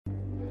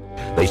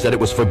They said it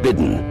was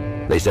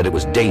forbidden. They said it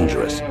was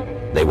dangerous.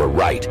 They were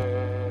right.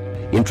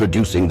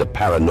 Introducing the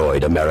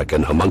Paranoid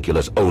American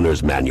Homunculus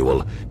Owner's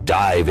Manual.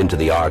 Dive into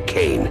the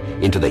arcane,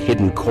 into the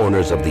hidden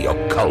corners of the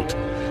occult.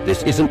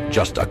 This isn't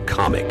just a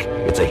comic.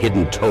 It's a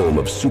hidden tome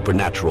of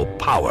supernatural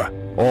power.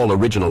 All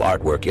original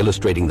artwork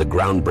illustrating the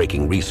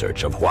groundbreaking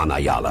research of Juan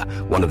Ayala,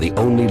 one of the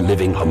only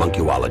living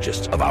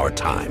homunculologists of our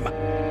time.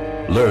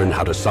 Learn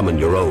how to summon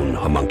your own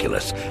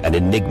homunculus, an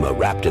enigma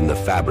wrapped in the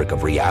fabric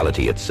of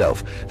reality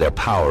itself, their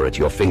power at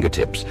your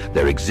fingertips,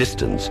 their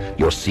existence,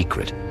 your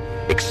secret.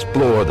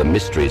 Explore the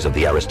mysteries of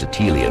the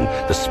Aristotelian,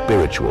 the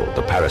spiritual,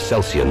 the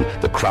Paracelsian,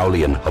 the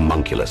Crowleyan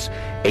homunculus.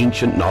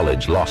 Ancient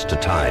knowledge lost to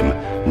time,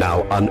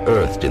 now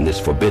unearthed in this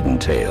forbidden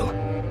tale.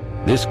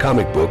 This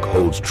comic book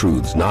holds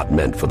truths not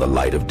meant for the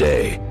light of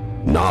day.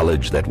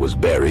 Knowledge that was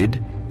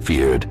buried,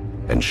 feared,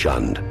 and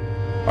shunned.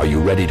 Are you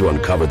ready to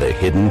uncover the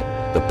hidden?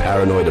 The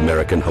Paranoid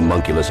American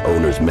Homunculus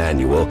Owner's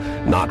Manual,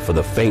 not for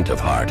the faint of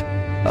heart.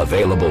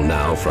 Available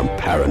now from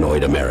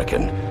Paranoid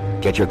American.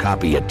 Get your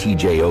copy at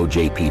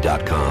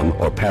tjojp.com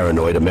or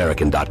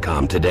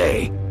paranoidamerican.com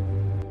today.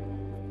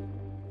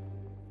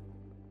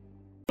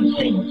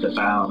 Things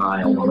about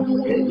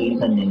ayahuasca,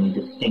 even in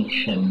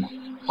distinction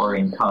or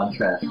in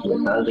contrast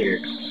with other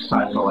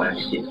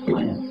psychoactive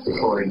plants,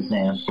 for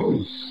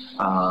example,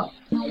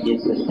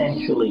 it's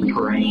essentially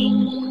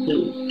brain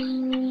soup.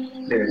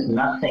 There's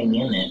nothing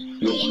in it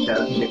which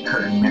doesn't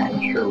occur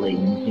naturally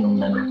in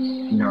human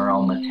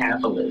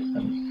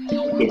neurometabolism.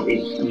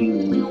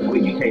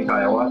 When you take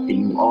ayahuasca,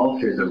 you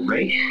alter the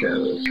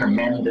ratios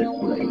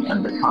tremendously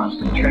and the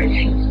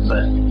concentrations.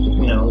 But,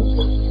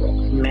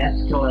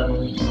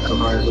 mescaline, as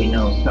far as we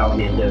know,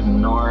 salvia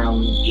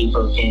divinorum,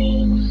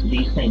 ibogaine,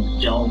 these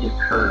things don't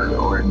occur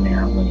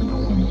ordinarily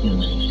in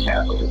human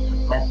metabolism.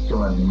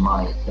 Mescaline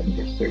might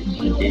under certain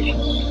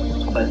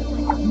conditions. But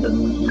the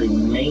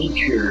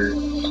major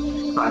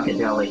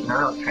psychedelic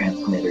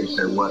neurotransmitters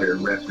are what are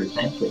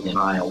represented in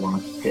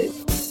ayahuasca.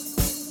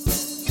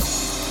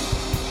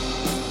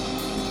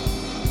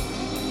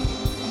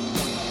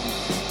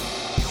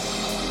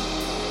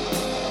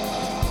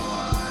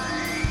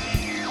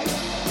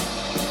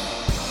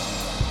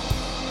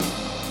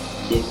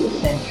 It's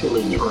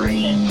essentially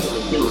brain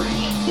soup.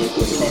 It's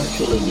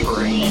essentially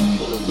brain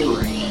soup.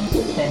 It's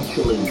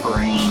essentially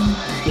brain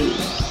soup.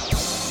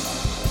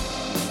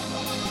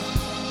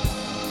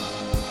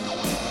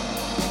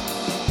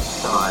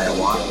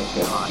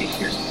 Ayahuasca, if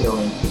you're still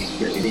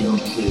interested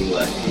into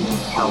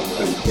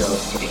healthy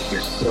dose, if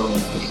you're still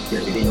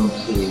interested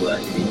into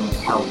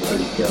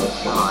healthy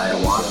dose of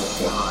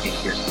ayahuasca,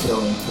 if you're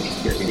still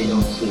interested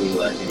into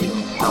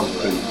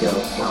healthy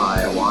dose of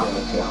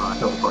ayahuasca,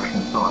 so forth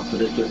and so on. So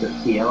this is a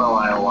Cielo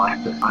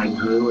ayahuasca. I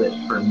grew it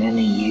for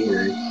many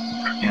years,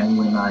 and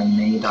when I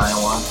made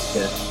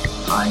ayahuasca,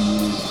 I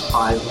used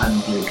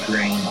 500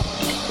 grains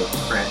of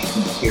fresh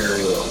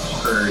material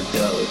per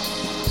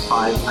dose.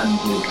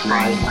 500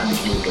 grams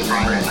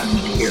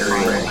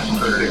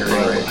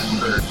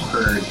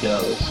per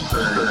dose.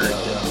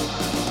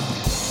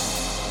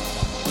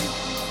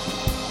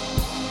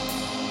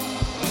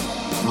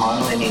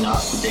 Monoamine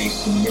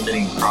oxidase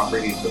inhibiting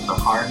properties of the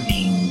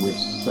harmine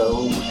which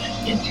so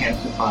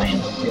intensify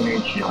and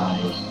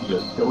synergize the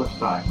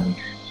psilocybin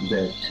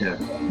that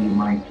you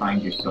might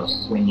find yourself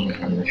swinging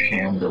from the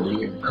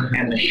chandelier.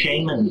 And the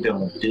shamans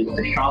don't do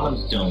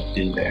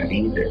that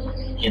either.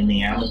 In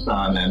the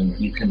Amazon, and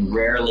you can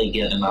rarely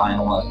get an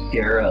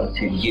ayahuasquero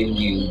to give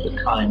you the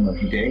time of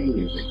day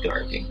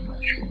regarding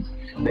mushrooms.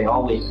 They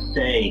always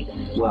say,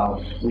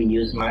 well, we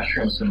use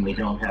mushrooms when we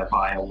don't have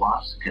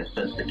ayahuasca,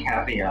 but the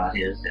caveat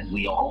is that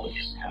we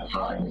always have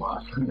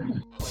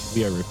ayahuasca.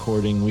 We are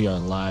recording, we are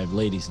live,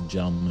 ladies and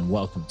gentlemen.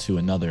 Welcome to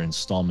another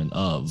installment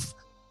of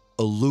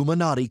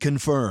Illuminati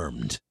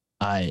Confirmed.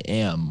 I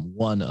am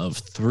one of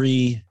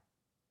three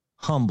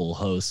humble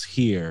hosts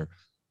here,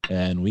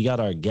 and we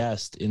got our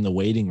guest in the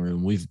waiting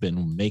room. We've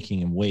been making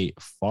him wait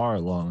far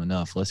long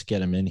enough. Let's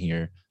get him in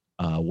here.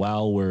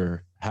 While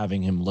we're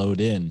having him load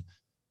in,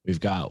 we've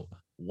got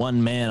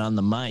one man on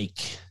the mic,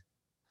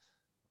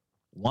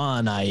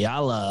 Juan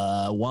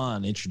Ayala.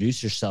 Juan,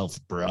 introduce yourself,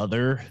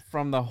 brother.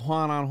 From the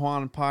Juan on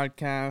Juan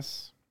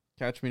podcast.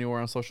 Catch me anywhere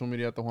on social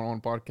media at the Juan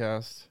on Juan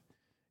podcast.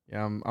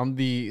 Yeah, I'm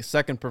the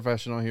second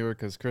professional here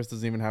because Chris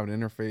doesn't even have an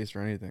interface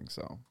or anything.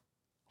 So,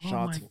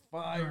 shots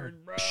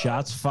fired, bro.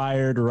 Shots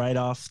fired right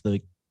off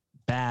the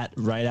bat,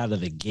 right out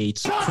of the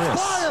gates.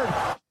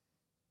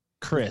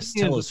 Chris,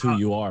 tell us who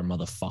you are,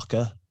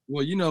 motherfucker.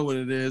 Well, you know what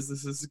it is.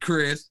 This is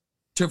Chris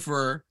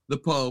Teffer, the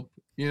Pope.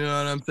 You know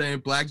what I'm saying?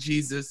 Black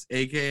Jesus,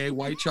 a.k.a.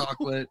 White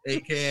Chocolate,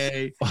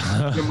 a.k.a.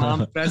 your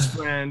mom's best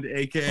friend,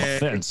 a.k.a.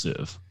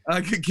 Offensive.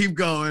 I could keep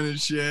going and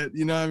shit.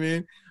 You know what I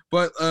mean?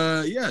 But,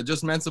 yeah,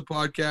 Just Mensa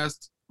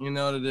podcast. You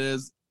know what it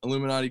is.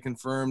 Illuminati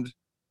Confirmed.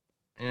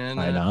 And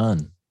right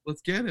on.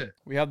 Let's get it.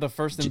 We have the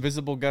first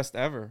invisible guest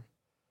ever.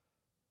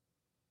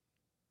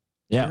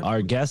 Yeah,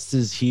 our guest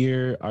is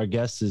here. Our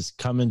guest is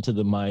coming to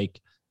the mic.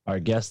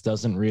 Our guest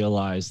doesn't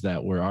realize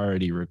that we're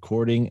already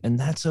recording, and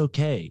that's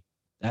okay.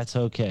 That's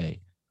okay.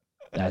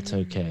 That's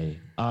okay.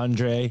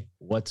 Andre,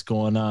 What's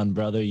going on,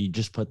 brother? You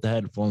just put the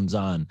headphones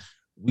on.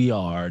 We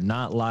are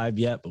not live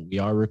yet, but we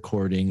are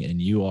recording,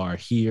 and you are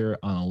here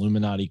on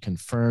Illuminati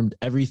Confirmed.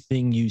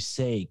 Everything you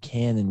say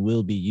can and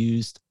will be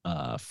used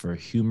for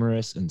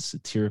humorous and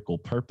satirical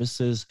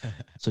purposes.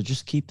 So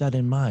just keep that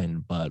in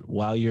mind. But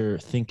while you're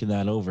thinking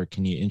that over,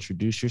 can you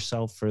introduce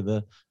yourself for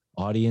the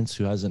audience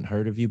who hasn't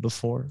heard of you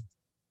before?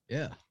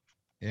 Yeah.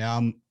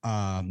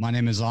 My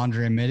name is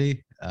Andre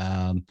Mytty.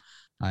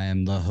 I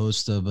am the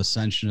host of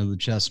Ascension of the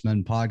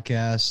Chessmen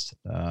podcast.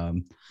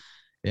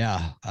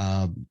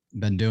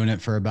 Been doing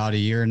it for about a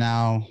year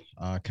now,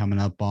 coming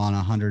up on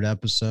 100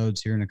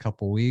 episodes here in a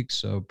couple weeks.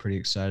 So pretty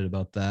excited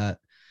about that.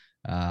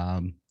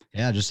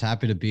 Just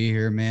happy to be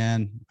here,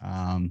 man.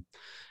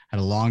 Had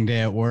a long day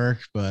at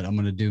work, but I'm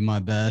going to do my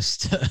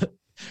best to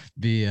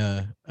be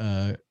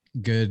a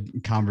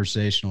good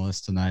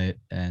conversationalist tonight.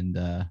 And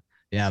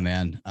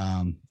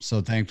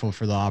so thankful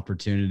for the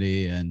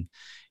opportunity, and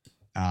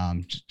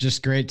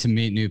just great to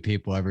meet new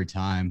people every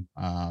time.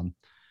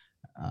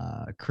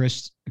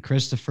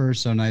 Christopher,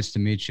 so nice to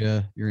meet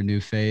you. You're a new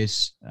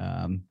face.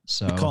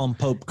 So we call him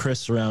Pope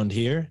Chris around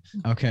here.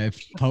 Okay,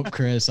 Pope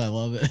Chris, I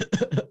love it.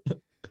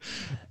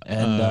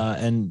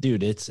 And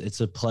dude,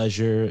 it's a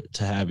pleasure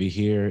to have you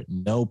here.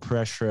 No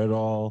pressure at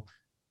all.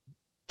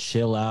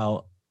 Chill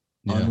out,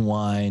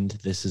 unwind.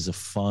 This is a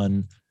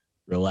fun,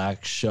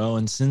 relaxed show.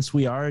 And since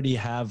we already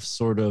have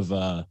sort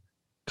of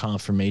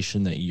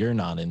confirmation that you're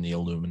not in the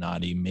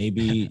Illuminati,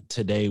 maybe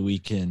today we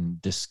can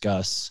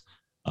discuss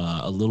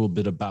a little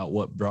bit about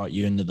what brought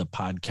you into the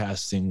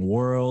podcasting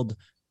world.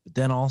 But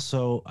then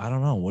also, I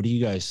don't know, what do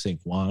you guys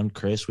think? Juan,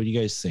 Chris, what do you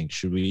guys think?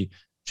 Should we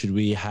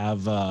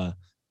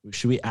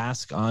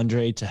ask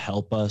Andre to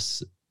help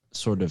us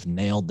sort of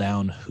nail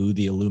down who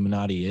the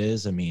Illuminati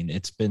is? I mean,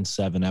 it's been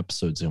 7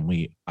 episodes and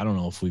I don't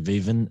know if we've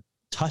even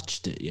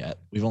touched it yet.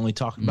 We've only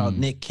talked about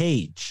Nick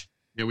Cage.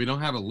 Yeah, we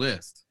don't have a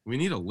list. We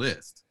need a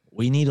list.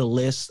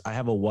 I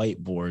have a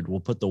whiteboard. We'll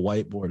put the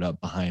whiteboard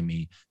up behind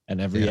me, and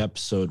every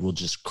episode we'll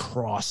just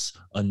cross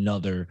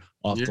another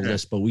off the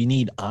list. But we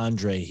need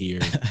Andre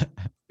here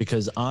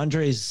because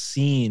Andre's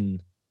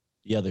seen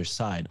the other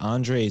side.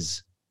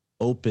 Andre's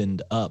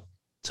opened up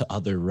to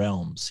other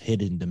realms,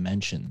 hidden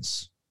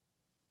dimensions.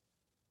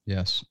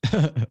 Yes.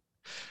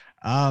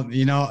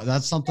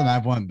 That's something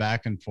I've went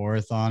back and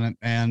forth on it,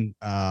 man.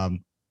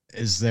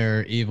 Is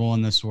there evil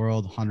in this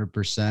world?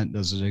 100%.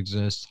 Does it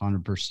exist?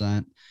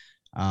 100%.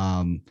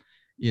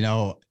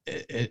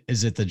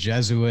 Is it the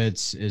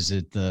Jesuits? Is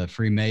it the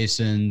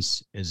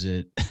Freemasons? Is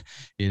it,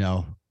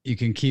 you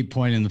can keep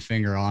pointing the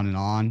finger on and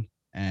on.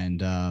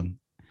 And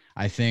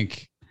I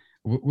think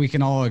we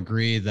can all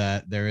agree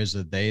that there is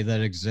a they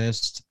that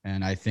exists.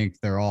 And I think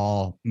they're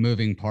all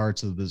moving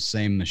parts of the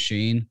same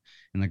machine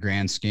in the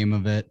grand scheme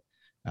of it.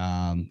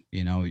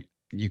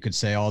 You could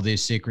say all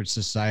these secret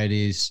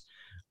societies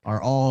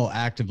are all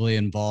actively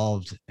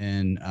involved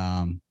in,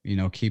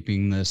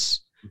 keeping this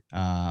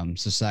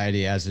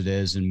society as it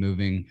is and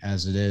moving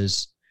as it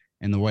is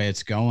in the way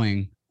it's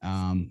going.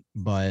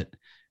 But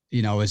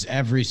is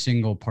every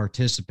single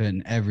participant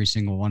in every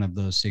single one of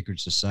those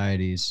secret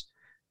societies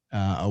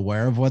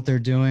aware of what they're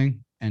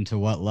doing and to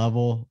what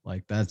level?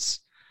 Like that's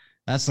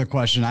the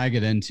question I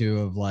get into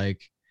of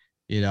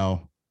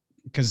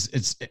because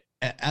it's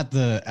at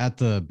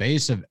the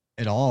base of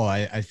it all.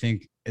 I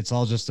think it's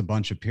all just a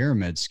bunch of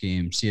pyramid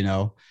schemes.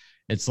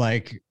 It's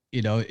like,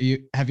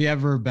 have you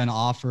ever been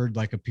offered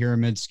like a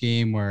pyramid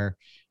scheme where,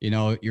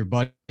 your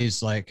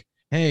buddy's like,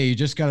 hey, you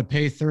just got to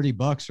pay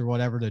 $30 or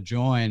whatever to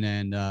join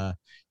and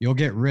you'll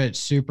get rich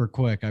super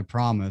quick, I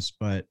promise.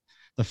 But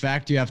the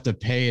fact you have to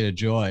pay to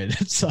join,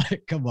 it's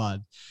like, come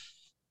on.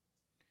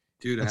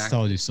 Dude, I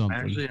told you something.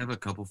 I actually have a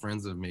couple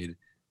friends that have made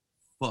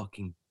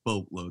fucking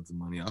boatloads of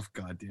money off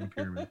goddamn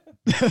pyramid.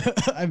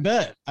 I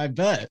bet. I'm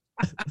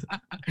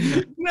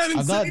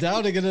not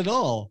doubting it at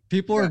all.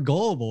 People are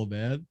gullible,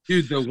 man.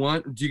 Dude,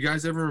 do you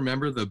guys ever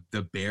remember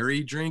the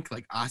berry drink,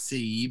 like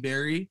acai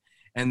berry?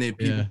 And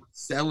people were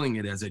selling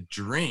it as a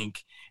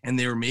drink, and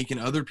they were making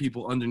other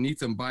people underneath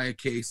them buy a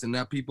case, and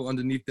not people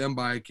underneath them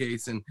buy a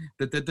case, and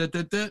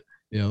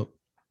Yep.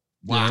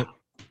 Wow. Yep.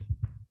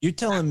 You're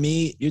telling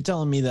me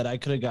that I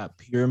could have got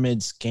pyramid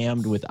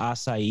scammed with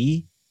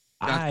acai?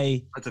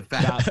 That's a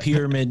fact. Got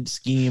pyramid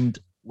schemed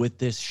with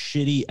this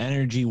shitty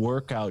energy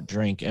workout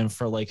drink, and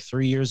for like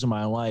 3 years of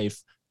my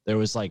life there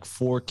was like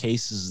 4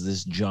 cases of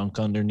this junk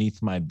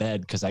underneath my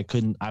bed because I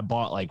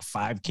bought like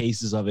 5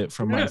 cases of it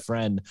from my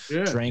friend,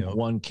 drank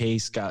 1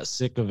 case, got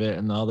sick of it,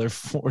 and the other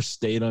 4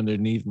 stayed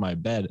underneath my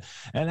bed.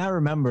 And I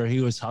remember he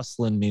was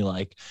hustling me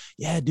like,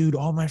 yeah, dude,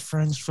 all my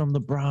friends from the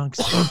Bronx,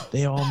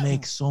 they all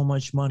make so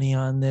much money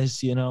on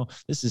this,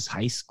 this is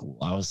high school.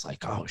 I was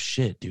like, oh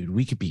shit, dude,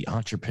 we could be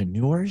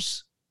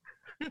entrepreneurs.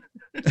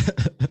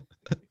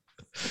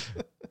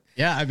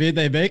 Yeah, I mean,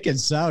 they make it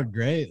sound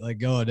great, like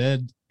going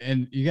in.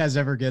 And you guys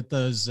ever get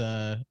those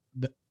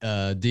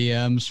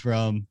DMs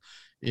from,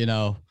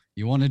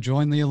 you want to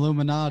join the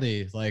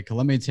Illuminati? Like,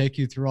 let me take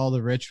you through all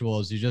the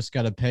rituals. You just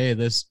got to pay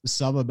this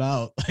sum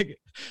amount. Like,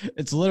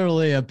 it's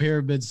literally a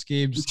pyramid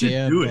scheme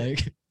scam.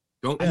 Like,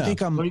 Don't I think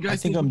don't you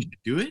guys think we should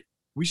do it?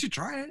 We should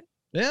try it.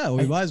 Yeah,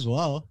 we might as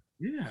well.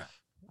 Yeah.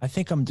 I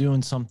think I'm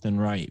doing something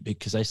right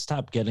because I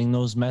stopped getting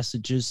those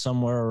messages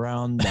somewhere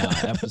around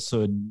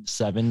episode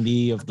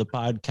 70 of the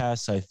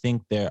podcast. I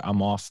think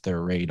I'm off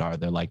their radar.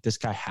 They're like, this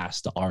guy has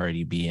to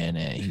already be in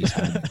it. He's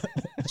had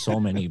so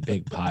many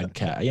big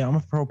podcasts. Yeah, I'm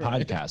a pro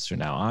podcaster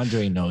now.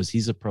 Andre knows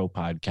he's a pro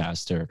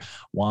podcaster.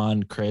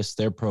 Juan, Chris,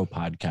 they're pro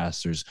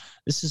podcasters.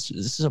 This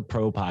is a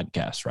pro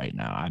podcast right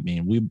now. I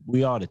mean,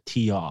 we ought to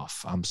tee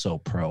off. I'm so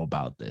pro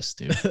about this,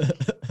 dude.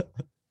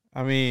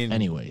 I mean,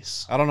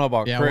 anyways, I don't know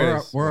about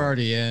Chris. We're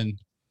already in.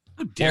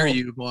 How dare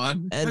you,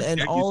 Juan?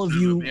 And all of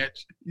you,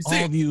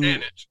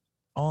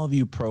 all of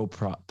you pro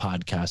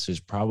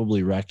podcasters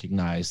probably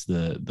recognize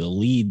the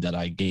lead that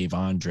I gave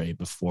Andre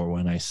before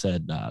when I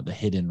said the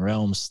Hidden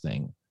Realms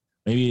thing.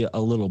 Maybe a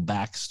little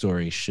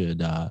backstory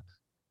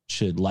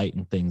should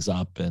lighten things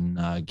up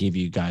and give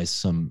you guys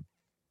some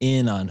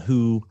in on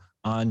who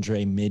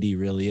Andre Mytty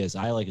really is.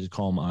 I like to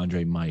call him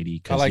Andre Mytty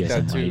because he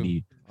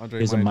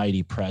has a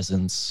mighty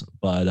presence.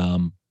 But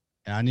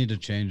I need to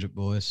change it,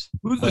 boys.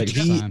 Who's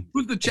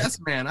the chess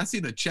man? I see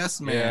the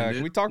chess man. Yeah, dude.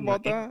 can we talk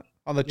about that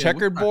on the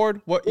checkered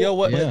board? What?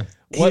 Yeah.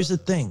 Here's the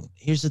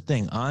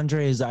thing.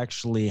 Andre has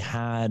actually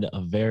had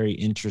a very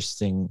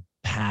interesting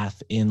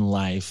path in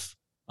life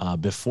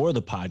before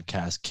the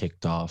podcast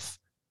kicked off.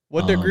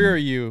 What degree are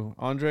you,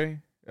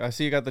 Andre? I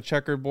see you got the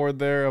checkered board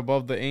there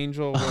above the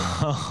angel.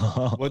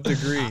 What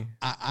degree?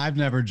 I've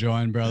never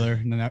joined,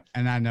 brother,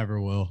 and I never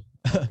will.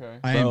 Okay.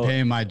 I ain't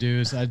paying my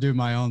dues. I do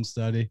my own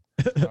study.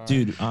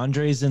 Dude,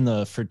 Andre's in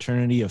the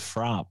fraternity of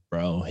Frop,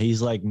 bro.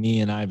 He's like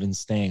me and Ivan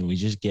Stang. We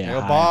just get high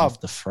off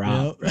the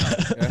Frop.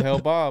 Yep. Yeah, hell,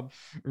 Bob.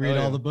 Read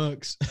all the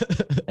books.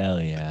 Hell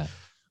yeah.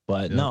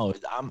 But no,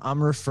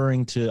 I'm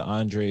referring to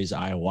Andre's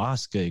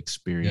ayahuasca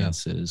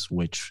experiences,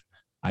 which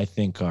I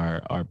think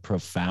are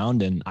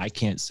profound. And I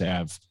can't say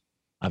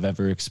I've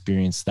ever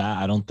experienced that.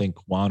 I don't think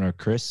Juan or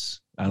Chris,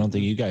 I don't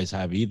think you guys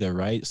have either,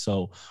 right?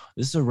 So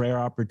this is a rare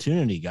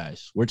opportunity,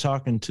 guys. We're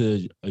talking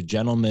to a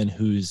gentleman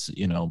who's,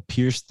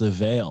 pierced the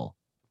veil.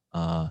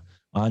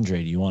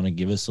 Andre, do you want to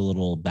give us a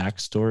little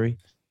backstory?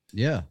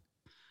 Yeah.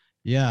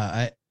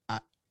 I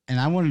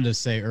wanted to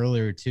say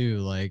earlier too,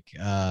 like,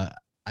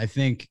 I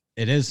think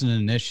it is an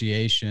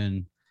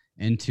initiation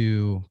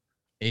into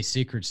a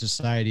secret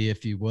society,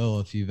 if you will,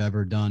 if you've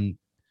ever done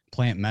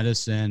plant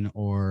medicine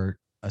or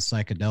a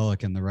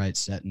psychedelic in the right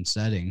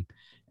setting,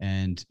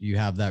 and you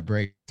have that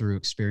breakthrough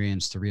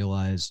experience to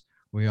realize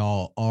we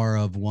all are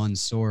of one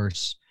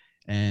source,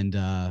 and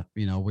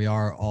we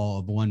are all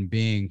of one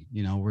being.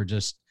 We're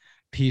just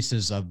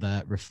pieces of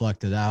that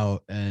reflected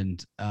out,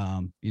 and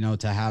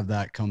to have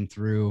that come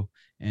through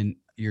in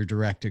your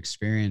direct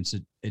experience,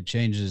 it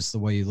changes the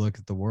way you look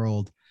at the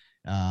world.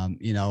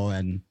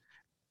 And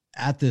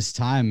at this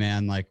time,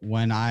 man, like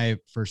when I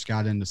first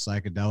got into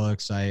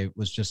psychedelics, I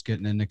was just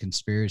getting into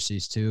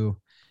conspiracies too,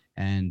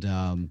 and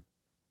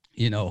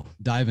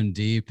diving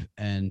deep,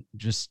 and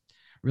just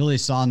really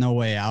saw no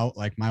way out.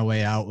 Like my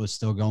way out was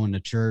still going to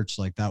church.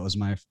 Like that was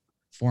my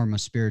form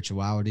of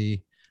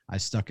spirituality. I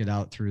stuck it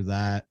out through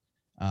that,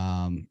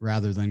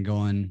 rather than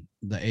going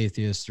the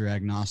atheist or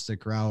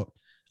agnostic route.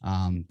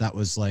 That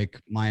was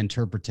like my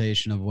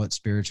interpretation of what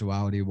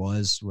spirituality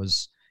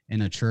was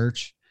in a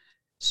church.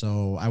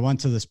 So I went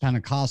to this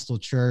Pentecostal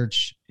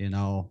church,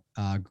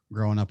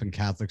 growing up in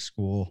Catholic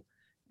school,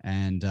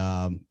 and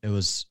it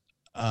was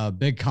a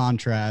big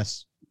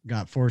contrast.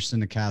 Got forced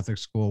into Catholic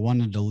school,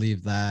 wanted to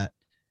leave that,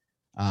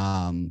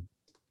 finding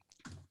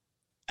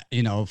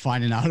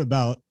out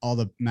about all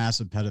the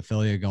massive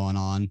pedophilia going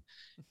on.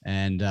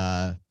 And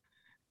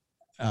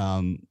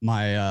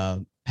my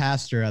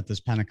pastor at this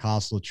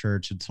Pentecostal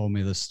church had told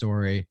me this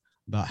story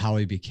about how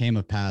he became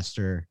a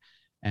pastor.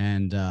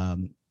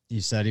 And he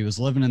said he was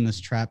living in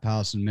this trap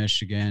house in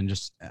Michigan,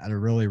 just at a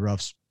really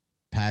rough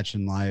patch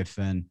in life.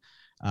 And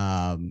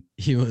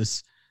he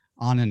was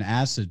on an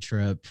acid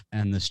trip,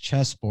 and this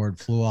chessboard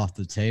flew off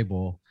the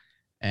table,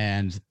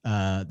 and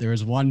there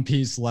was one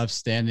piece left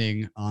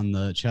standing on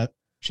the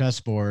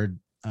chessboard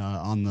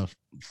on the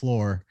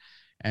floor,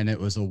 and it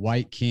was a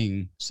white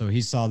king. So he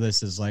saw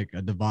this as like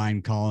a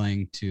divine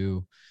calling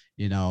to,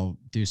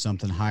 do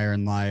something higher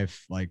in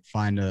life, like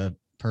find a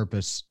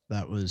purpose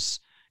that was,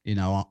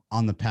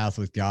 on the path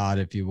with God,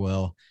 if you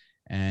will.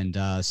 And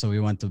so we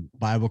went to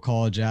Bible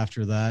college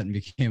after that and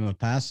became a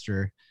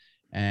pastor.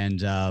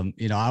 And,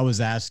 I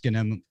was asking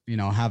him,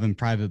 having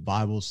private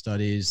Bible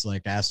studies,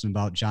 like asking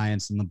about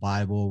giants in the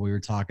Bible. We were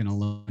talking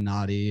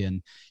Illuminati,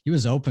 and he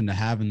was open to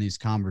having these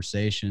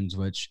conversations,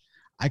 which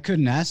I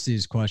couldn't ask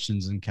these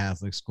questions in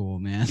Catholic school,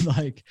 man.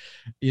 Like,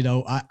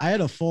 I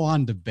had a full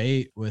on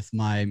debate with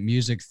my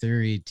music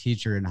theory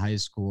teacher in high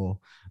school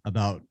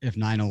about if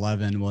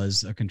 9/11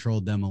 was a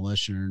controlled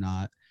demolition or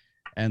not.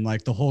 And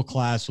like the whole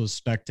class was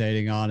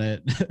spectating on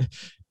it.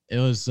 It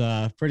was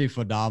pretty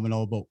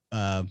phenomenal, but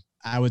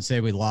I would say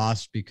we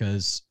lost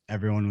because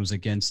everyone was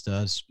against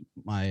us.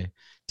 My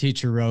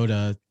teacher wrote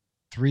a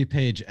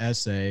 3-page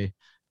essay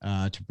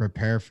to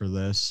prepare for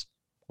this.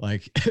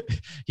 Like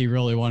he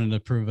really wanted to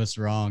prove us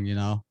wrong,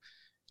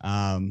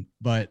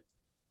 But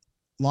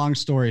long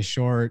story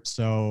short,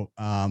 so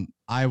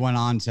I went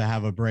on to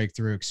have a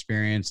breakthrough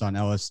experience on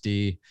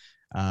LSD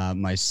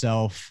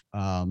myself,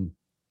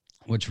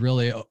 which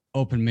really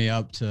opened me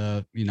up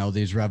to,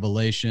 these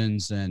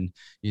revelations and,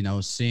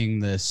 seeing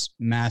this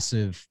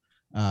massive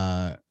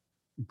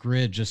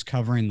grid just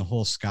covering the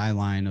whole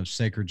skyline of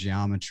sacred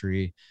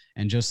geometry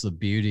and just the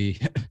beauty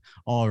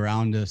all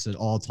around us at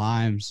all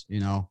times,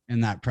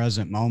 in that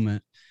present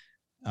moment.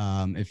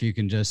 If you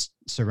can just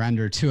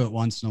surrender to it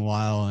once in a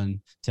while and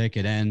take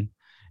it in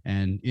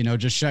and,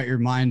 just shut your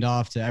mind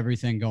off to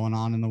everything going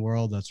on in the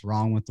world that's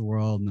wrong with the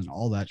world and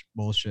all that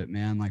bullshit,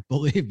 man. Like,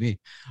 believe me,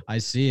 I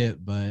see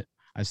it, but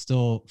I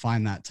still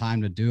find that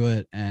time to do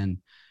it. And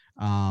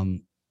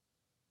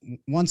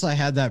once I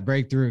had that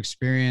breakthrough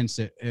experience,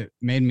 it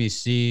made me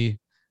see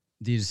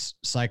these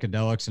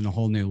psychedelics in a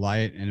whole new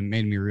light. And it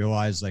made me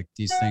realize like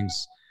these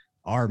things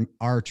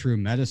are true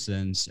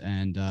medicines,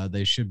 and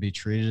they should be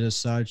treated as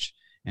such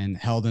and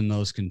held in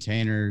those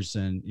containers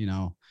and,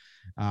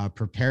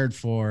 prepared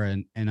for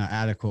in an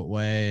adequate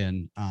way.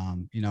 And,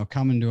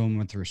 coming to them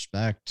with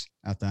respect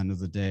at the end of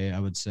the day, I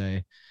would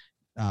say.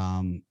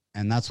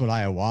 And that's what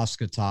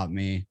ayahuasca taught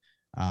me.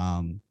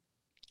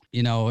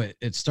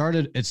 It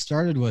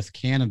started with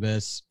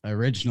cannabis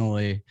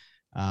originally,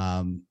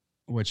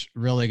 which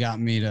really got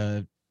me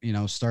to,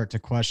 start to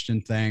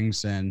question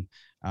things. And,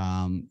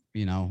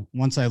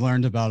 once I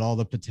learned about all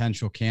the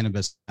potential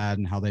cannabis had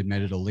and how they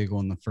made it illegal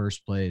in the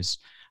first place,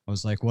 I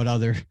was like, what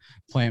other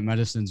plant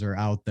medicines are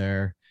out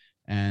there?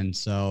 And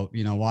so,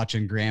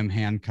 watching Graham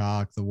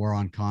Hancock, The War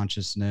on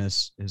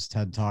Consciousness, his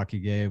TED Talk he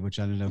gave, which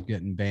ended up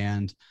getting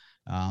banned,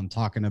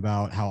 talking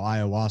about how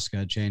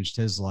ayahuasca changed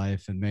his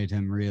life and made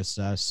him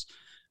reassess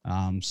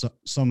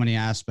so many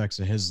aspects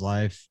of his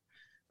life.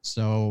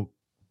 So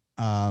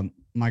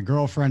my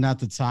girlfriend at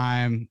the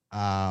time,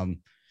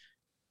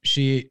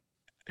 she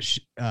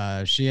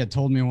had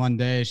told me one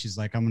day, she's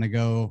like, I'm going to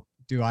go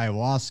do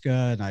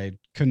ayahuasca. And I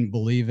couldn't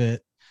believe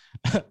it.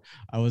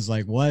 I was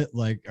like, what?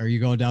 Like, are you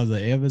going down to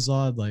the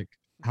Amazon? Like,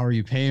 how are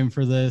you paying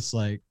for this?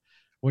 Like,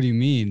 what do you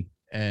mean?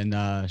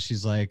 And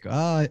she's like,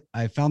 oh,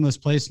 I found this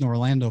place in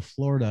Orlando,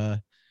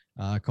 Florida,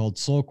 called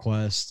Soul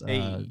Quest,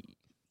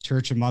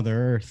 Church of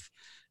Mother Earth.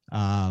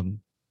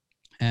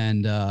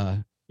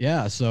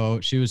 Yeah,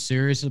 so she was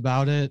serious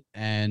about it.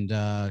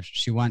 And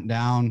she went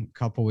down a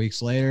couple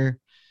weeks later.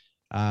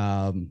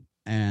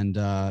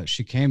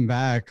 She came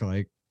back,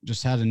 like,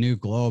 just had a new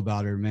glow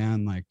about her,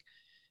 man. Like,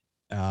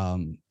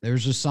 there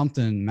was just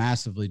something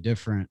massively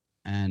different.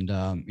 And,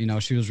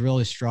 she was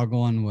really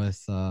struggling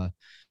with a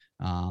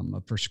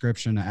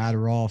prescription of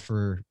Adderall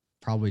for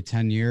probably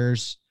 10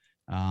 years.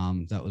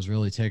 That was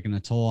really taking a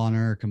toll on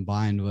her,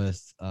 combined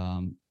with,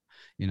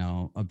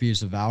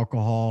 abuse of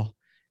alcohol.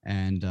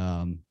 And,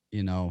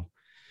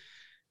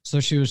 so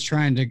she was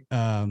trying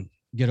to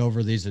get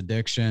over these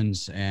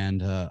addictions,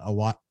 and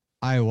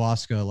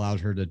ayahuasca allowed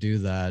her to do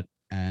that.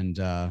 And,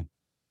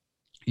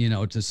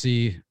 to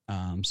see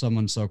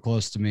someone so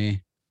close to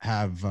me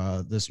have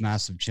this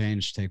massive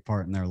change take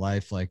part in their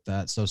life like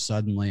that so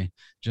suddenly,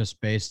 just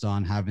based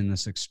on having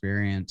this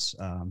experience,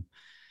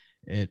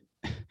 it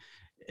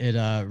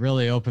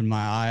really opened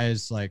my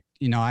eyes. Like,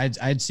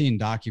 I'd seen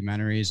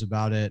documentaries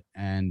about it,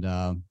 and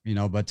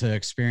but to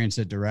experience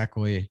it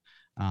directly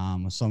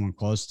with someone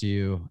close to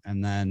you.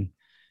 And then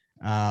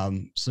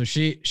so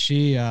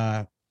she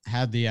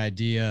had the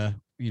idea.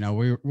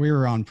 We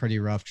were on pretty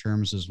rough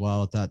terms as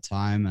well at that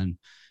time, and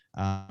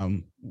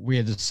we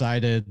had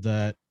decided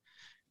that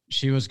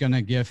she was going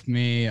to gift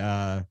me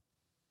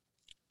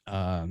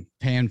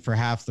paying for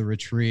half the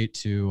retreat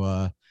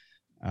to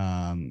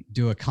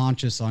do a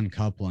conscious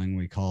uncoupling,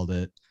 we called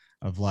it,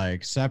 of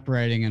like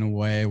separating in a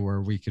way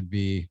where we could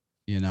be,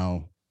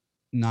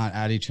 not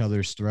at each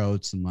other's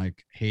throats and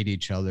like hate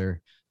each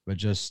other, but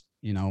just,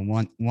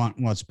 want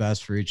what's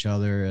best for each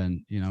other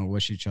and,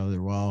 wish each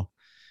other well.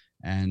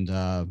 And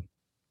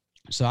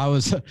so I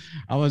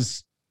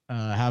was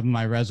having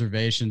my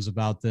reservations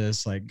about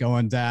this, like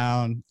going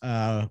down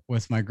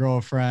with my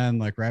girlfriend,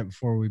 like right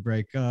before we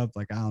break up,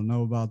 like, I don't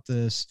know about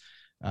this.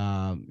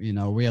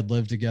 We had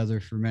lived together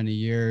for many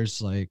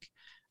years. Like,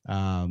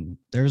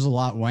 there's a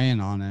lot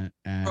weighing on it.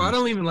 And bro, I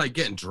don't even like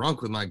getting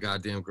drunk with my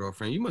goddamn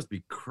girlfriend. You must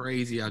be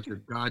crazy out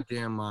your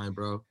goddamn mind,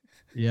 bro.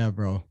 Yeah,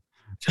 bro.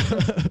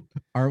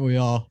 Aren't we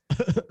all?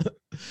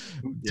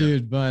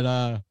 Dude,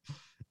 but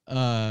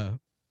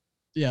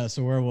yeah,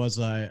 so where was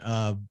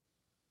I?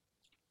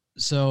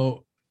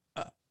 So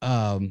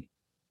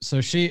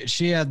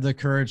she had the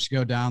courage to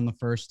go down the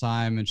first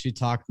time, and she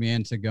talked me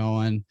into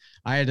going.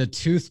 I had a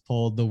tooth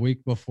pulled the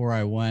week before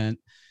I went.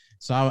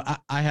 So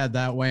I had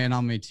that weighing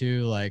on me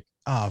too. Like,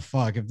 oh,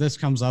 fuck, if this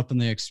comes up in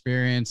the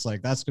experience,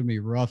 like, that's going to be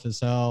rough as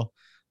hell.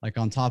 Like,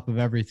 on top of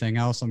everything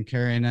else I'm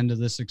carrying into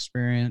this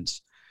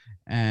experience.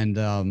 And,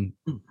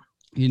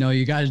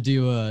 you got to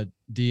do a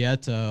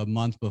dieta a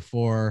month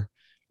before,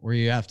 where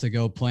you have to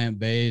go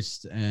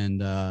plant-based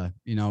and,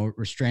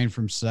 restrain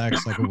from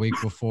sex like a week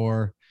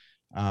before,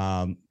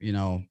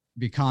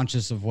 be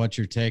conscious of what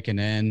you're taking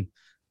in.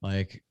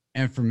 Like,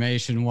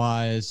 information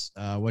wise,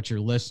 what you're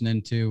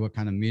listening to, what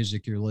kind of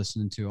music you're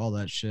listening to, all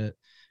that shit.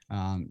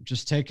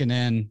 Just taking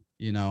in,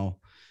 you know,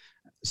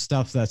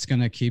 stuff that's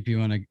going to keep you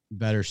in a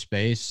better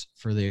space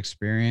for the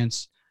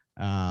experience.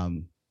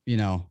 You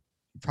know,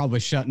 probably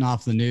shutting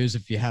off the news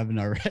if you haven't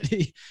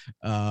already.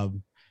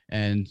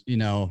 And, you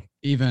know,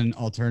 even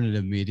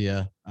alternative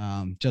media,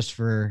 just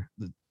for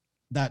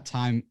that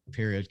time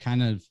period,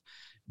 kind of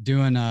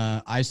doing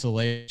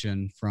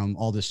isolation from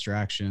all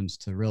distractions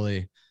to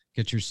really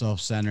get yourself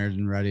centered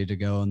and ready to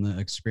go in the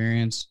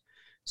experience.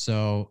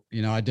 So,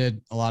 you know, I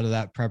did a lot of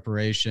that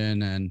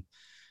preparation,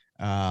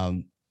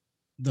 and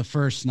the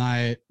first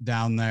night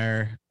down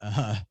there,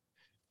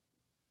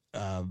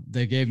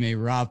 they gave me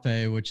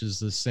rape, which is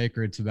the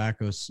sacred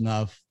tobacco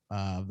snuff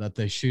that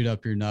they shoot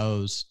up your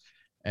nose.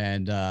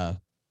 And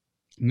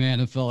man,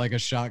 it felt like a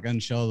shotgun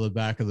shell to the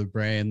back of the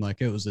brain.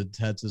 Like, it was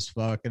intense as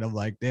fuck. And I'm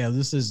like, damn,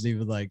 this isn't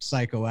even like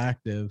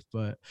psychoactive,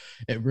 but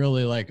it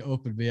really like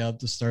opened me up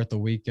to start the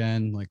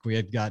weekend. Like, we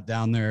had got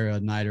down there a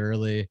night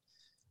early,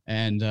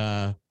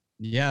 and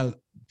yeah,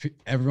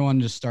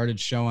 everyone just started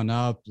showing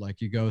up.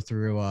 Like, you go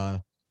through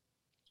a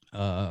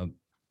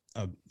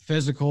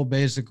physical,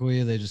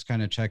 basically. They just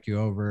kind of check you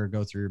over,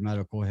 go through your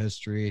medical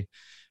history,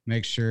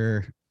 make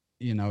sure,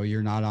 you know,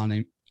 you're not on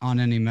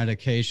any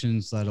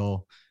medications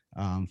that'll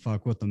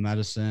fuck with the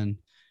medicine.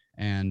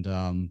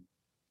 And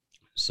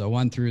so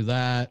went through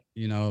that.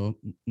 You know,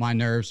 my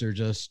nerves are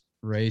just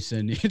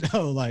racing, you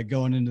know, like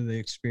going into the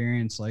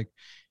experience. Like,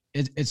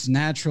 it's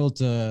natural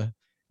to,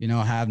 you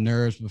know, have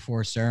nerves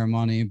before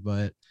ceremony,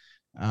 but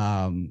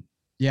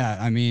yeah,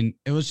 I mean,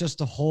 it was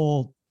just a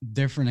whole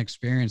different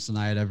experience than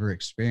I had ever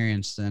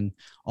experienced. And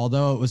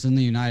although it was in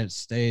the United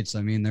States,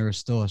 I mean, there was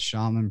still a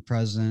shaman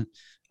present.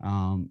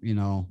 You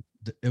know,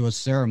 it was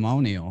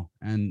ceremonial,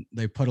 and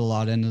they put a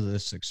lot into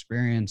this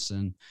experience.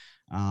 And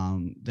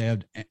they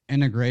had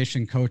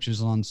integration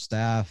coaches on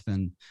staff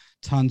and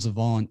tons of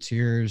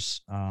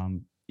volunteers,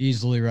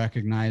 easily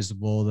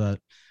recognizable, that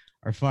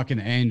are fucking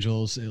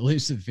angels. At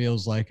least it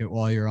feels like it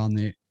while you're on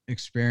the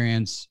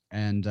experience.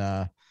 And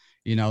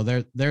you know,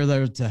 they're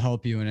there to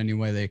help you in any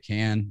way they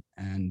can.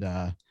 And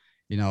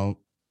you know,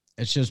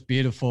 it's just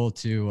beautiful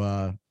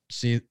to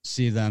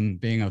see them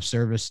being of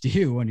service to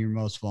you when you're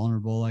most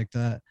vulnerable like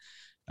that.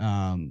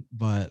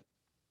 But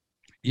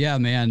yeah,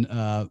 man,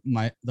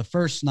 the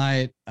first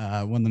night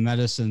when the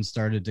medicine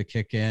started to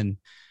kick in,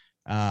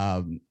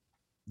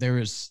 there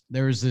was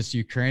this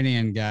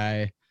Ukrainian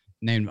guy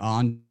named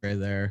Andre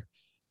there,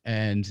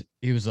 and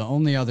he was the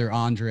only other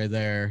Andre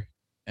there.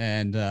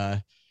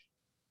 And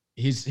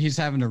he's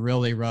having a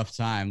really rough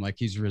time. Like,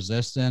 he's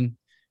resistant.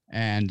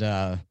 And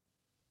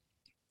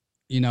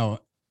you know,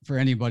 for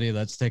anybody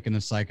that's taken a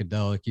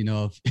psychedelic, you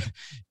know, if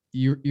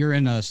you're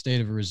in a state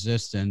of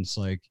resistance,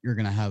 like, you're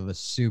gonna have a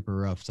super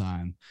rough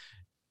time.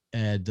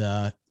 And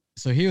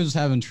so he was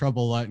having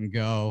trouble letting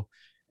go.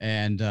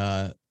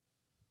 And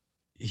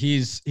he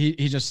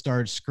just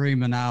started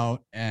screaming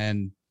out,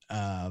 and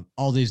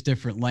all these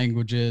different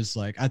languages.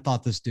 Like, I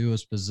thought this dude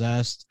was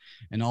possessed,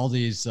 and all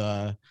these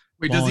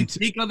wait, does he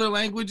speak other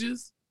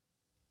languages?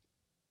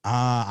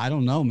 I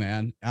don't know,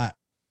 man.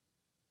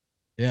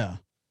 Yeah.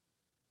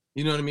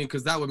 You know what I mean?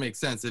 Because that would make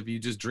sense if you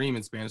just dream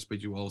in Spanish,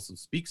 but you also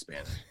speak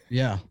Spanish.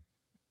 Yeah.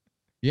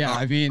 Yeah,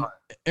 I mean,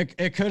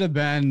 it could have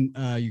been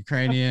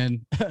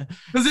Ukrainian.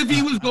 Because if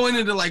he was going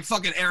into like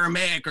fucking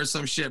Aramaic or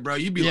some shit, bro,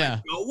 you'd be like,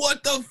 oh,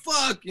 what the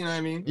fuck? You know what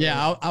I mean?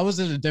 Yeah, I was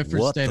in a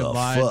different state of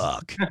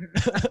mind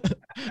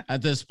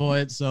at this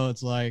point. So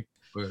it's like,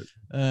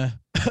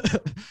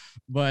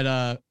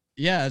 but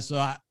yeah,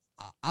 so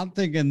I'm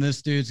thinking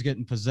this dude's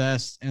getting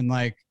possessed. And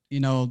like, you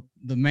know,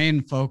 the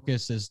main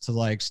focus is to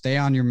like stay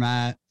on your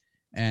mat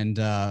and,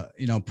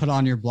 you know, put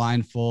on your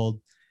blindfold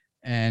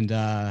and,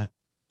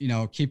 you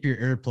know, keep your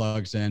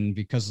earplugs in,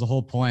 because the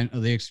whole point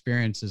of the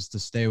experience is to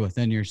stay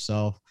within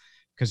yourself,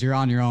 because you're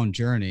on your own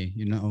journey.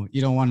 You know,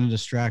 you don't want to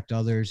distract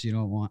others. You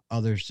don't want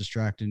others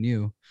distracting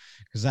you,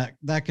 because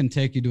that can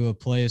take you to a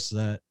place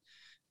that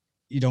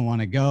you don't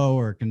want to go,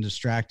 or can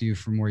distract you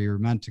from where you're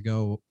meant to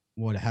go,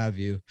 what have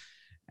you.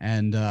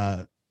 And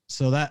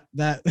so that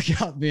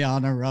got me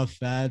on a rough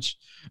patch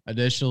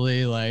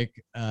initially,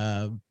 like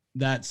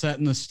that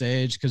setting the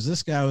stage, because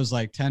this guy was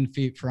like 10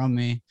 feet from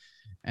me.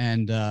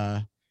 And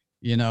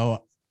you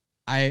know,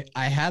 I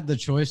had the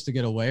choice to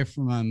get away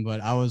from him,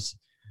 but I was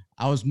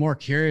more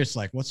curious,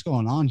 like, what's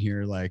going on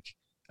here? Like,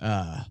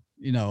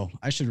 you know,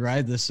 I should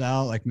ride this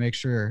out, like, make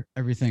sure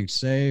everything's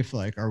safe.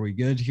 Like, are we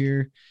good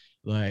here?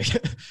 Like,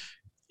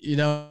 you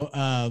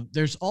know,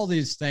 there's all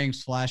these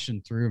things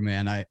flashing through,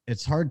 man.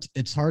 It's hard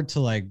to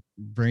like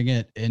bring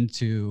it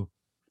into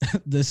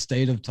this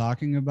state of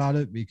talking about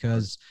it,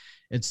 because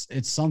it's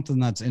something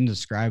that's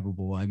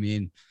indescribable. I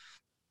mean,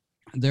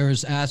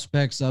 there's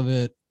aspects of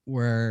it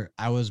where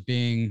I was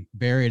being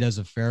buried as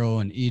a pharaoh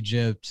in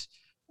Egypt.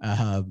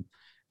 There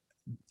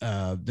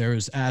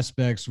was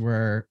aspects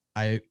where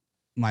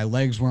my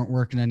legs weren't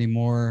working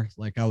anymore.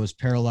 Like, I was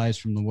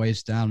paralyzed from the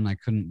waist down and I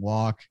couldn't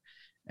walk.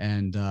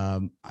 And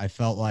I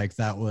felt like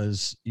that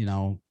was, you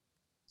know,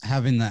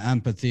 having the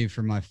empathy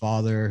for my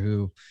father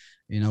who,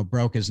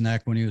 broke his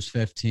neck when he was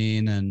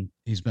 15 and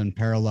he's been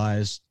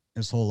paralyzed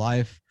his whole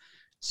life.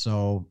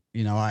 So,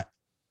 I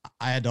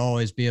had to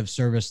always be of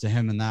service to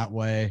him in that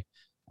way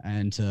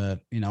and to,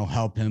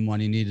 help him when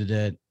he needed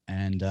it.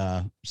 And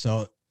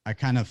so I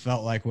kind of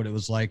felt like what it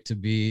was like to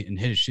be in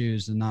his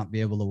shoes and not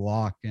be able to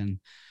walk. And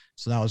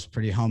so that was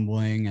pretty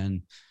humbling.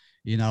 And,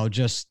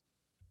 just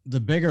the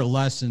bigger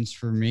lessons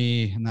for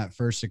me in that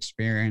first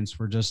experience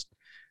were just,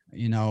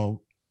 not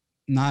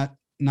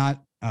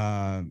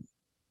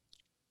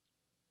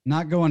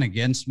going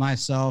against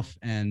myself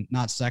and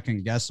not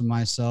second guessing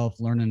myself,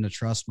 learning to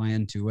trust my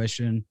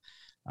intuition,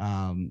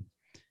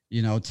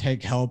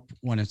 take help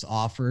when it's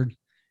offered.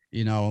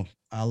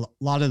 A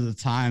lot of the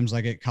times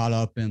I get caught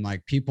up in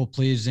like people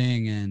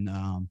pleasing and,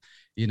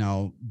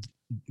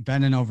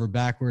 bending over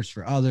backwards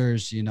for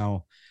others,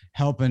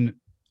 helping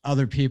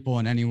other people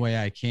in any way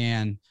I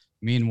can.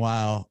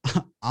 Meanwhile,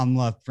 I'm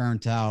left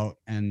burnt out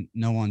and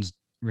no one's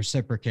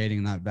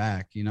reciprocating that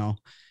back,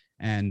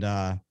 and,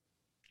 I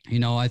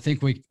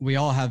think we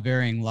all have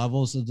varying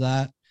levels of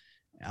that,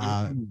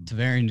 to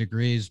varying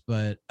degrees,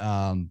 but,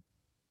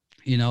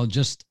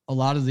 just a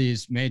lot of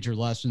these major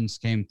lessons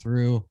came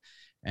through.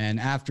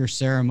 And after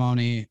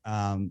ceremony,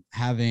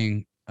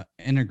 having an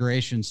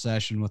integration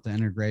session with the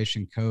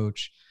integration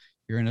coach,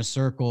 you're in a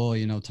circle,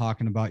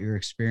 talking about your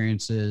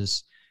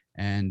experiences.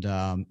 And,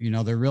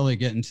 they're really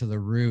getting to the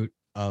root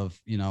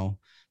of,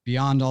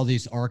 beyond all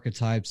these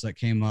archetypes that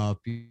came up,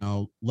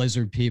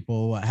 lizard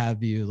people, what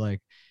have you,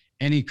 like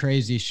any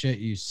crazy shit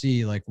you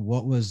see, like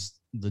what was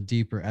the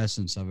deeper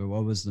essence of it?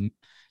 What was the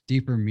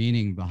deeper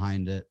meaning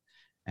behind it?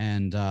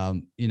 And,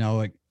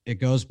 it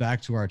goes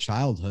back to our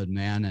childhood,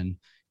 man. And,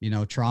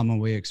 trauma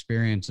we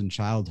experience in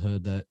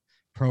childhood that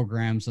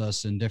programs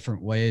us in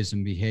different ways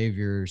and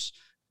behaviors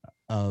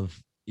of,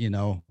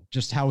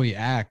 just how we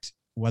act,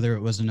 whether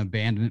it was an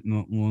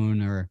abandonment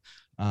wound or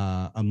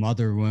a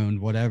mother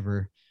wound,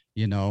 whatever,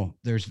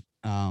 there's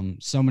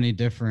so many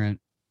different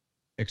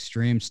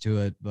extremes to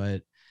it,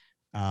 but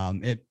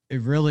it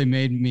really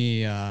made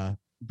me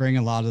bring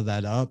a lot of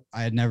that up.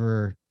 I had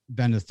never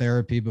been to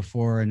therapy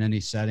before in any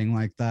setting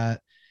like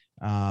that,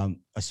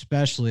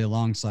 especially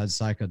alongside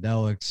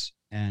psychedelics.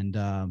 And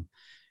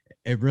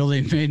it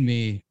really made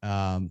me,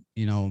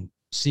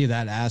 see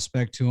that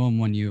aspect to them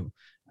when you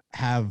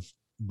have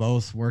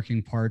both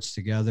working parts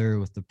together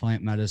with the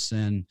plant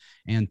medicine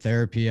and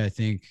therapy. I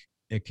think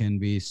it can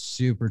be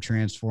super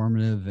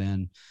transformative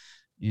and,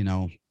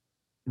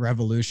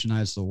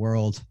 revolutionize the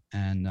world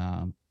in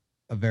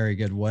a very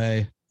good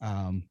way.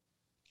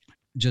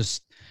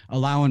 Just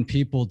allowing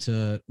people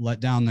to let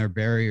down their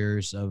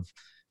barriers of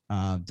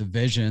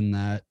division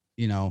that,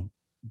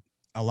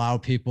 allow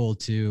people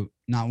to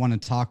not want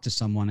to talk to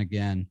someone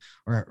again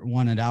or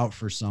want it out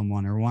for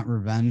someone or want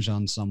revenge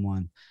on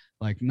someone,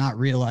 like not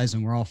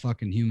realizing we're all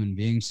fucking human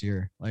beings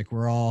here. Like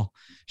we're all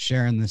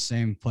sharing the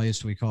same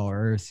place we call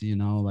Earth,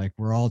 like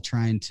we're all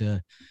trying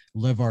to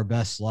live our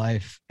best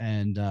life.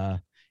 And,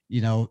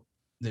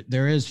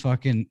 there is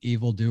fucking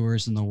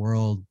evildoers in the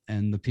world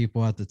and the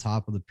people at the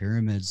top of the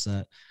pyramids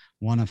that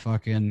want to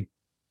fucking,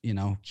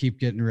 keep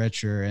getting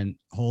richer and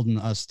holding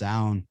us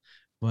down.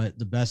 But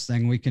the best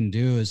thing we can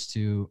do is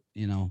to,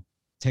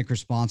 take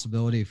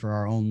responsibility for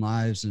our own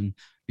lives and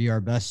be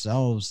our best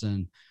selves.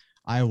 And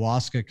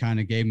ayahuasca kind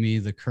of gave me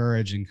the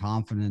courage and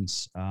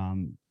confidence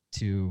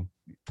to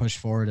push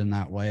forward in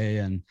that way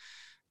and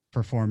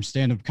perform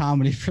stand-up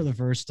comedy for the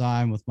first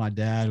time with my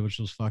dad, which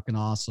was fucking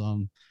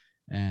awesome.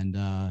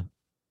 And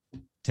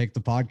take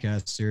the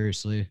podcast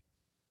seriously.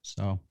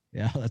 So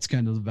yeah, that's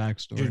kind of the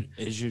backstory.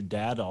 Is your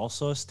dad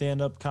also a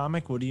stand-up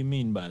comic? What do you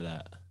mean by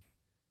that?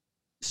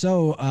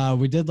 So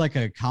we did like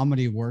a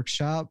comedy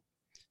workshop,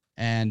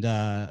 and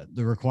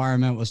the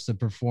requirement was to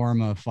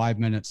perform a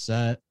 5-minute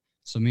set.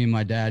 So me and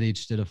my dad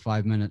each did a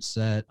 5-minute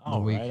set a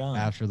week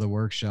after the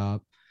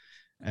workshop.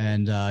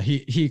 And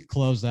he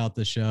closed out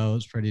the show. It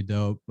was pretty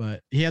dope,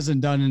 but he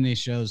hasn't done any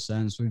shows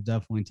since. We've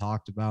definitely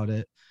talked about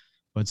it.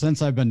 But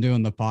since I've been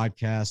doing the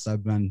podcast,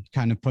 I've been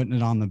kind of putting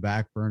it on the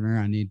back burner.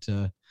 I need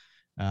to,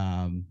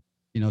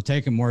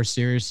 take it more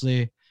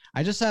seriously.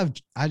 I just have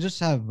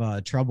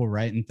trouble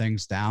writing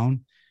things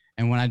down.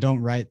 And when I don't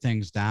write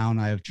things down,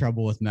 I have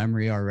trouble with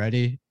memory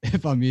already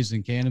if I'm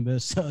using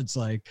cannabis. So it's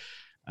like,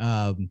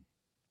 I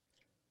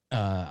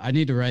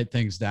need to write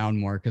things down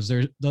more because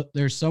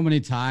there's so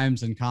many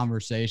times in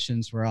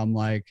conversations where I'm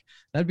like,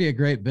 that'd be a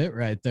great bit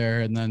right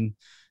there. And then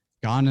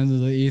gone into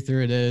the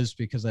ether it is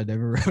because I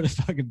never wrote it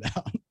fucking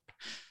down.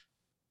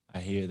 I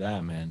hear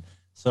that, man.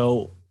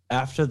 So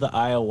after the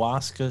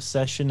ayahuasca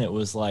session, it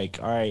was like,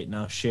 all right,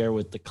 now share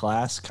with the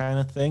class kind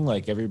of thing.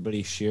 Like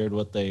everybody shared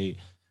what they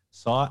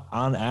saw.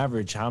 On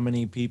average, how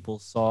many people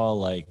saw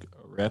like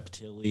a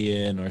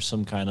reptilian or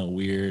some kind of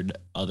weird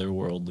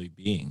otherworldly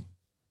being?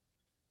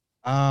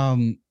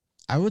 I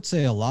would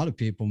say a lot of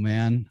people,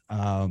 man.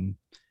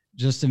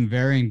 Just in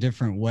varying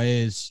different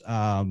ways.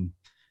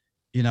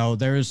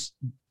 There's,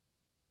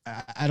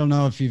 I don't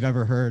know if you've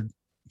ever heard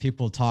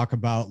people talk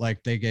about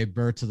like they gave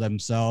birth to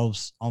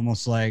themselves,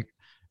 almost like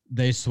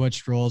they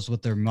switched roles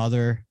with their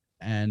mother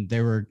and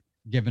they were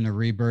given a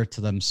rebirth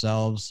to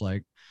themselves.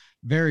 Like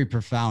very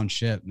profound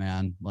shit,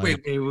 man. Like,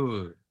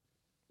 wait.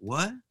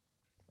 What?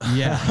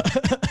 Yeah.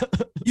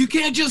 You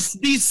can't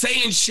just be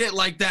saying shit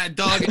like that,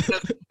 dog. And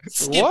just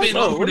skipping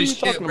No, over what are the you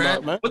shit, talking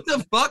about, man? What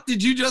the fuck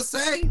did you just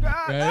say?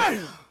 Right?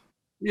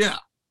 Yeah.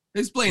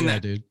 Explain Yeah,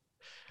 that. dude.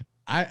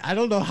 I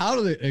don't know how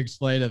to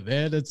explain it,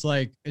 man. It's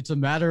like it's a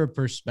matter of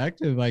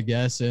perspective, I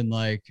guess, and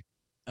like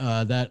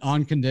that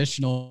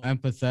unconditional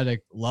empathetic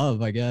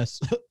love, I guess.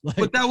 Like,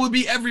 But that would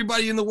be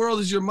everybody in the world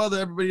is your mother,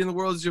 everybody in the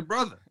world is your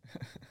brother.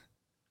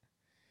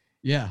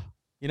 yeah.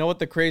 You know what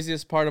the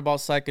craziest part about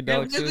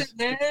psychedelics is?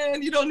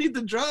 Man, you don't need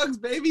the drugs,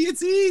 baby.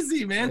 It's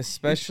easy, man.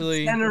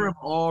 Especially It's the center of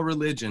all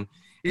religion.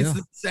 It's Yeah.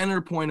 the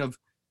center point of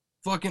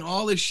fucking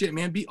all this shit,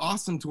 man. Be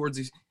awesome towards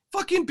these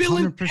fucking Bill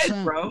and Ted,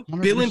 100%, bro.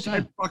 Bill and 100%.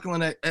 Ted fucking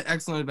an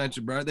excellent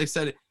adventure, bro. They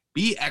said it.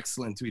 Be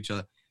excellent to each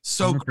other.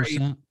 So great.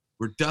 100%.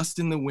 We're dust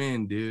in the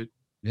wind, dude.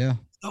 Yeah.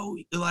 So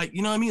like,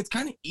 you know what I mean? It's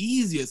kind of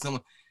easy at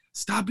someone.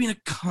 Stop being a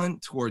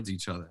cunt towards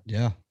each other.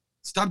 Yeah.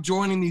 Stop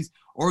joining these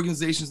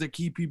organizations that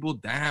keep people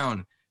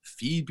down,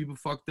 feed people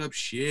fucked up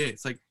shit.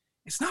 It's like,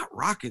 it's not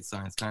rocket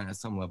science kind of at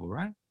some level,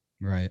 right?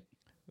 Right.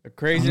 the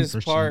craziest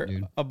 100%, part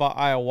dude. about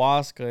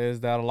ayahuasca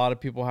is that a lot of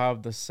people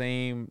have the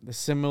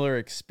similar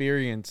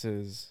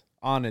experiences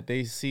on it.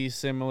 They see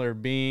similar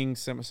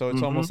beings, so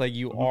it's almost like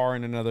you are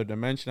in another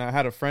dimension. I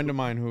had a friend of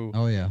mine who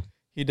Oh yeah.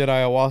 he did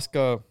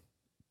ayahuasca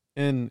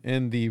in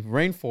the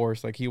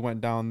rainforest. Like he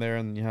went down there,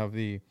 and you have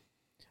the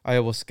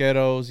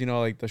ayahuasqueros, you know,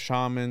 like the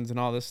shamans and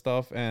all this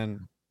stuff,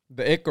 and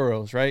the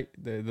Icaros, right?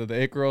 The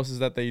Icaros is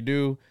that they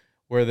do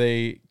where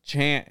they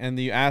chant, and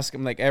you ask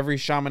them, like every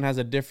shaman has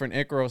a different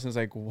Icaros, and it's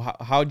like,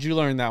 how'd you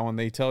learn that one?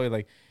 They tell you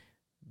like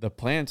the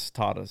plants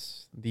taught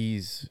us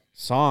these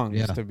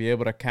songs to be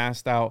able to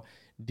cast out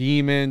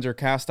demons or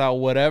cast out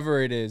whatever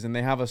it is. And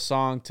they have a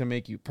song to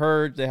make you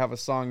purge. They have a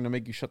song to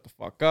make you shut the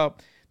fuck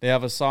up. They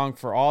have a song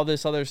for all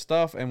this other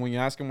stuff. And when you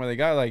ask them where they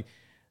got it, like,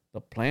 the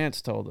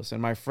plants told us.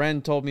 And my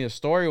friend told me a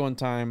story one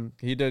time.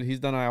 He's done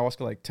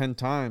ayahuasca like 10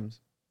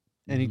 times.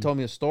 And he told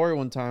me a story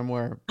one time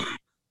where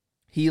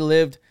he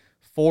lived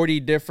 40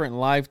 different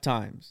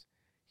lifetimes.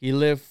 He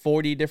lived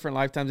 40 different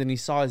lifetimes, and he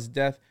saw his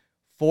death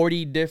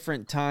 40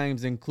 different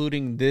times,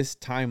 including this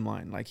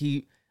timeline. Like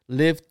he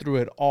lived through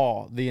it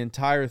all, the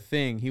entire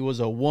thing. He was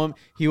a woman.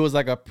 He was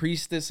like a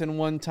priestess in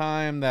one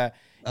time that,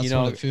 That's you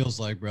know, what it feels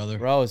like, brother.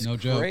 bro, it's no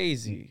joke.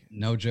 crazy.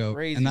 No joke.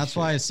 Crazy and that's shit.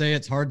 why I say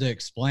it's hard to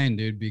explain,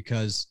 dude,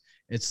 because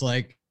it's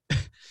like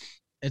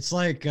it's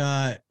like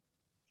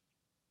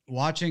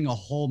watching a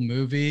whole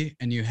movie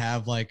and you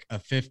have like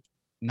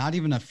not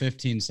even a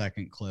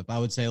 15-second clip. I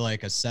would say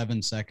like a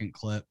 7-second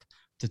clip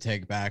to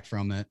take back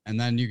from it. And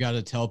then you got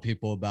to tell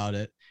people about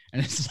it.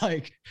 And it's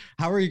like,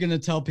 how are you going to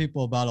tell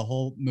people about a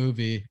whole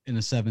movie in a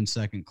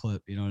 7-second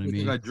clip? You know what I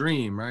mean? Like a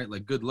dream, right?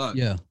 Like good luck.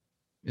 Yeah.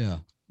 Yeah,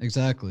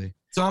 exactly.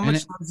 So how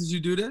much times did you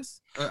do this?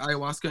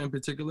 Ayahuasca in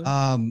particular?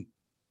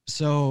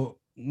 So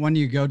when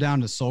you go down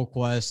to Soul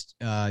Quest,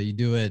 you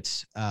do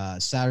it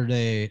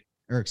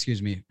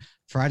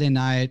Friday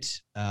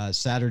night,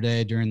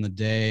 Saturday during the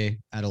day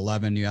at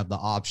 11, you have the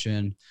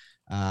option.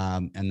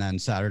 And then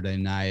Saturday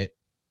night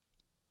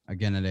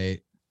again at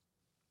 8.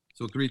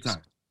 So 3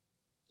 times.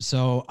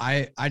 So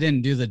I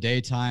didn't do the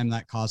daytime.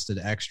 That costed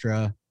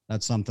extra.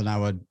 That's something I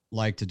would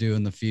like to do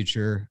in the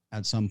future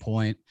at some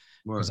point,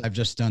 because I've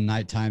just done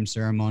nighttime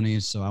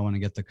ceremonies. So I want to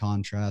get the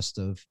contrast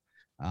of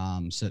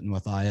sitting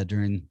with Aya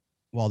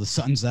while the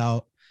sun's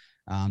out,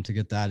 to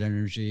get that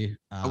energy.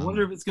 I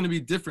wonder if it's going to be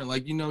different.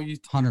 Like, you know, you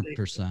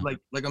 100%.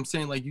 Like I'm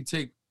saying, like you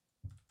take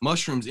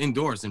mushrooms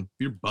indoors and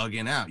you're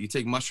bugging out. You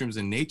take mushrooms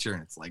in nature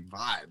and it's like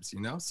vibes,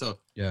 you know? So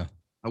yeah,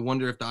 I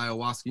wonder if the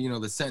ayahuasca, you know,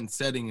 the scent and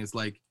setting is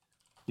like,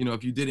 you know,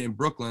 if you did it in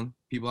Brooklyn,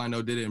 people I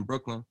know did it in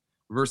Brooklyn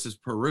versus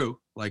Peru,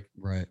 like,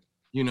 right,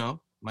 you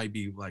know, might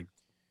be like.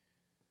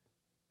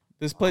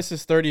 This place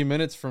is 30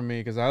 minutes from me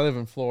because I live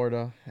in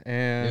Florida.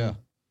 And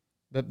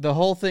the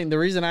whole thing, the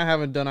reason I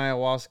haven't done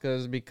ayahuasca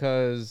is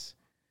because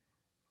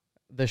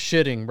the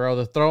shitting, bro,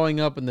 the throwing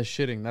up and the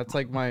shitting.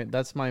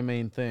 That's my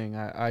main thing.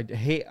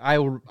 I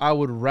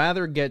would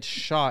rather get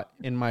shot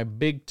in my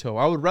big toe.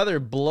 I would rather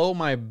blow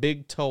my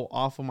big toe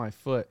off of my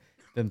foot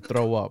than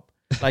throw up.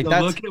 Like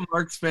Look at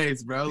Mark's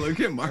face, bro.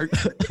 Look at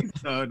Mark's face.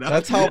 No.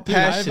 That's how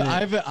passionate.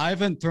 I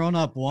haven't thrown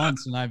up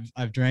once, and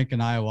I've drank an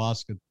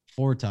ayahuasca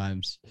 4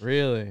 times.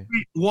 Really?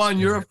 Juan,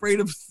 you're afraid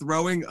of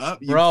throwing up,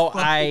 bro?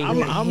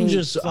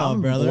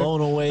 I'm brother.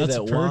 blown away That's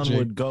that Juan purging.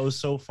 would go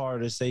so far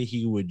to say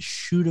he would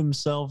shoot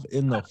himself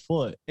in the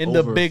foot in the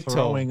over big toe.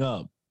 throwing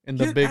up. In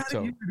the big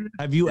toe.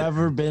 Have you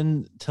ever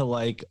been to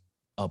like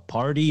a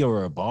party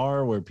or a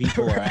bar where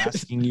people are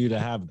asking you to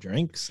have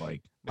drinks?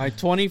 Like, my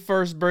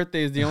 21st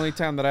birthday is the only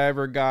time that I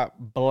ever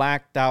got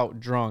blacked out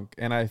drunk,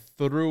 and I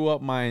threw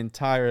up my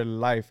entire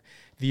life.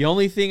 The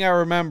only thing I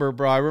remember,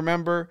 bro, I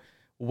remember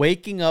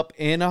waking up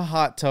in a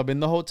hot tub in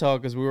the hotel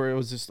because it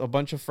was just a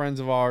bunch of friends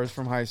of ours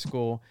from high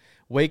school.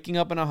 Waking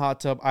up in a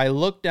hot tub, I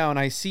look down,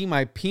 I see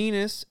my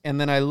penis,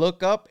 and then I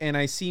look up and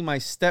I see my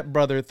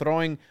stepbrother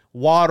throwing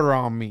water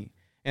on me.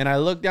 And I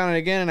looked down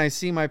again and I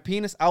see my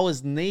penis. I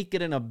was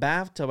naked in a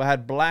bathtub. I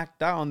had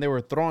blacked out and they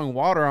were throwing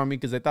water on me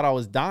because they thought I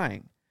was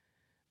dying.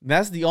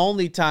 That's the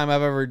only time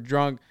I've ever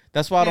drunk.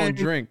 That's why I don't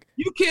drink.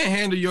 You can't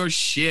handle your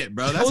shit,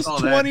 bro. I That's was all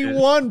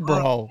 21,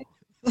 bro.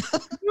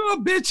 You're a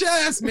bitch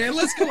ass, man.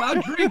 Let's go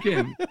out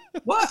drinking.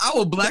 What? I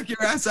will black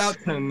your ass out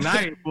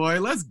tonight, boy.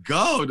 Let's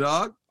go,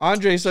 dog.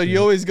 Andre, so you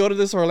always go to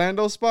this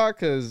Orlando spot?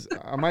 Because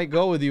I might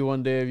go with you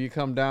one day if you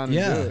come down and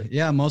do it.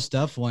 Yeah, most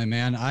definitely,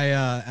 man. I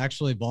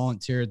actually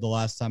volunteered the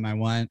last time I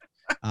went.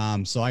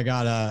 So I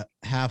got a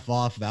half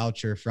off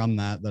voucher from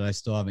that I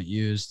still haven't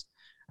used.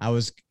 I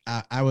was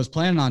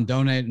planning on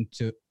donating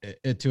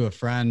to a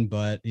friend,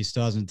 but he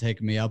still hasn't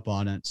taken me up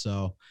on it.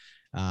 So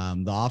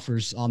the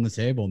offer's on the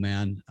table,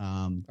 man.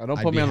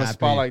 Don't put me on the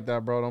spot like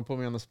that, bro. Don't put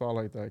me on the spot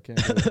like that. I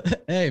can't do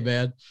it. Hey,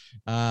 man.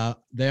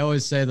 They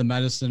always say the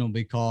medicine will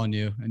be calling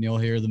you and you'll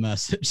hear the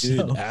message. Dude,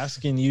 so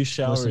asking you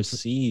shall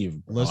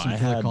receive. Listen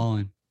for the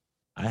calling.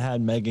 I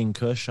had Megan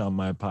Cush on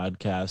my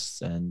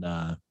podcast, and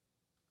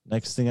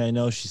next thing I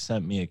know, she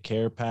sent me a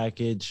care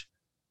package.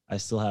 I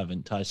still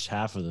haven't touched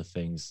half of the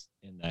things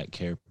in that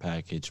care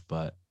package,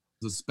 but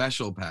it's a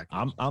special package.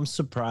 I'm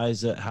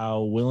surprised at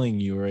how willing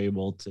you were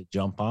able to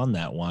jump on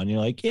that one.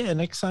 You're like, yeah,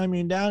 next time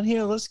you're down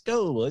here, let's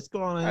go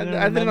on. I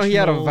didn't know he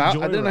had a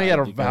voucher. I didn't know he had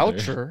a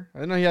voucher. I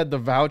didn't know he had the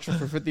voucher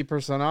for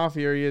 50% off.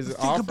 Here he is.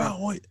 Think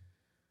about what.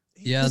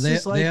 Yeah,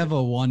 they have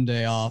a 1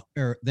 day off,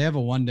 or they have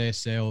a 1 day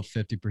sale of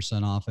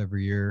 50% off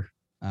every year.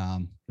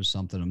 There's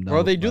something I'm.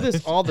 Bro, they do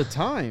this all the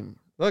time.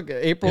 Look,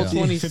 April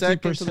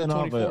 22nd to the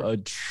 24th. Off a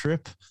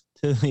trip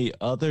to the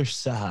other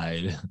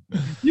side.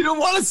 You don't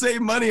want to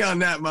save money on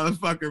that,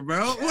 motherfucker,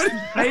 bro. What are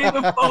you paying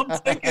the full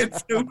ticket,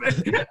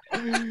 stupid?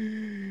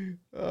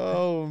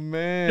 Oh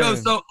man. Yo,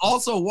 so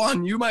also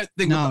one, you might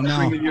think about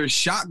bringing your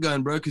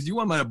shotgun, bro, because you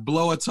want to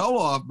blow a toe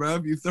off, bro,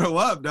 if you throw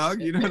up,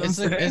 dog. You know what I'm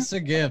saying? It's a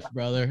gift,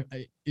 brother.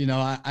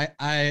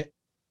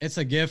 It's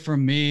a gift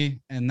from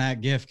me, and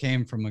that gift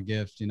came from a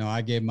gift.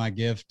 I gave my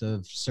gift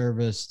of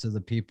service to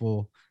the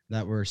people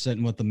that were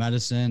sitting with the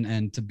medicine,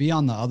 and to be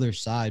on the other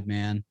side,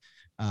 man.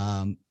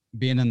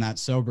 Being in that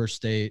sober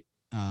state,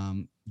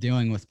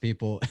 dealing with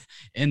people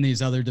in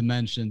these other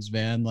dimensions,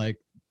 man, like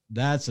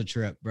that's a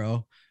trip,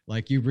 bro.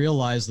 Like you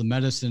realize the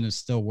medicine is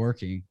still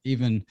working,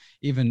 even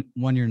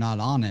when you're not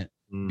on it,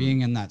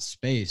 being in that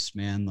space,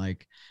 man,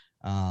 like,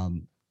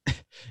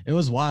 it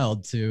was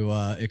wild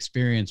to,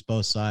 experience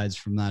both sides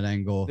from that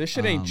angle. This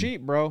shit ain't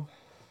cheap, bro.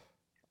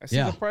 I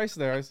see the price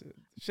there.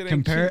 Shit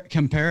ain't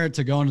compare it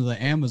to going to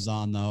the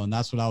Amazon though. And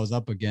that's what I was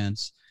up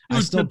against. Dude,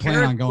 I still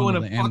plan on going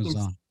to the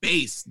Amazon.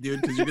 Space,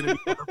 dude, because you're gonna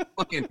be in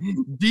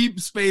fucking deep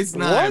space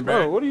nine,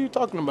 bro. What are you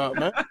talking about,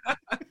 man?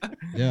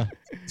 Yeah.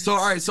 So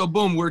all right, so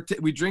boom,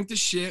 we drink the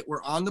shit.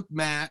 We're on the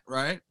mat,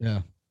 right?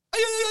 Yeah.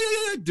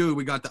 Dude,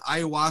 we got the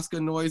ayahuasca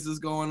noises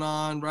going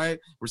on, right?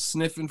 We're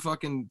sniffing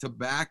fucking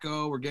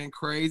tobacco. We're getting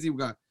crazy. We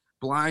got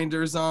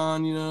blinders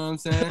on. You know what I'm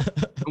saying?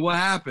 And what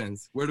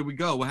happens? Where do we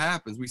go? What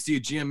happens? We see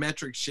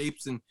geometric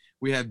shapes and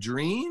we have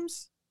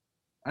dreams.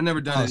 I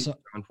never done it,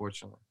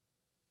 unfortunately.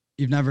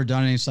 You've never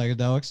done any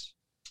psychedelics?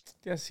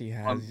 Yes, he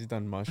has. He's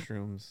done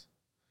mushrooms.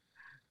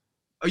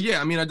 Oh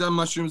yeah, I mean, I've done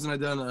mushrooms and I've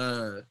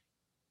done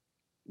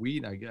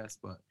weed, I guess.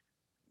 But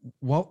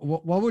what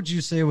would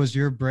you say was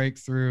your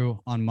breakthrough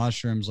on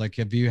mushrooms? Like,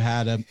 have you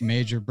had a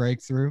major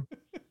breakthrough?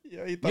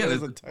 Yeah, he thought it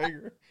was a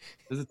tiger.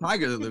 There's a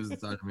tiger that lives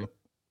inside of me.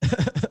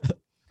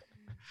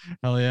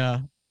 Hell yeah.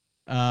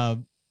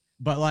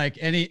 But like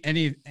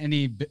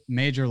any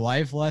major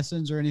life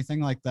lessons or anything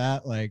like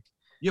that, like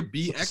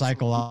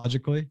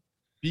psychologically.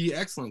 Be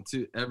excellent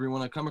to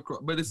everyone I come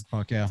across, but it's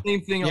the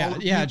same thing.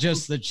 Yeah,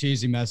 just the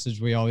cheesy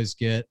message we always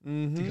get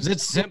because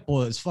it's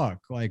simple as fuck.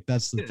 Like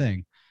that's the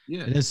thing.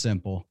 Yeah, it is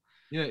simple.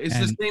 Yeah, it's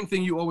the same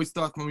thing you always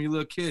thought when you were a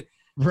little kid.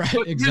 Right.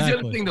 But exactly. Here's the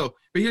other thing, though.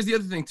 But here's the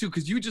other thing too,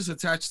 because you just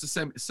attached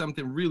to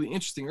something really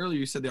interesting earlier.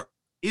 You said there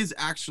is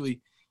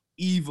actually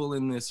evil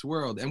in this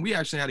world, and we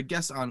actually had a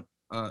guest on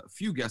a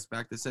few guests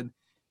back that said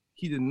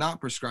he did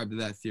not prescribe to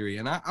that theory,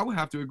 and I would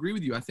have to agree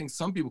with you. I think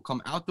some people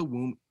come out the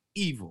womb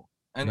evil,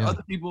 and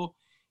other people.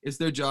 It's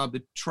their job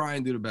to try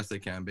and do the best they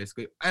can,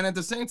 basically. And at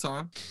the same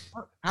time,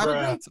 have a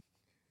great time.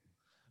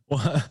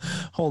 Well,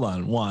 hold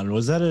on, Juan.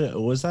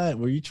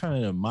 Were you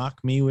trying to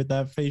mock me with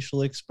that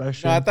facial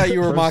expression? No, I thought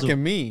you were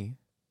mocking me.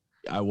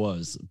 I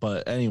was.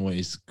 But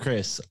anyways,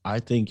 Chris, I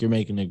think you're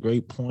making a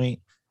great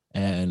point.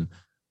 And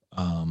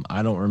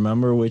I don't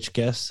remember which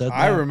guest said that.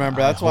 I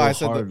remember. That's why I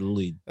said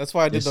that's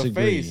why I did the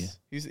face.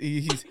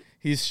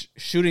 He's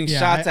shooting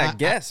shots at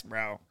guests,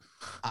 bro.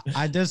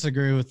 I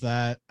disagree with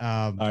that.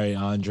 All right,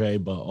 Andre,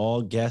 but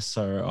all guests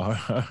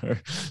are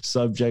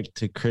subject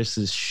to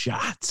Chris's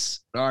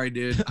shots. Sorry,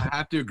 dude. I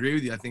have to agree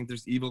with you. I think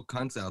there's evil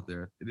cunts out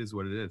there. It is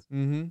what it is.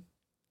 Mm-hmm.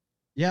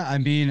 Yeah, I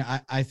mean,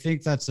 I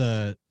think that's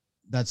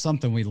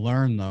something we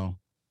learn, though.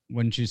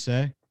 Wouldn't you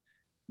say?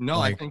 No,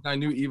 I think I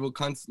knew evil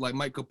cunts like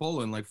Mike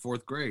Coppola in like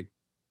 4th grade.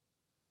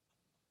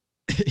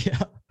 Yeah,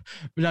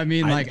 but I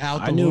mean,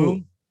 out the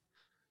womb.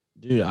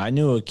 Dude, I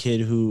knew a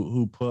kid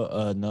who put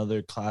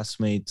another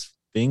classmate's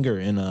finger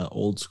in a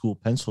old school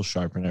pencil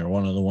sharpener,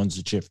 one of the ones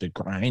that you have to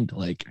grind,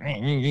 like,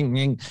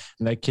 and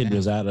that kid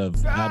was out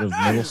of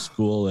middle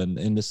school and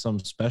into some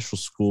special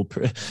school,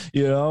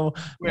 you know.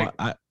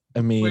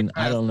 I mean,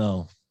 I don't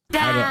know.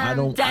 I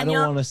don't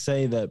want to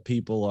say that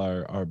people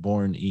are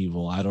born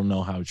evil. I don't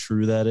know how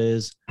true that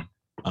is.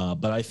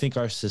 But I think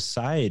our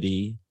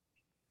society,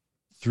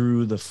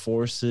 through the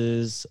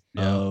forces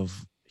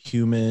of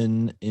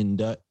human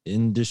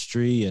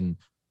industry and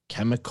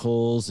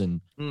chemicals,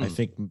 and I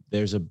think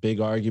there's a big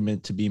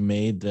argument to be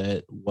made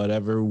that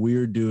whatever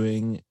we're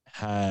doing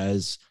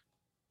has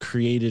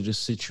created a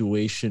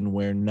situation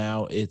where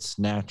now it's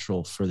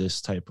natural for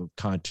this type of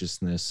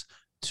consciousness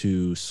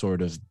to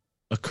sort of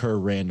occur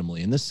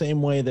randomly, in the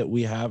same way that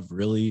we have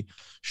really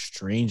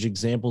strange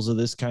examples of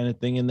this kind of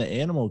thing in the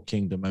animal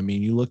kingdom. I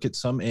mean, you look at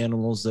some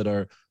animals that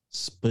are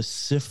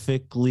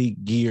specifically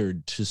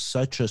geared to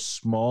such a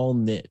small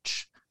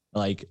niche,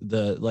 like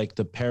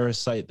the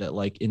parasite that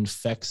like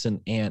infects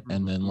an ant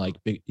and then like,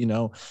 you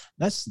know,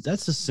 that's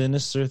a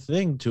sinister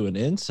thing to an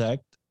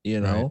insect, you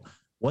know. Right.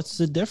 What's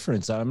the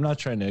difference? I'm not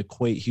trying to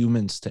equate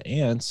humans to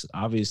ants,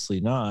 obviously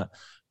not,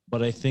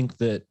 but I think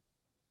that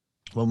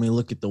when we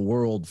look at the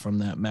world from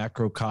that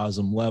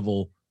macrocosm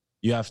level,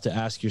 you have to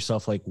ask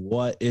yourself, like,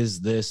 what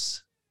is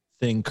this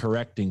thing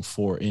correcting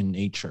for in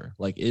nature?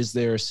 Like, is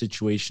there a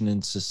situation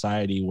in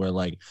society where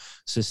like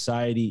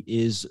society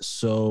is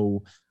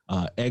so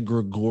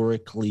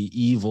egregorically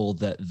evil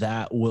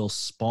that will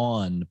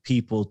spawn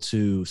people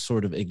to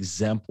sort of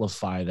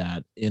exemplify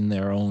that in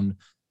their own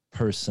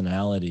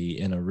personality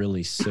in a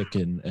really sick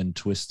and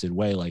twisted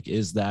way? Like,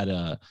 is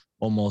that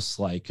almost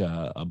like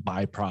a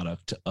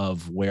byproduct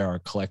of where our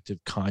collective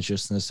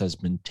consciousness has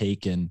been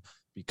taken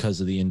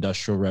because of the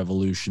Industrial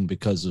Revolution,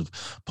 because of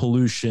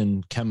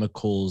pollution,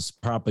 chemicals,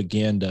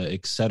 propaganda,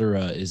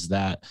 etc.? Is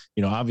that,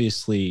 you know,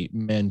 obviously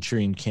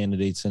Manchurian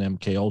Candidates and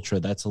MK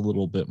Ultra, that's a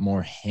little bit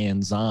more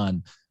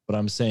hands-on, but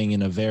I'm saying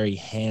in a very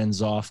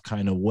hands-off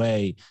kind of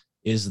way,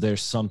 is there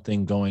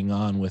something going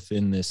on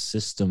within this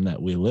system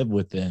that we live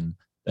within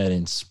that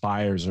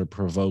inspires or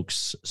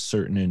provokes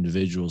certain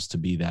individuals to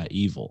be that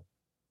evil?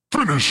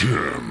 Finish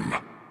him.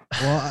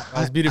 Well, that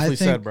was beautifully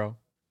said, bro.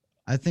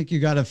 I think you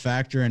got to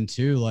factor in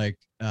too, like,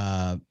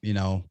 you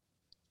know,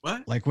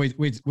 what? Like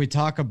we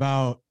talk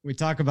about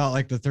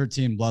like the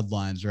 13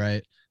 bloodlines,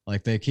 right?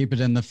 Like they keep it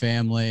in the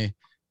family,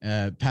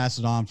 pass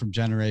it on from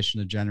generation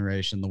to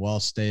generation. The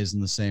wealth stays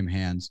in the same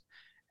hands,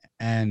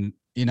 and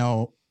you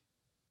know,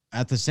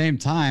 at the same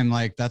time,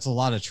 like that's a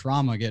lot of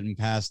trauma getting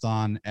passed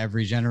on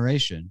every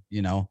generation,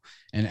 you know,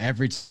 and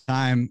every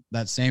time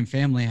that same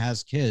family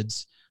has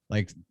kids,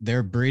 like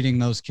they're breeding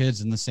those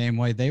kids in the same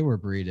way they were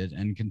breeded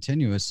and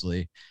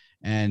continuously.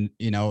 And,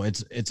 you know,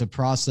 it's a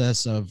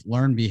process of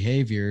learned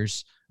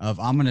behaviors of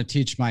I'm going to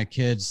teach my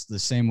kids the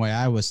same way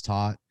I was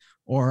taught,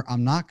 or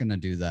I'm not going to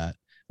do that.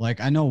 Like,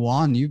 I know,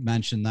 Juan, you've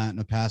mentioned that in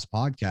a past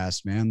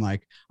podcast, man.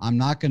 Like, I'm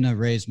not going to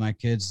raise my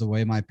kids the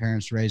way my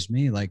parents raised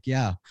me. Like,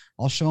 yeah,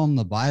 I'll show them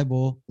the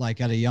Bible,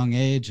 like at a young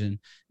age, and,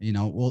 you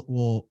know,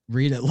 we'll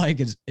read it like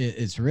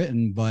it's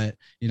written. But,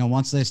 you know,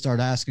 once they start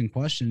asking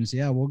questions,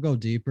 yeah, we'll go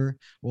deeper.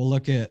 We'll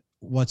look at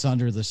what's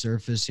under the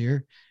surface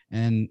here.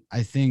 And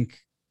I think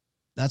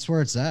that's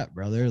where it's at,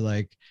 brother.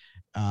 Like,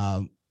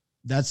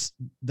 that's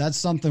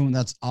something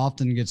that's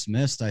often gets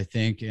missed, I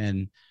think.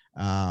 And,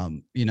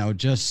 you know,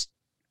 just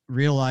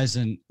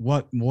realizing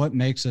what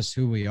makes us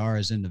who we are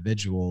as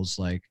individuals,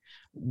 like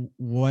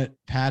what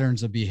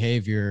patterns of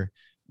behavior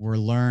were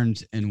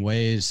learned in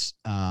ways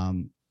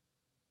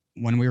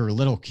when we were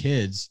little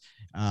kids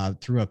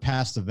through a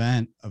past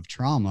event of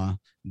trauma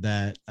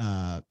that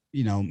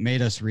you know,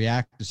 made us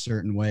react a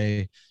certain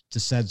way to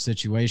said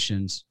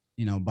situations,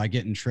 you know, by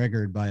getting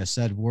triggered by a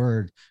said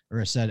word or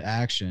a said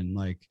action.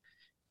 Like,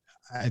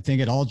 I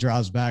think it all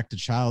draws back to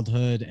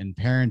childhood and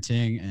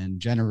parenting and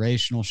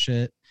generational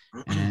shit.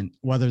 And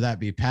whether that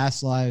be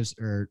past lives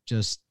or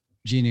just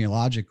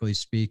genealogically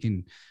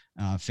speaking,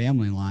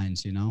 family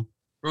lines, you know.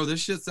 Bro,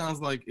 this shit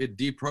sounds like it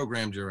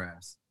deprogrammed your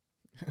ass.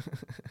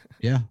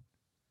 Yeah.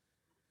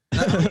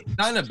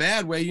 Not in a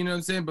bad way, you know what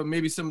I'm saying? But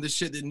maybe some of the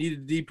shit that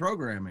needed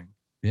deprogramming.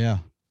 Yeah,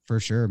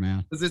 for sure,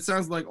 man. Because it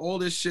sounds like all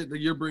this shit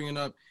that you're bringing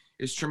up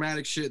is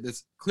traumatic shit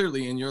that's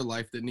clearly in your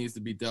life that needs to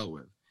be dealt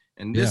with.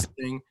 And this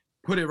thing,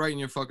 put it right in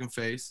your fucking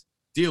face,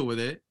 deal with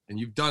it, and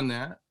you've done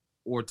that,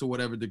 or to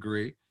whatever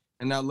degree.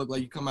 And now look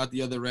like you come out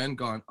the other end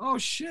going, oh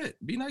shit,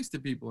 be nice to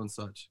people and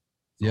such.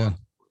 So yeah.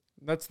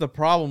 That's the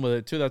problem with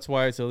it too. That's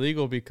why it's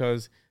illegal,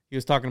 because he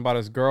was talking about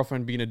his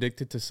girlfriend being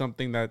addicted to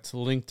something that's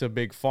linked to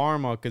Big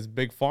Pharma, because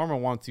Big Pharma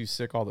wants you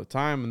sick all the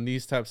time. And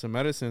these types of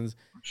medicines,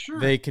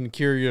 they can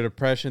cure your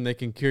depression. They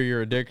can cure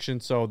your addiction.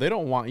 So they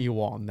don't want you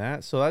on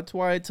that. So that's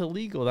why it's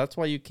illegal. That's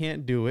why you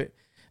can't do it.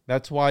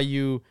 That's why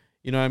you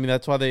know what I mean?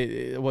 That's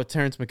why what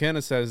Terrence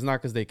McKenna says is not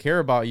because they care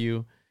about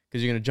you,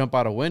 because you're going to jump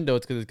out a window.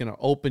 It's because it's going to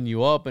open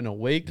you up and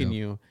awaken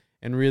you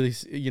and really,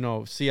 you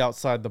know, see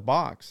outside the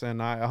box.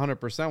 And I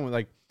 100%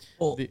 like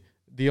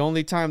the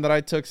only time that I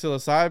took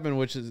psilocybin,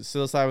 which is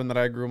psilocybin that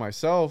I grew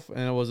myself,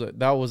 and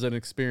that was an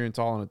experience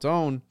all on its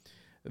own.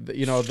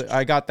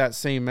 I got that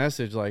same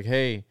message like,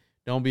 hey,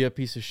 don't be a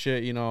piece of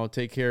shit,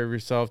 take care of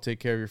yourself, take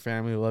care of your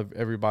family, love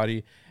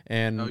everybody.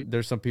 And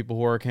there's some people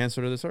who are a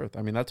cancer to this earth.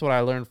 I mean, that's what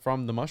I learned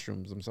from the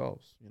mushrooms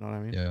themselves. You know what I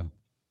mean? Yeah.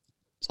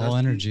 It's all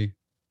energy.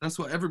 That's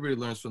what everybody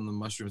learns from the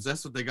mushrooms.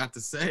 That's what they got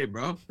to say,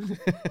 bro.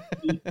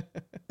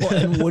 Well,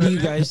 and what do you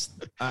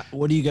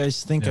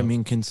guys think? I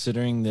mean,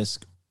 considering this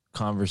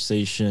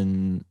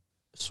conversation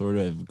sort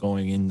of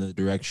going in the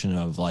direction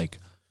of like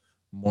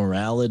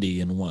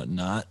morality and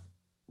whatnot,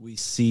 we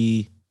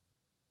see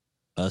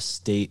a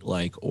state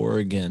like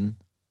Oregon,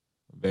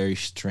 a very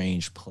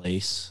strange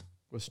place.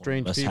 With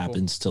strange us people.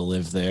 Happens to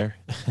live there,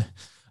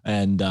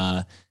 and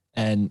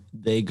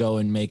they go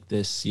and make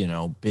this,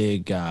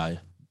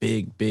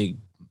 big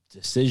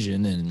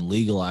decision and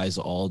legalize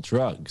all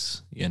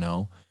drugs.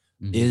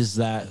 Is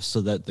that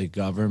so that the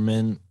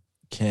government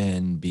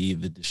can be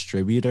the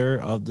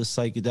distributor of the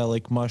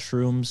psychedelic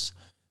mushrooms,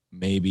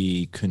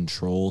 maybe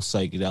control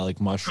psychedelic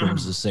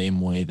mushrooms the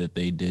same way that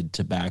they did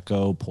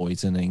tobacco,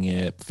 poisoning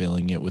it,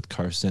 filling it with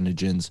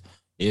carcinogens?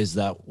 Is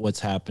that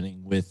what's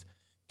happening with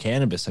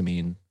cannabis? I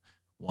mean,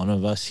 one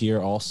of us here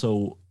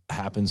also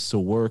happens to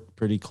work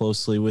pretty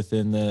closely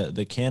within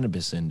the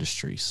cannabis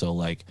industry. So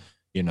like,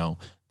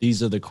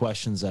 these are the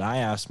questions that I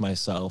ask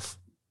myself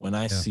when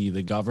I see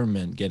the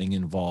government getting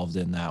involved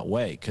in that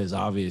way. Because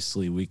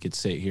obviously we could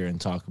sit here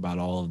and talk about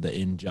all of the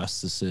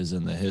injustices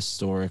and the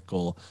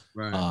historical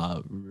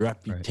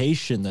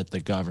reputation that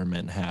the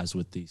government has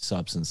with these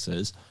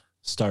substances,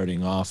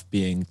 starting off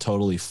being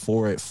totally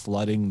for it,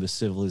 flooding the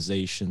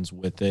civilizations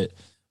with it,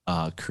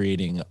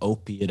 creating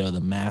opiate of the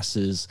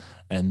masses,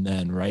 and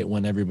then right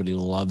when everybody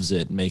loves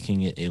it,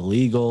 making it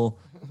illegal,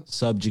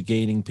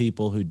 subjugating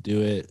people who do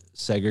it,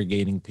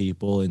 segregating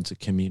people into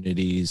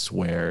communities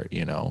where,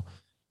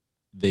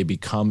 they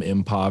become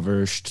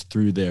impoverished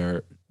through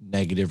their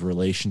negative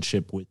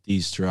relationship with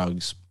these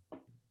drugs.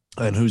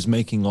 And who's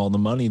making all the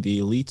money? The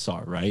elites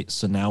are, right?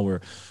 So now we're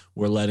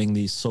letting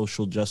these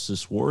social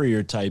justice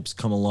warrior types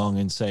come along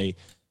and say,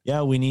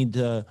 yeah, we need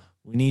to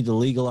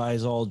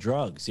legalize all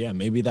drugs. Yeah,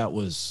 maybe that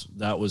was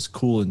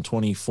cool in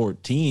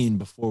 2014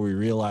 before we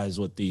realized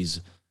what these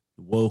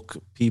woke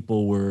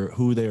people were,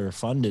 who they were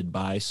funded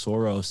by,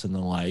 Soros and the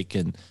like.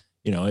 And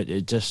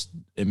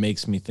it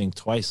makes me think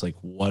twice, like,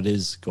 what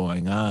is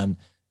going on?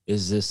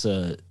 Is this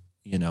a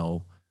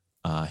hippie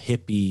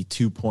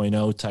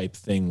 2.0 type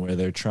thing where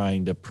they're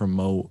trying to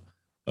promote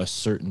a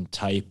certain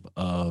type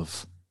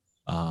of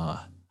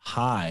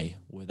high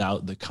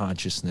without the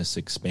consciousness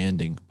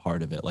expanding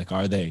part of it? Like,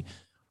 are they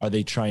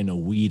trying to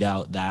weed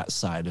out that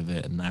side of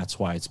it? And that's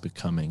why it's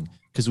becoming,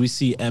 because we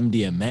see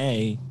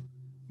MDMA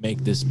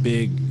make this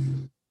big,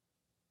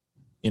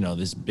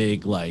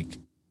 like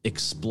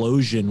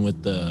explosion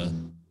with the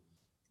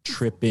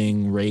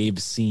tripping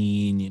rave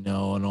scene,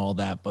 and all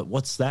that. But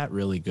what's that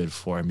really good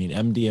for? I mean,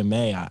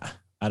 MDMA,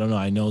 I don't know.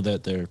 I know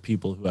that there are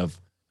people who have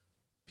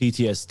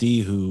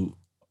PTSD who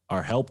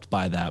are helped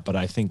by that, but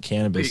I think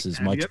cannabis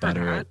is much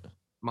better at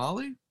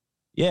Molly.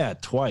 Yeah,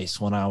 twice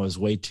when I was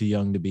way too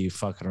young to be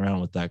fucking around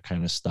with that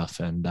kind of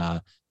stuff. And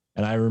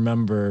I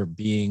remember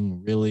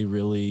being really,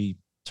 really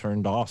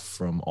turned off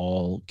from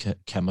all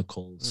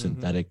chemical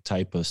synthetic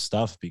type of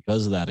stuff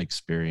because of that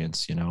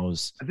experience.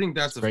 I think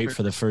that's great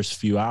for the first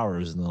few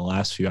hours, and the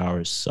last few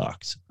hours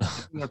sucked. I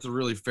think that's a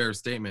really fair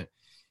statement.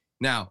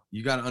 Now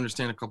you got to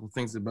understand a couple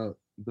things about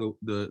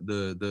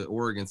the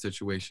Oregon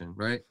situation,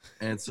 right?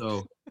 And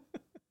so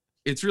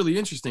it's really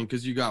interesting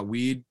because you got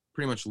weed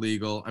pretty much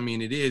legal. I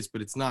mean, it is, but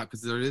it's not,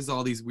 because there is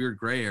all these weird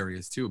gray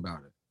areas too about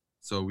it.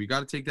 So we got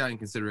to take that in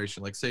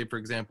consideration. Like, say, for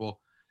example,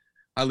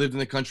 I lived in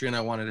the country and I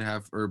wanted to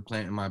have herb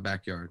plant in my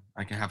backyard.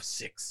 I can have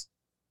 6.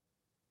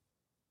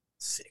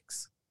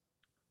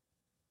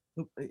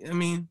 I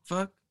mean,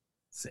 fuck,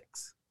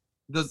 6.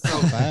 That's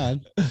so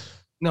bad.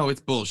 No,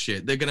 it's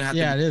bullshit. They're gonna have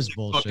it is fucking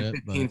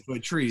bullshit.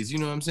 15-foot trees. You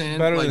know what I'm saying?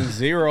 Better than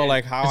 0,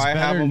 like how I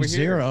have over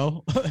here.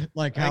 0.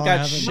 Like how I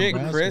got shit,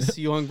 Chris.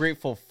 You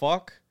ungrateful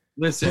fuck.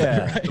 Listen,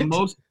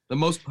 the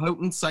most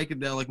potent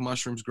psychedelic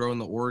mushrooms grow in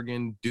the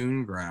Oregon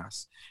dune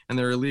grass, and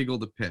they're illegal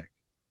to pick.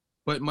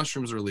 But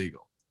mushrooms are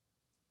legal.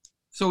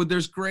 So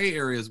there's gray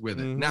areas with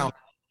it. Now,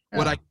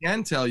 what I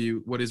can tell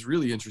you, what is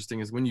really interesting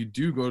is when you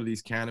do go to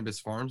these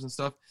cannabis farms and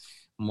stuff,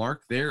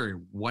 Mark, they're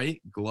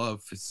white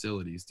glove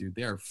facilities, dude.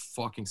 They are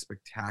fucking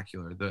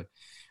spectacular. The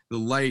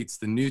lights,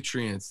 the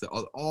nutrients,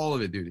 all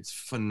of it, dude. It's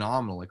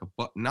phenomenal. Like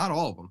not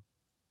all of them,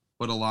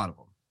 but a lot of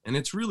them. And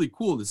it's really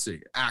cool to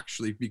see,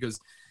 actually, because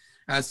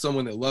as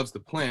someone that loves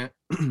the plant,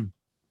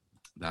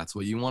 that's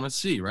what you want to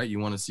see, right? You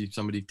want to see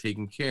somebody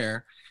taking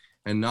care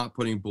and not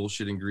putting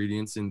bullshit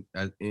ingredients in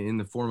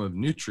the form of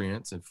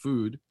nutrients and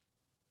food,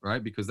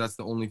 right? Because that's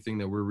the only thing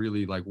that we're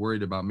really like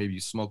worried about. Maybe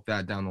you smoke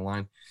that down the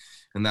line,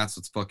 and that's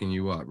what's fucking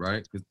you up,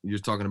 right? Because you're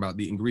talking about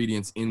the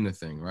ingredients in the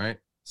thing, right?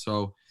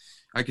 So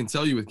I can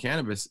tell you with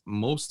cannabis,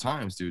 most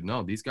times, dude,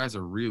 no, these guys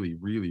are really,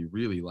 really,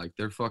 really like,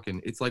 they're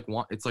fucking, it's like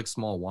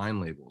small wine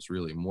labels,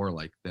 really, more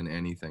like than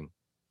anything.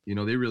 You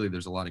know,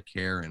 there's a lot of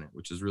care in it,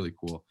 which is really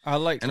cool. I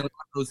like, And a lot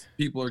of those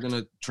people are going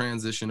to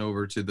transition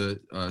over to the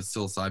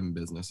psilocybin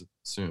business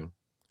soon.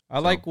 I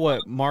like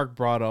what Mark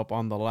brought up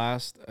on the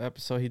last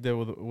episode he did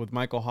with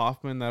Michael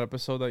Hoffman, that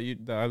episode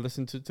that I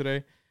listened to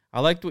today. I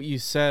liked what you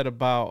said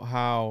about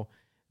how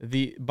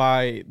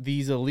by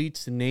these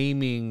elites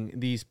naming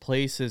these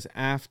places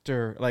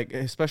after, like,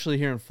 especially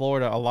here in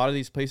Florida, a lot of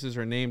these places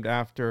are named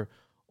after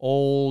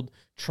old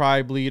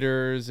tribe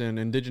leaders and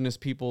indigenous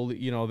people,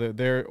 you know,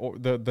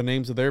 the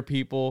names of their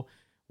people.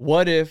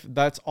 What if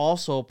that's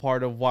also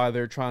part of why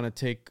they're trying to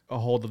take a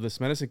hold of this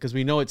medicine? Because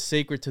we know it's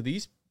sacred to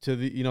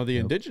the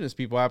indigenous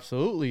people.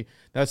 Absolutely.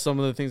 That's some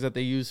of the things that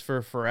they use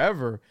for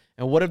forever.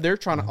 And what if they're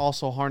trying to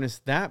also harness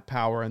that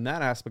power and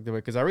that aspect of it?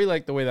 Because I really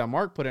like the way that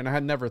Mark put it, and I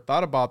had never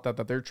thought about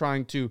that they're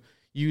trying to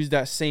use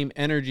that same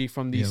energy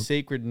from these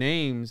sacred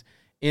names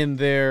in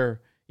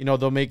their, you know,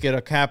 they'll make it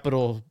a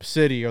capital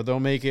city, or they'll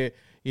make it,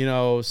 you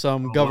know,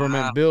 some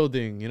government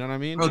building. You know what I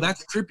mean? Bro,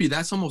 that's trippy.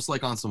 That's almost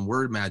like on some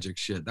word magic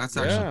shit. That's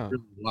actually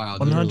really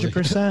wild.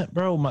 100%,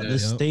 bro. The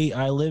state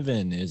I live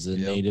in is a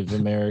Native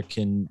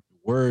American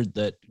word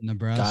that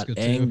Nebraska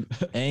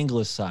got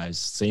anglicized.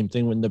 Same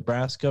thing with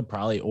Nebraska,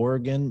 probably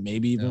Oregon,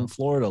 maybe even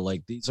Florida.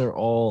 Like, these are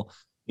all,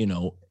 you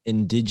know,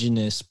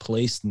 indigenous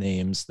place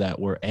names that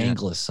were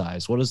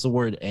anglicized. What is the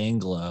word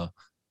Anglo?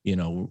 You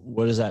know,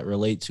 what does that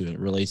relate to? It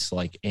relates to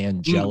like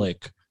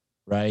angelic,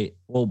 right?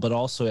 Well, but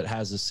also it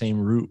has the same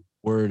root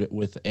word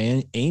with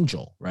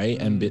angel, right?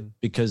 And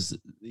because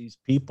these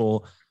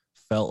people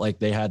felt like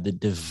they had the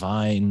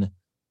divine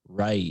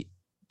right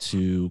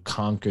to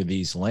conquer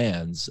these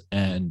lands,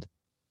 and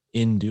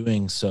in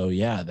doing so,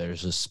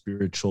 there's a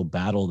spiritual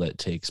battle that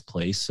takes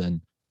place, and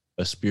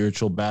a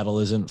spiritual battle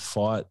isn't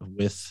fought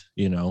with,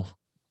 you know,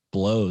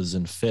 blows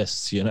and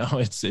fists. You know,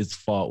 it's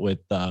fought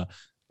with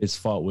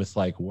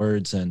like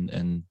words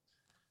and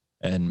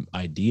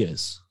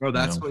ideas. Bro,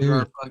 that's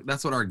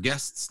what our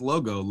guest's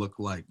logo look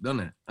like, doesn't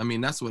it? I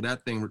mean, that's what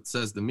that thing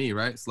says to me,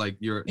 right? It's like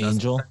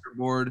angel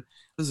checkerboard.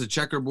 This is a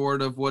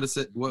checkerboard of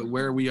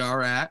where we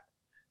are at.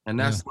 And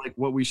that's like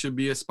what we should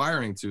be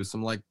aspiring to,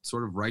 some like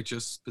sort of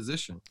righteous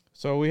position.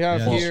 So we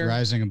have here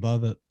rising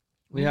above it.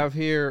 We have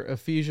here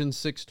Ephesians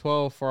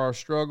 6:12, for our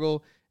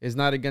struggle is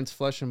not against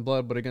flesh and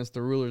blood, but against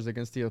the rulers,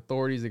 against the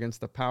authorities,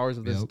 against the powers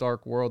of this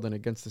dark world, and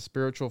against the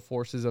spiritual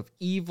forces of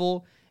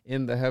evil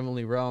in the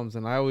heavenly realms.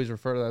 And I always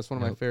refer to that as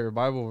one of my favorite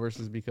Bible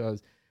verses,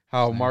 because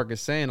how Mark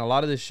is saying, a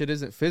lot of this shit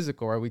isn't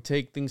physical, right? We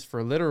take things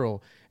for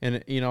literal.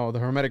 And, you know, the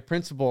Hermetic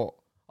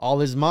principle,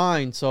 all is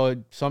mind.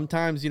 So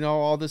sometimes, you know,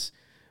 all this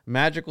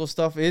magical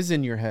stuff is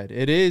in your head.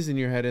 It is in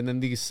your head. And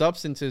then these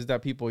substances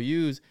that people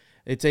use,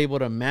 it's able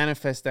to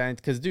manifest that.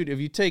 Because, dude, if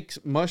you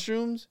take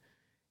mushrooms,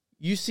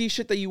 you see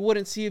shit that you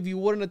wouldn't see if you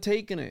wouldn't have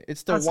taken it.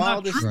 It's the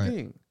wildest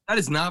thing. That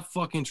is not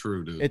fucking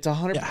true, dude. It's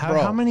 100%.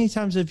 How many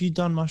times have you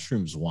done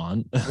mushrooms,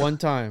 Juan? One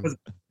time.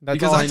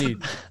 That's all I need.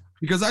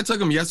 Because I took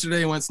them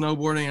yesterday and went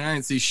snowboarding, and I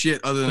didn't see shit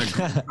other than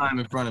a time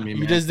in front of me,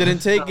 man. You just didn't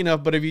take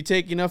enough. But if you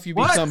take enough, you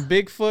become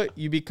Bigfoot.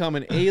 You become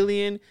an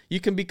alien. You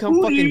can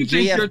become fucking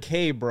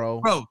JFK,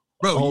 bro.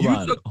 Bro,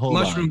 you took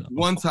mushrooms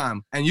one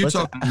time, and you're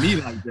talking to me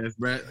like this,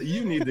 bro.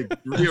 You need to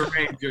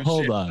rearrange your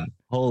shit.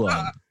 Hold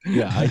on.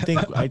 Yeah,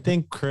 I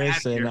think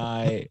Chris and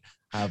I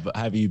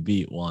have you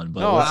beat one,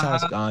 but let's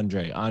ask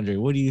Andre. Andre,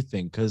 what do you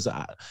think? Because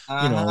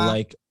you know,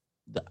 like,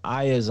 the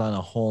eye is on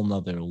a whole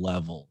nother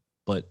level.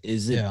 But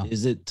is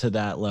it to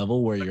that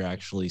level where you're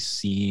actually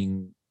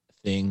seeing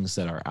things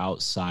that are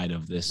outside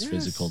of this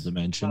physical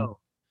dimension?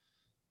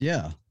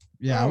 Yeah,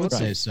 I would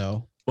say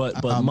so.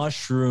 But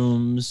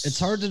mushrooms, it's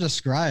hard to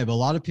describe. A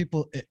lot of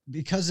people,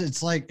 because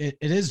it's like it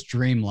is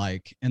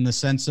dreamlike in the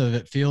sense of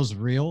it feels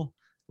real.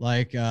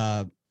 Like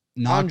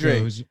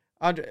Andre,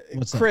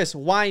 Chris,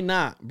 why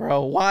not,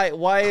 bro?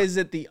 Why is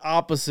it the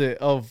opposite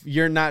of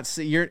you're not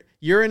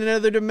you're in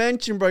another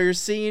dimension, bro? You're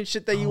seeing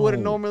shit that you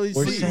wouldn't normally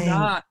see. You're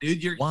not,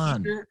 dude. You're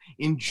here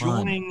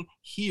enjoying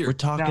here. We're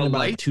talking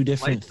about two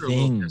different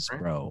things,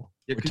 bro.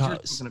 Yeah, because you're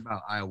talking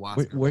about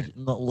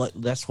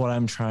ayahuasca. That's what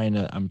I'm trying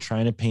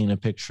to paint a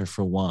picture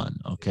for Juan.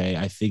 Okay,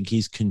 I think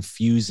he's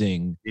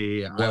confusing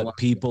what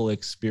people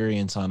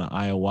experience on an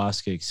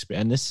ayahuasca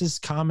experience, and this is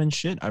common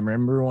shit. I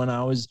remember when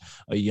I was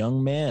a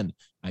young man,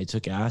 I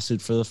took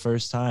acid for the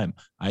first time.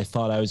 I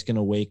thought I was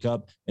gonna wake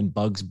up and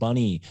Bugs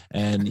Bunny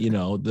and, you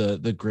know,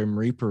 the Grim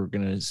Reaper were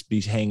gonna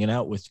be hanging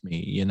out with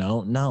me. You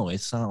know, no,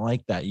 it's not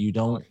like that. You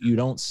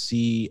don't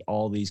see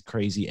all these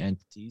crazy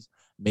entities.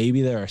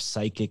 Maybe there are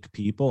psychic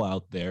people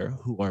out there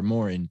who are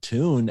more in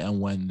tune, and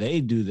when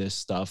they do this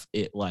stuff,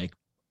 it like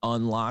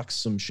unlocks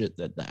some shit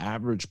that the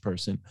average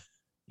person,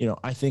 you know,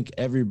 I think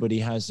everybody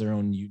has their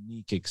own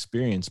unique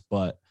experience.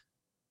 But,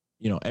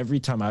 you know, every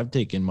time I've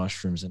taken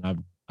mushrooms, and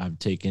I've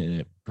taken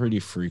it pretty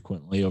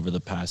frequently over the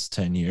past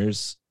 10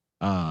 years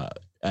at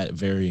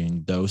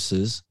varying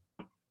doses,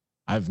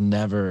 I've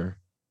never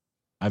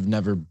I've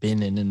never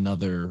been in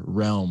another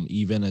realm,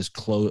 even as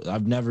close.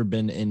 I've never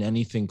been in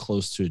anything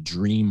close to a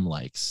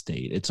dream-like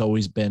state. It's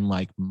always been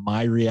like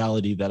my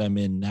reality that I'm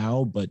in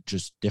now, but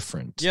just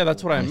different. Yeah,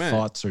 that's what I meant.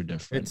 Thoughts are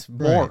different. It's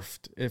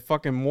morphed. Right. It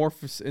fucking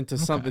morphs into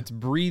something. It's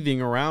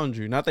breathing around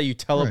you. Not that you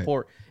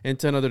teleport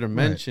into another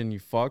dimension,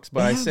 you fucks.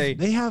 But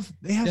they have.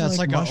 Yeah, it's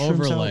like an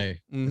overlay.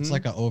 It's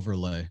like an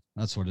overlay.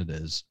 That's what it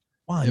is.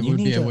 Juan, it would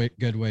be a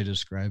good way to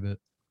describe it.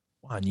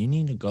 Juan, you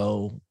need to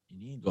go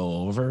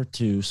over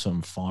to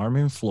some farm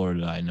in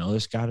Florida. I know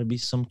there's got to be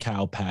some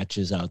cow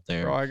patches out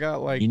there. Bro, I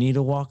got like. You need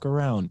to walk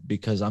around,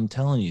 because I'm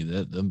telling you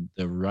that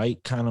the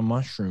right kind of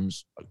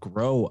mushrooms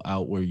grow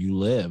out where you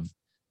live.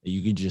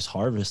 You can just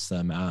harvest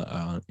them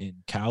out in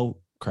cow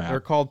crap. They're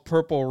called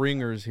purple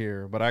ringers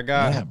here, but I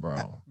got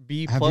bro.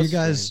 B+.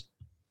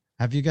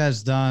 Have you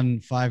guys done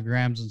 5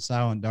 grams in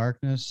silent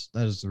darkness?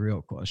 That is the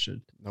real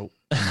question. Nope.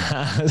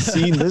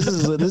 See, this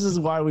is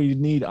why we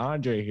need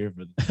Andre here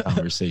for the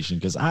conversation,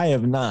 because I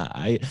have not.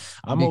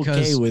 I'm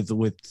okay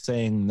with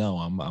saying no.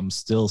 I'm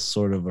still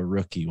sort of a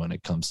rookie when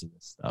it comes to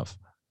this stuff.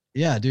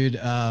 Yeah, dude.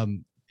 How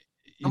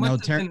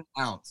much is an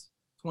ounce?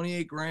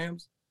 28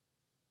 grams.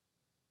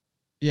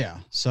 Yeah.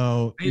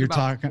 So you're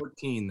talking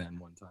 14 then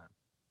one time.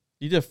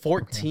 You did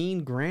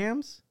 14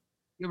 grams?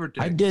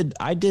 I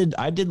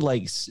did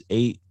like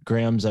 8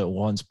 grams at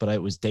once, but it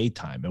was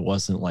daytime. It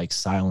wasn't like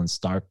silence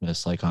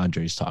darkness like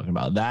Andre's talking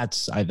about.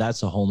 That's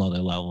a whole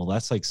nother level.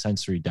 That's like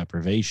sensory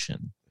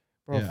deprivation.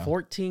 Bro,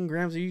 14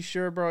 grams. Are you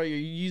sure, bro? You're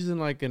using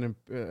like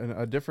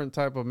a different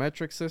type of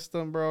metric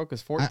system, bro?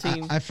 Because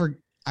 14. I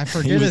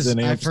forget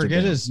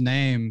his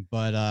name,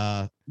 but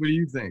what do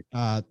you think?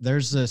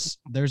 There's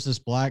this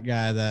black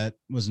guy that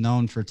was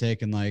known for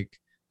taking like,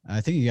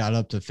 I think he got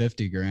up to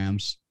 50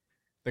 grams.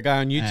 The guy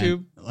on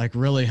YouTube? And, like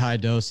really high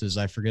doses.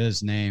 I forget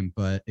his name,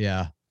 but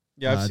yeah.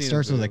 Yeah, I've seen it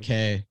starts with a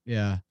K.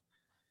 Yeah.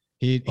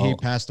 He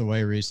passed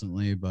away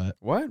recently, but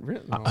what?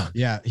 Really? No.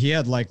 Yeah, he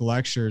had like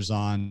lectures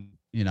on,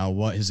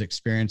 what his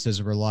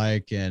experiences were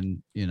like,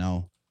 and,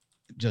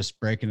 just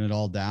breaking it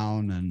all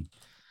down, and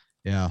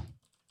yeah.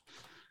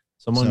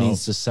 Someone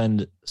needs to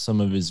send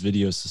some of his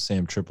videos to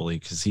Sam Tripoli,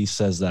 because he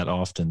says that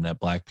often, that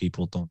black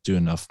people don't do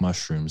enough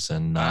mushrooms.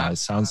 And it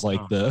sounds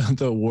like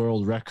the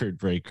world record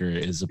breaker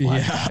is a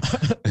black guy.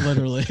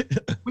 Literally.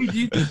 Wait, do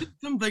you think there's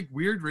some like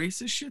weird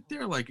racist shit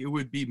there? Like it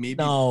would be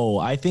maybe. No,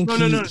 I think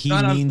he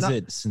means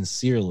it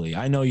sincerely.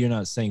 I know you're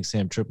not saying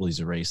Sam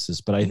Tripoli's a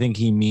racist, but I think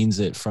he means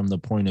it from the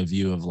point of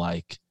view of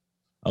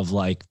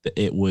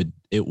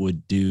it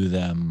would do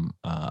them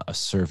a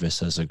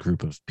service as a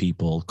group of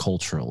people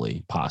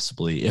culturally,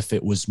 possibly, if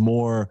it was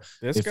more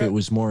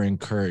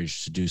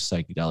encouraged to do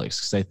psychedelics.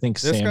 Because I think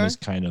Sam is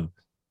kind of.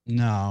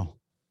 No,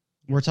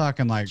 we're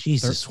talking like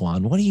Jesus,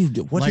 Juan. What do you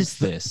do? What is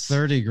this?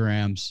 30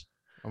 grams.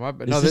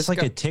 Is this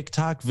like a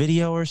TikTok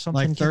video or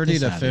something? Like 30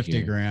 to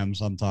 50 grams.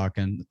 I'm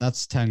talking.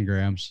 That's 10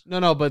 grams.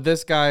 No, but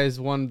this guy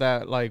is one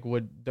that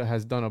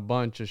has done a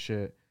bunch of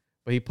shit.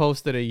 But he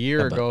posted a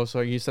year ago,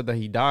 so you said that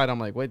he died. I'm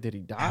like, wait, did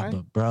he die? Yeah,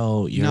 but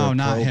bro, you're a pro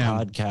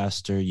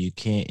podcaster. You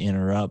can't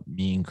interrupt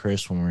me and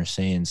Chris when we're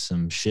saying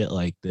some shit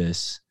like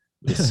this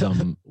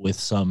with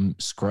some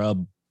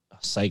scrub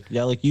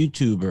psychedelic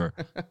YouTuber.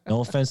 No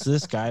offense to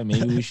this guy.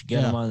 Maybe we should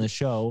get him on the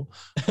show.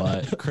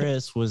 But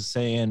Chris was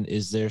saying,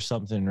 is there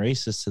something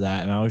racist to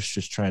that? And I was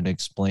just trying to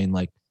explain,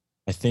 like,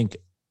 I think,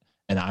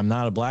 and I'm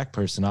not a black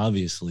person,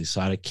 obviously,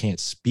 so I can't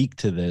speak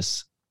to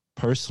this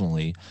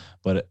personally,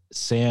 but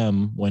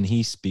Sam, when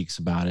he speaks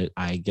about it,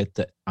 I get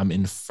that I'm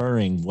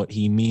inferring what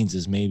he means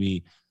is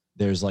maybe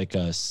there's like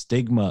a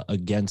stigma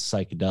against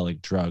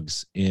psychedelic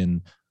drugs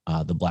in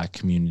the black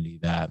community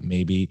that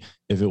maybe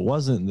if it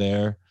wasn't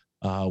there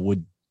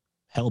would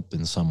help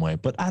in some way.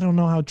 But I don't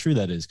know how true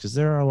that is, because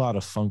there are a lot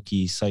of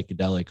funky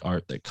psychedelic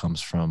art that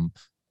comes from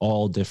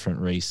all different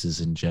races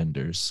and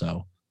genders.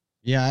 So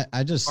yeah,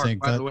 I just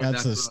think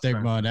that's a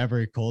stigma in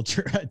every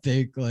culture. I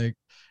think like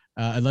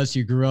unless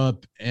you grew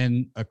up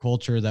in a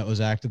culture that was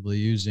actively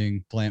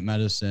using plant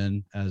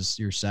medicine as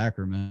your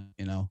sacrament,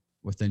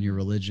 within your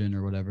religion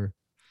or whatever.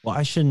 Well,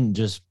 I shouldn't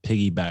just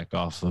piggyback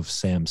off of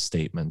Sam's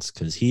statements,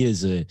 because he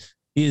is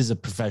a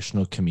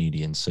professional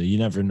comedian, so you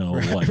never know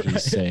what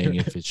he's saying,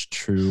 if it's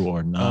true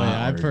or not. Oh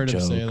yeah, I've heard him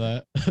say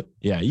that.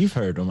 Yeah, you've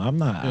heard him. I'm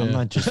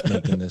not just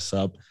making this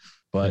up.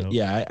 But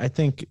yeah, I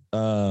think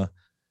when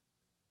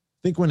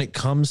it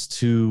comes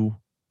to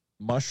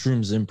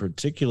mushrooms in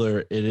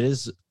particular, it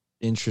is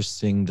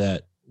interesting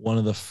that one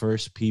of the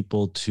first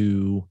people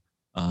to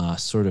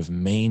sort of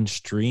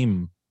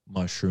mainstream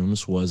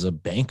mushrooms was a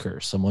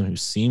banker, someone who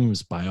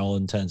seems by all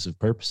intents and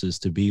purposes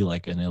to be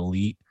like an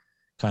elite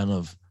kind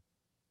of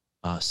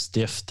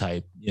stiff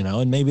type,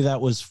 and maybe that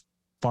was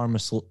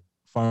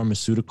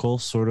pharmaceutical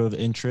sort of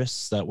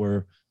interests that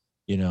were,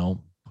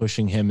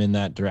 pushing him in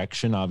that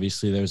direction.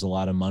 Obviously, there's a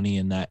lot of money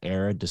in that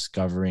era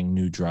discovering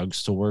new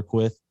drugs to work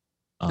with.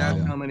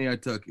 That's how many I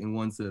took in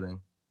one sitting.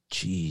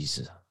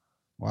 Jeez.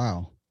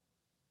 Wow.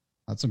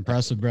 That's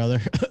impressive,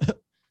 brother.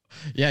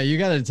 Yeah, you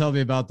got to tell me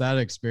about that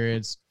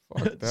experience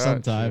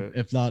sometime,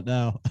 if not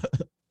now.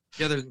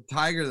 Yeah, there's a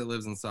tiger that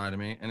lives inside of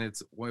me, and it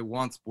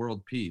wants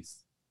world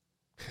peace.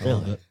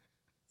 Really?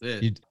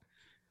 That's it.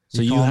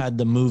 So you had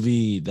the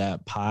movie,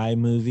 that Pie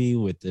movie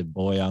with the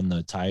boy on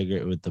the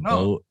tiger with the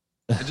boat?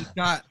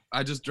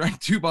 I just drank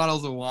 2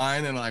 bottles of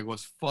wine and like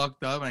was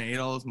fucked up. And I ate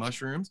all those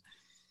mushrooms.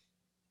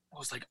 I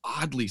was like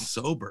oddly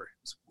sober.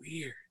 It was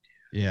weird.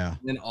 Yeah.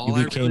 And then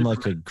You became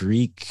like a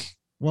Greek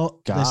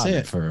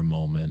god for a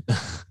moment.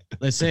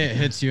 They say it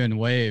hits you in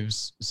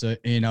waves. So,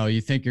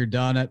 you think you're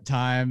done at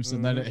times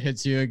and then it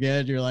hits you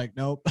again. You're like,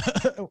 nope,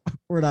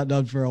 we're not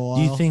done for a while.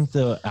 Do you think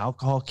the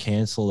alcohol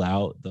canceled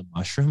out the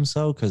mushrooms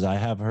though? Because I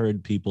have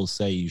heard people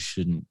say you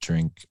shouldn't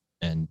drink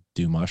and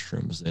do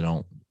mushrooms. They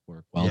don't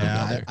work well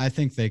together. I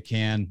think they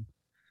can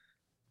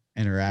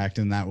interact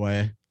in that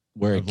way.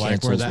 Where it where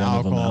the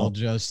alcohol out.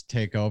 just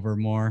take over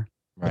more.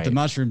 Right. But the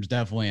mushrooms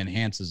definitely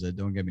enhances it.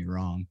 Don't get me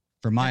wrong.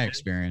 From my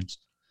experience.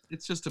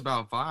 It's just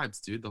about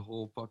vibes, dude. The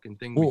whole fucking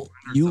thing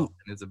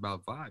is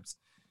about vibes.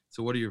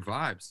 So what are your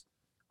vibes?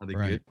 Are they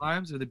good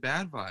vibes or are they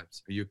bad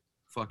vibes? Are you a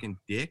fucking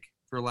dick,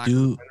 for lack of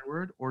a better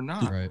word, or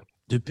not?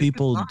 Do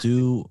people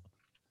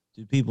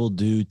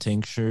do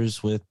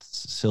tinctures with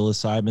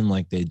psilocybin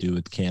like they do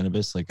with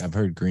cannabis? Like I've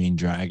heard Green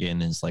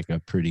Dragon is like a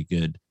pretty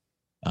good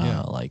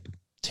like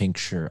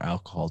tincture,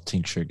 alcohol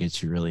tincture,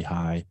 gets you really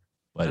high.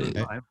 But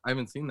I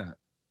haven't seen that.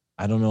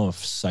 I don't know if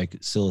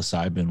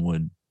psilocybin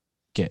would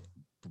get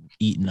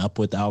eaten up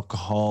with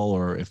alcohol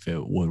or if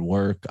it would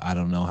work. I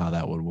don't know how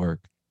that would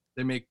work.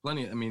 They make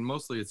plenty. I mean,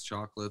 mostly it's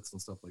chocolates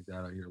and stuff like that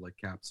out here, like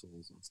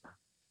capsules and stuff.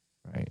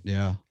 Right.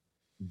 Yeah.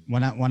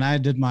 When I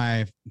did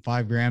my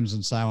 5 grams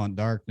in Silent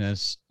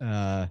Darkness,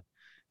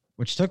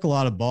 which took a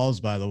lot of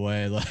balls, by the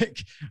way,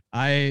 like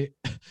I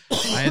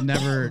had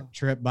never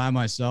tripped by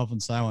myself in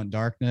Silent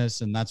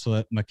Darkness, and that's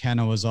what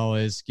McKenna was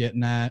always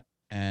getting at.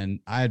 And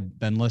I had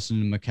been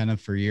listening to McKenna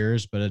for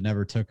years, but it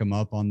never took him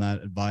up on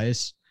that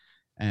advice.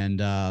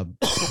 And,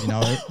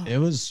 it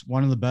was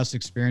one of the best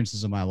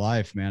experiences of my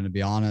life, man, to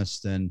be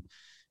honest. And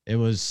it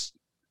was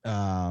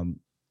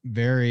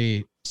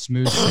very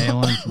smooth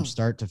sailing from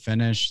start to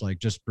finish, like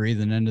just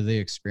breathing into the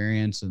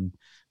experience and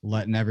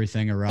letting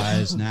everything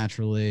arise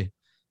naturally.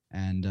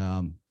 And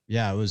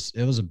it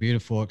was a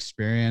beautiful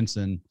experience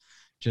and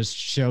just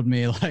showed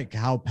me like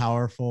how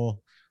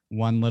powerful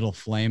one little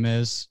flame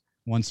is.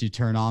 Once you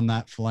turn on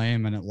that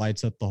flame and it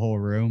lights up the whole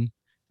room.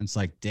 It's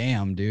like,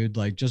 damn, dude,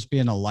 like just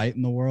being a light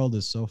in the world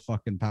is so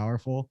fucking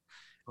powerful.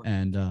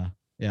 And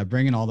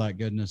bringing all that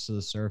goodness to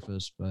the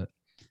surface. But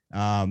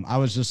I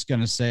was just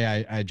going to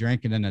say I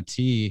drank it in a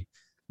tea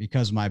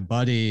because my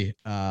buddy,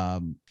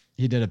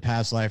 he did a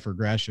past life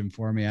regression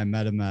for me. I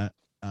met him at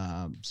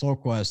Soul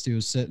Quest. He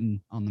was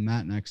sitting on the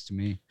mat next to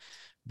me.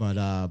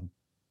 But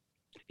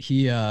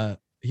he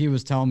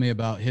was telling me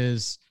about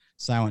his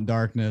Silent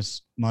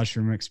Darkness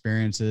mushroom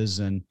experiences.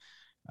 And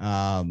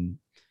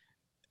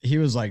he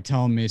was like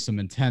telling me some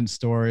intense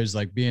stories,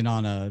 like being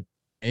on a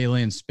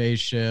alien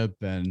spaceship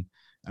and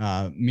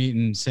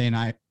meeting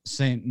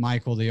Saint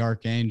Michael the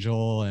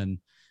Archangel and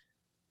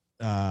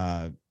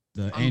the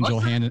angel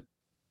hand.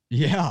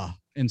 Yeah,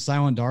 in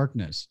Silent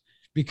Darkness.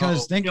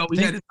 Because he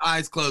had his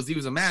eyes closed. He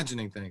was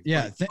imagining things.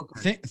 Yeah,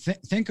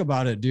 think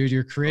about it, dude.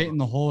 You're creating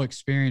the whole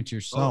experience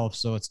yourself,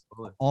 so it's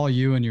all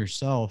you and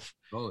yourself.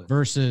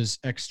 Versus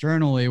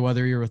externally,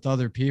 whether you're with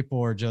other people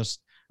or just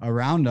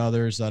around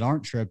others that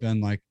aren't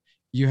tripping, like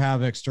you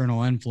have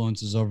external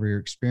influences over your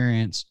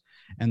experience,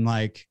 and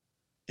like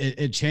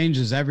it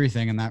changes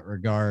everything in that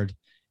regard.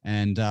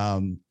 And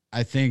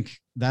I think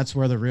that's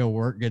where the real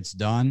work gets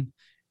done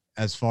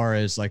as far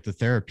as like the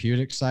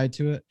therapeutic side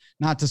to it.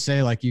 Not to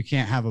say like you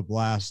can't have a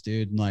blast,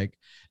 dude, and like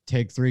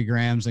take 3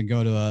 grams and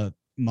go to a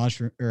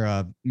mushroom or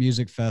a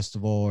music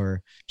festival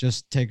or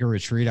just take a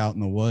retreat out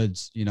in the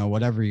woods,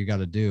 whatever you got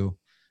to do.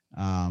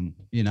 I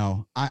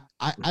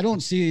don't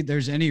see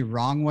there's any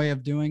wrong way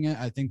of doing it.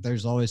 I think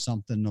there's always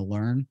something to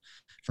learn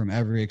from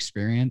every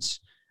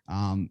experience.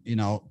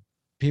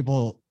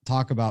 People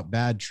talk about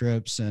bad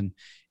trips and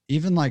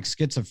even like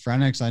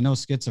schizophrenics. I know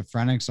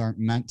schizophrenics aren't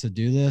meant to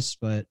do this,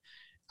 but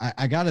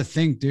I got to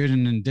think, dude,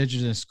 in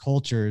indigenous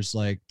cultures,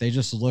 like they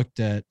just looked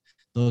at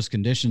those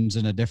conditions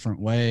in a different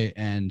way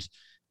and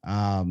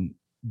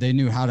they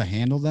knew how to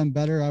handle them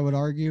better, I would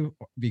argue,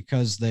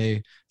 because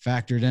they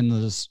factored in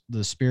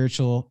the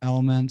spiritual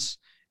elements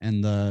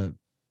and the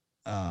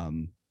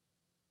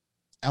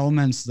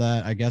elements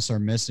that I guess are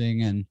missing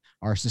in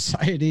our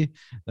society.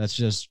 That's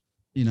just,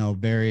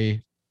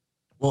 very.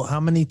 Well, how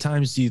many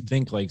times do you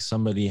think like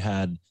somebody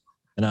had,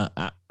 and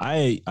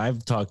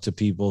I've talked to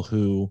people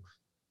who,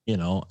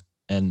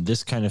 and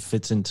this kind of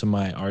fits into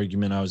my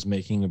argument I was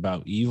making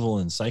about evil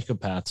and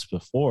psychopaths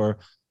before,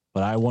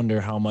 but I wonder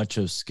how much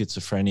of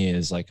schizophrenia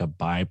is like a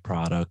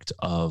byproduct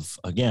of,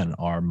 again,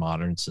 our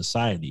modern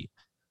society.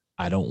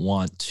 I don't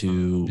want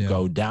to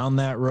go down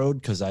that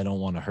road because I don't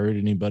want to hurt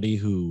anybody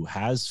who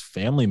has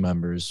family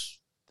members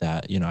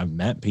that, I've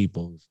met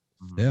people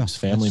whose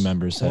family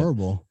members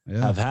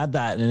have had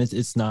that, and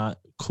it's not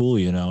cool.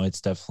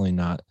 It's definitely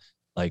not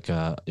like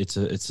it's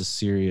a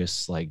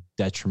serious like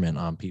detriment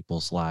on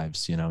people's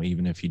lives,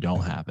 even if you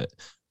don't have it.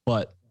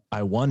 But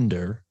I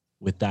wonder,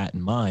 with that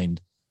in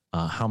mind,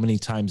 how many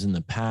times in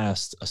the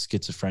past a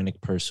schizophrenic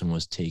person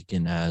was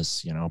taken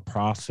as,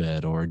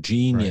 prophet or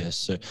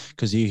genius,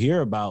 because you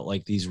hear about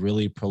like these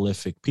really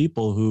prolific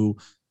people who,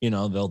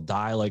 they'll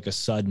die like a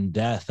sudden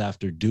death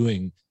after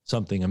doing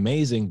something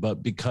amazing.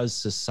 But because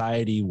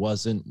society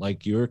wasn't,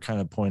 like you're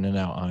kind of pointing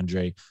out,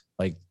 Andre,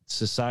 like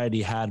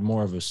society had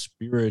more of a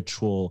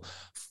spiritual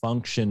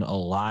function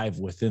alive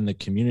within the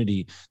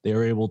community, they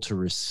were able to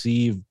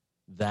receive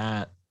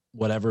that,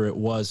 whatever it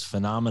was,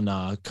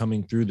 phenomena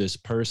coming through this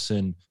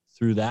person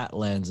through that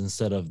lens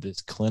instead of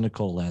this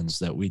clinical lens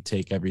that we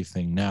take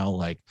everything now,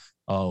 like,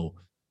 oh,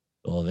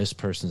 well, this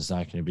person's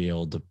not going to be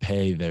able to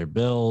pay their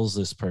bills.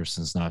 This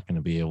person's not going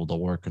to be able to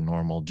work a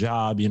normal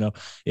job.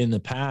 In the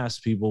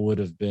past, people would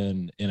have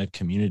been in a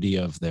community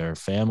of their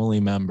family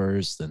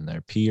members and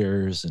their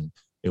peers, and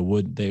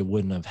they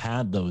wouldn't have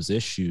had those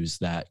issues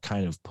that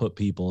kind of put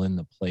people in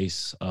the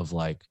place of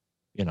like,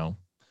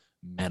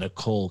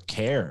 medical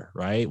care,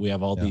 right? We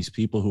have all these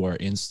people who are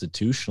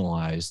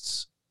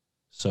institutionalized,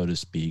 so to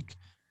speak,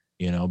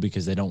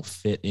 because they don't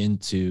fit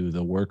into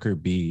the worker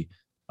bee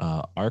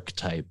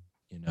archetype,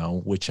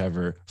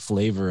 whichever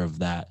flavor of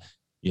that,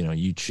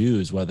 you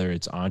choose, whether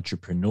it's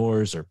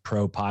entrepreneurs or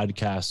pro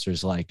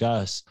podcasters like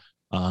us,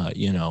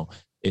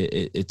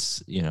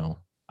 it's,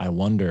 I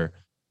wonder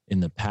in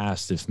the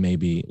past if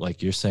maybe,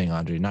 like you're saying,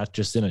 Andre, not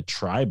just in a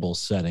tribal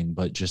setting,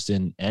 but just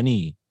in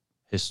any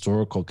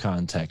historical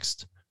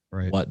context,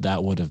 what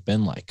that would have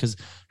been like. Because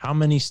how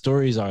many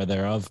stories are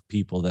there of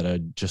people that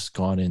had just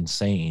gone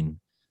insane?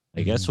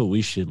 I guess what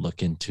we should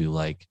look into,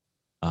 like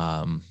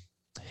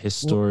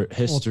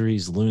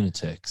history's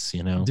lunatics,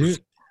 Dude,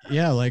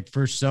 yeah, like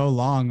for so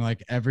long,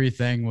 like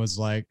everything was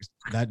like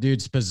that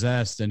dude's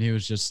possessed and he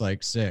was just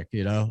like sick,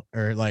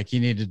 or like he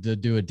needed to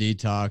do a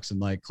detox and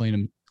like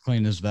clean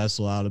his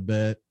vessel out a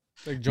bit.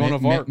 Like Joan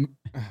of Arc.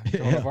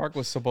 Joan of Arc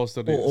was supposed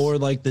to do this. Or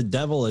like the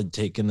devil had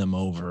taken them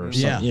over or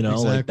something,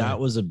 exactly. Like that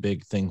was a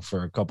big thing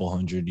for a couple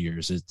hundred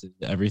years.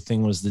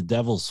 Everything was the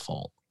devil's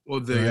fault. Well,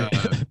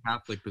 the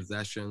Catholic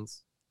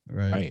possessions.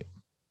 Right.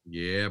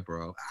 Yeah,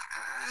 bro.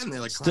 And they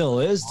like still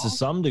is to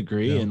some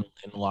degree in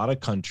a lot of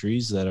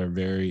countries that are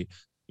very,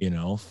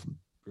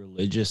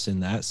 religious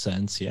in that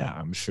sense. Yeah,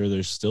 I'm sure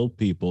there's still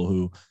people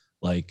who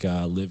like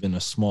live in a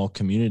small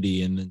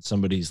community, and then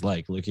somebody's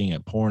like looking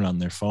at porn on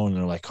their phone and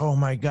they're like, oh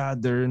my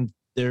God, they're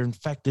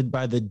infected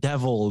by the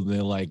devil. And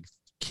they're like,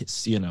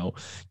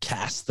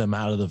 cast them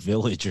out of the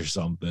village or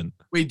something.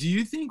 Wait, do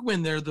you think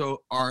when they're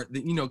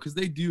because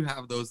they do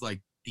have those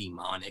like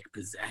demonic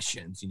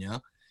possessions,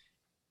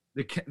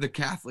 the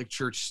Catholic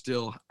Church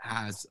still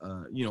has,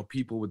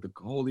 people with the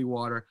holy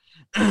water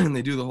and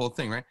they do the whole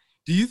thing, right?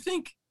 Do you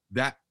think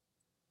that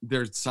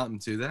there's something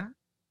to that?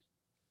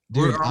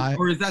 Dude,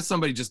 or is that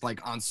somebody just like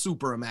on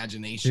super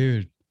imagination?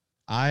 Dude,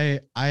 I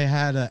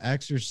had an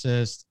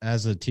exorcist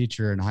as a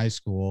teacher in high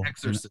school.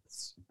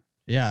 Exorcist.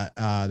 Yeah,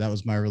 that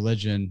was my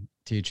religion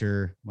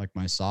teacher, like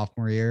my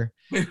sophomore year.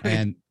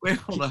 Wait,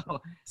 hold on.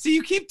 See,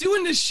 you keep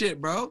doing this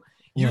shit, bro.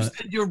 You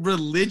said your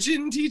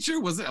religion teacher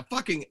was a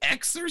fucking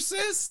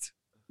exorcist?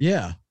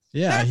 Yeah.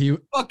 That's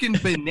fucking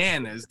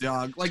bananas,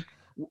 dog. Like,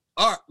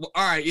 all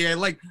right, yeah,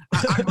 like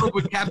I grew up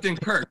with Captain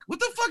Kirk. What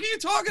the fuck are you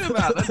talking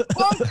about? That's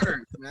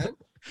bonkers, man.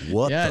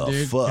 What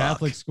the fuck?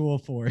 Catholic school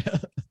for you.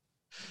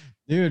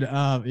 Dude,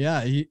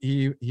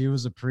 he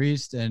was a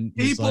priest and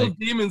he pulls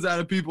demons out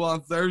of people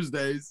on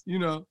Thursdays,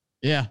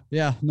 Yeah,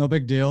 no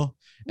big deal.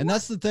 And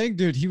that's the thing,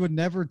 dude. He would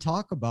never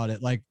talk about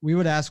it. Like we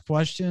would ask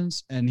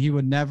questions and he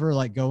would never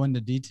like go into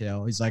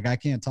detail. He's like, I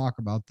can't talk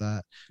about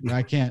that. Or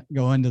I can't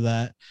go into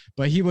that.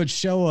 But he would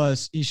showed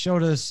us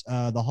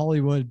the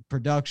Hollywood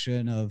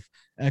production of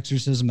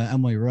Exorcism at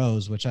Emily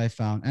Rose, which I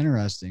found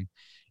interesting.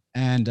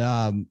 And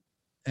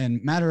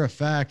matter of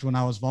fact, when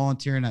I was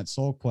volunteering at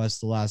Soul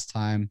Quest the last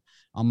time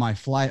on my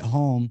flight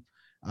home,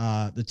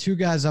 the two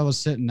guys I was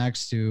sitting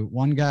next to,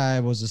 one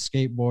guy was a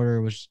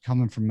skateboarder, was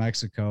coming from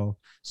Mexico,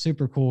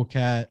 super cool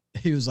cat.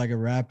 He was like a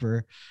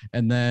rapper.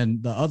 And then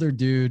the other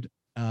dude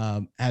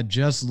had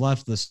just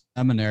left the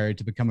seminary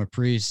to become a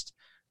priest.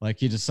 Like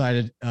he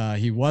decided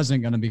he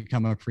wasn't going to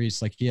become a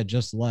priest. Like he had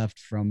just left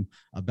from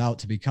about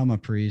to become a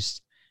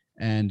priest.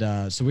 And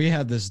so we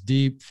had this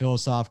deep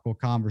philosophical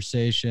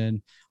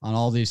conversation on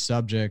all these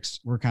subjects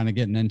we're kind of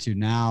getting into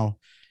now.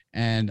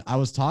 And I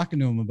was talking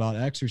to him about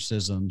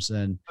exorcisms.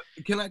 And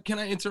can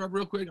I interrupt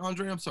real quick,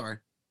 Andre? I'm sorry.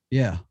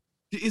 Yeah.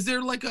 Is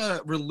there like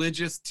a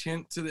religious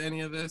tint to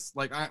any of this?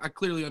 Like I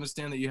clearly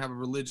understand that you have a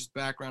religious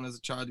background as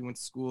a child. You went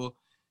to school,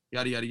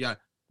 yada, yada, yada.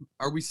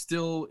 Are we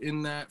still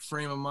in that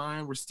frame of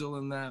mind? We're still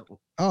in that.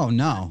 Oh,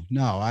 no.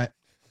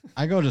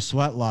 I go to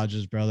sweat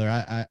lodges,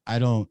 brother. I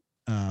don't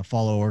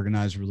follow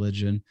organized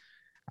religion.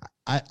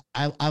 I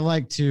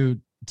like to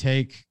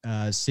take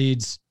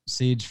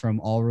seeds from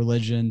all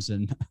religions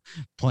and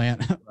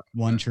plant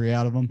one tree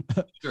out of them.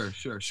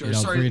 Sure.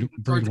 Sorry,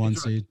 breed one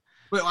seed.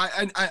 But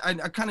I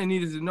kind of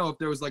needed to know if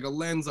there was like a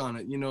lens on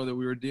it, that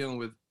we were dealing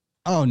with.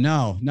 Oh,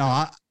 no.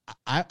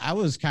 I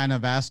was kind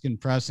of asking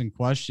pressing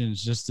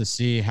questions just to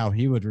see how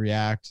he would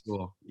react,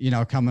 Cool.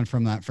 Coming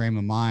from that frame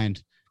of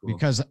mind. Cool.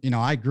 Because,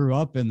 I grew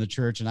up in the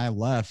church and I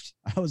left.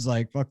 I was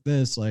like, fuck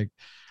this. Like,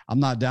 I'm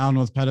not down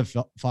with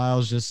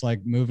pedophiles, just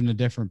like moving to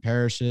different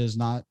parishes,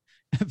 not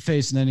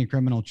facing any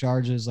criminal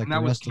charges like And that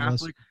the was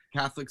rest of us.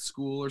 Catholic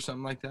school or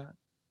something like that?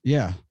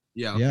 Yeah.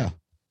 Yeah. Okay. Yeah.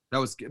 That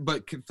was,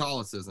 but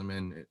Catholicism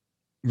and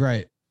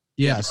right.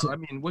 Yeah. So, I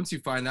mean, once you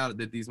find out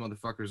that these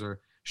motherfuckers are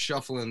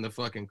shuffling the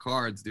fucking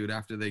cards, dude,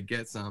 after they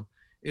get some,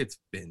 it's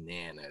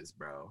bananas,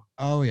 bro.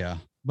 Oh yeah.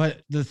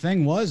 But the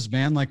thing was,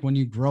 man, like when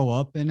you grow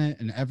up in it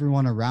and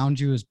everyone around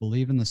you is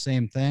believing the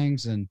same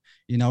things, and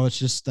it's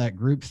just that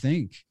group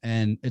think,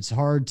 and it's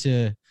hard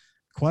to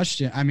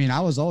question. I mean, I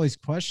was always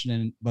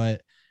questioning,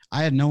 but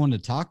I had no one to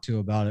talk to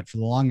about it for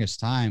the longest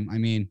time. I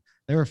mean,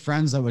 there were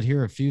friends that would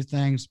hear a few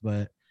things,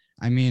 but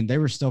I mean, they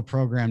were still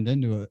programmed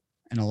into it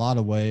in a lot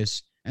of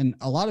ways. And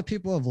a lot of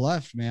people have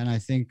left, man. I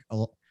think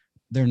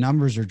their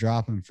numbers are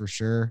dropping for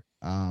sure.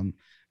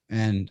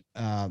 And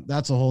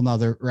that's a whole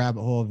nother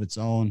rabbit hole of its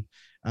own.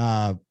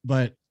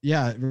 But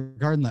yeah,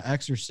 regarding the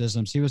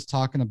exorcisms, he was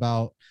talking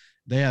about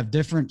they have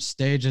different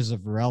stages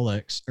of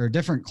relics or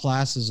different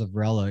classes of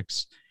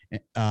relics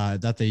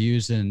that they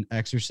use in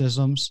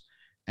exorcisms.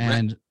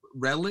 And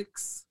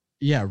relics?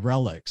 Yeah,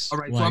 relics. All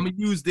right, so I'm gonna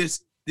use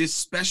this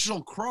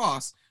special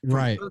cross from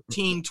right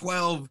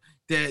 1312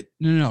 that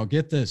no,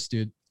 get this,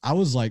 dude. I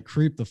was like,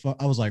 creep the fuck.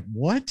 I was like,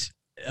 what?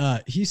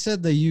 He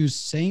said they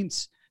use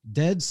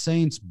dead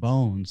saints'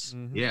 bones.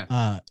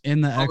 Yeah.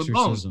 In the Skull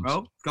exorcisms, bones,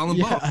 bro. Skull and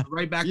bones.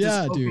 Right back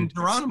to smoking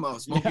Geronimo,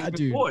 smoking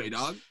good boy,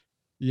 dog.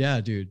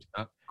 Yeah, dude.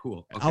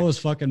 Cool. Okay. I was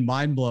fucking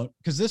mind blown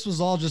because this was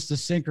all just a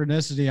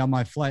synchronicity on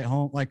my flight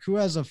home. Like, who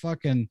has a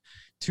fucking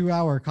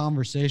 2-hour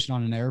conversation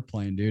on an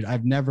airplane, dude?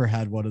 I've never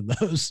had one of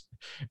those.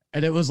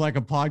 And it was like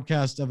a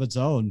podcast of its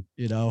own,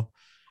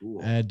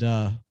 Cool. And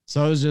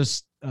so it was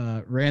just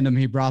random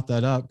he brought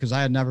that up because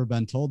I had never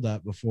been told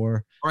that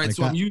before. All right, like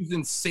so I'm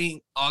using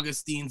St.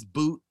 Augustine's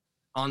boot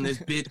on this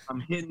bitch. I'm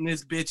hitting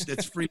this bitch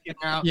that's freaking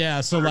out. Yeah,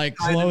 so like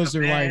clothes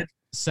are like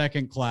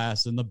second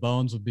class and the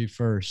bones would be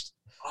first.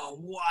 Oh,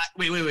 what?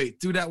 Wait.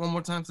 Do that one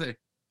more time. Say.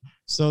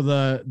 So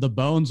the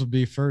bones would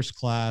be first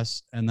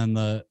class, and then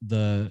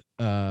the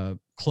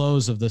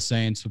clothes of the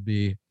saints would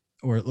be,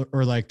 or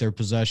like their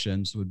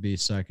possessions would be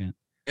second.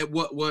 And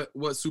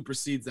what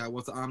supersedes that?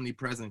 What's the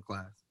omnipresent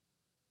class?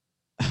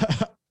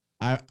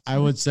 I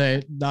would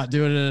say not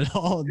doing it at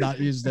all, not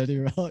using any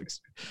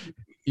relics.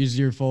 Use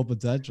your full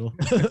potential.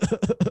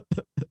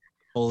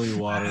 Holy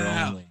water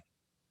only.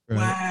 Right.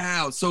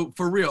 Wow. So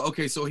for real.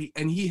 Okay. So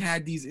he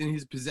had these in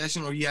his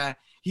possession, or he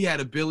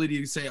had ability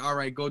to say, all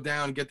right, go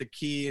down and get the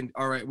key. And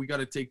all right, we got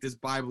to take this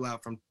Bible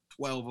out from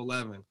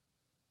 1211.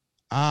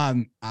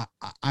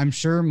 I'm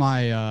sure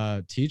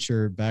my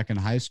teacher back in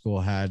high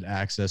school had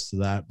access to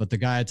that, but the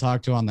guy I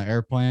talked to on the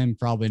airplane,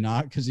 probably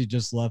not, because he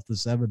just left the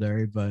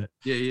seminary. But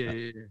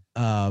yeah.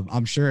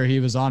 I'm sure he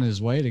was on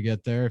his way to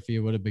get there if he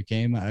would have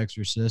became an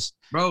exorcist.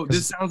 Bro,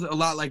 this sounds a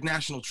lot like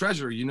National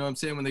Treasure. You know what I'm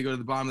saying? When they go to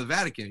the bottom of the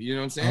Vatican, you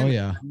know what I'm saying? Oh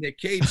yeah, Nick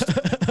Cage.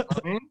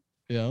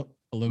 Yeah,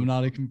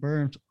 Illuminati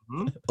confirmed.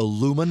 Mm-hmm.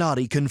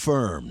 Illuminati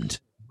confirmed.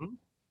 Mm-hmm.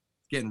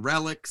 Getting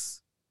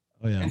relics.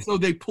 Oh yeah, and so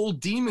they pull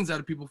demons out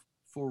of people.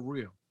 For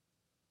real.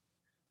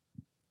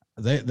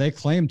 They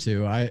claim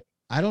to. I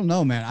don't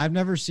know, man. I've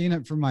never seen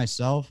it for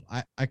myself.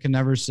 I can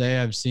never say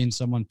I've seen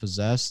someone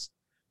possessed.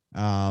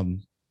 I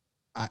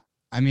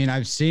mean,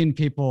 I've seen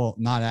people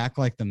not act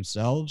like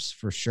themselves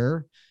for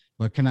sure,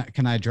 but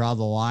can I draw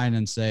the line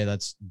and say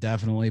that's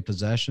definitely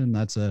possession?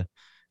 That's a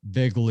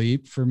big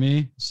leap for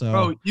me. So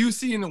bro, you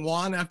seen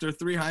Juan after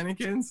 3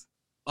 Heinekens?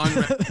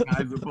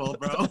 Unrecognizable,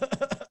 bro.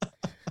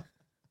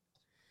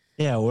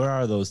 Yeah, where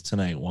are those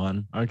tonight,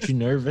 Juan? Aren't you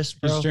nervous,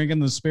 bro? Just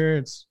drinking the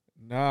spirits.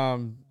 No,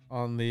 I'm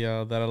on the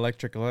that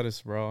electric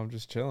lettuce, bro. I'm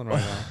just chilling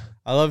right now.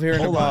 I love hearing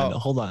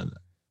Hold on.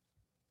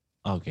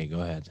 Okay,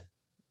 go ahead.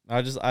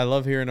 I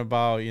love hearing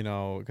about,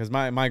 because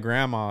my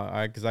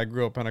grandma, because I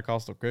grew up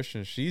Pentecostal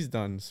Christian, she's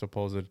done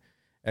supposed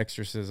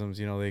exorcisms.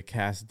 They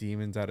cast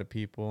demons out of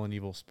people and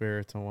evil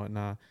spirits and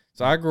whatnot.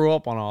 So I grew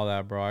up on all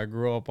that, bro. I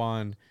grew up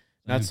on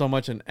not so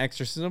much an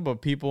exorcism,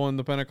 but people in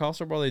the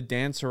Pentecostal, bro, they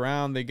dance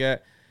around, they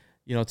get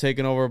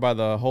taken over by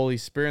the Holy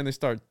Spirit, and they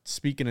start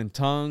speaking in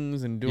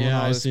tongues and doing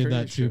all this. I see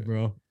that too, shit.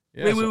 bro.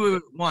 Yeah,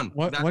 wait. Juan,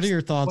 what are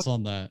your thoughts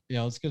on that?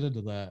 Yeah, let's get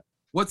into that.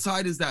 What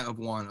side is that of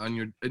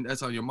Juan?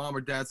 That's on your mom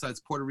or dad's side?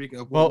 It's Puerto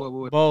Rican?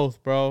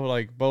 Both, bro.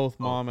 Like both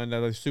mom and dad,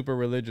 they're super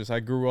religious.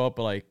 I grew up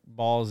like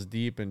balls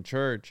deep in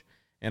church,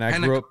 and I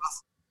grew up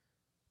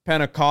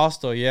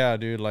Pentecostal. Yeah,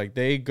 dude. Like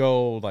they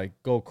go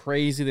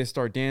crazy. They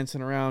start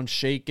dancing around,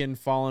 shaking,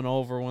 falling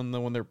over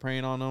when they're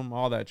praying on them.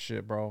 All that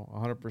shit, bro.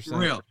 100%.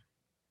 Real.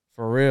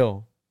 For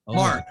real.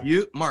 Mark,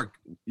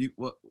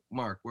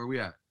 Mark, where are we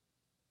at?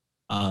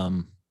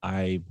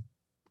 I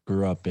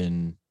grew up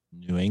in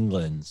New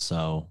England,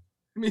 so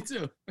me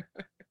too.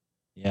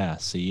 Yeah,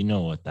 so you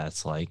know what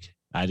that's like.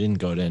 I didn't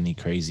go to any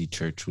crazy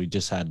church. We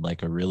just had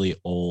like a really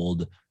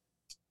old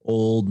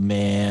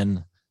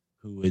man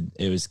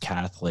it was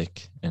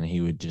Catholic, and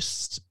he would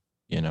just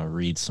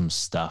read some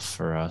stuff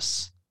for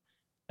us.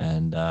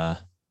 And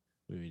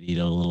we would eat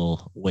a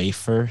little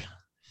wafer,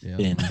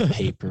 thin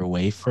paper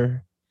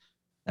wafer.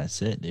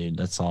 That's it, dude.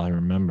 That's all I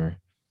remember.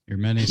 Your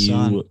many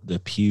son. The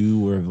pew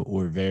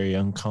were very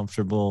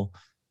uncomfortable.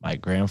 My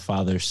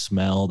grandfather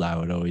smelled. I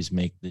would always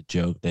make the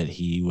joke that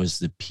he was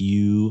the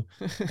pew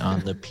on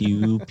the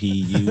pew,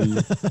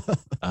 PU.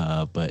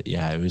 But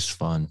yeah, it was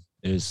fun.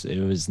 It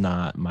was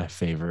not my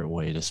favorite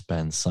way to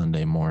spend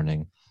Sunday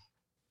morning.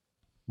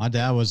 My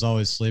dad was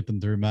always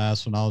sleeping through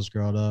mass when I was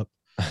growing up.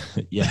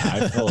 Yeah,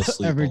 I fell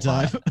asleep every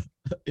time.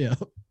 Yeah.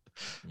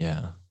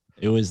 Yeah.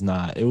 It was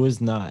not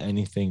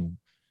anything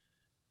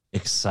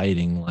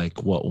exciting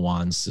like what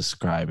Juan's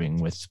describing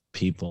with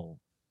people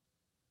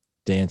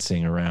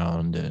dancing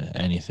around,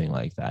 anything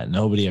like that.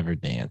 Nobody ever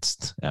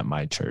danced at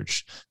my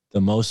church.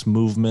 The most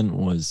movement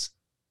was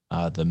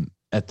at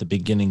the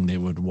beginning they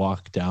would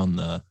walk down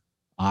the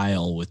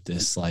aisle with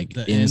this like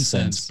the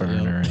incense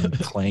burner and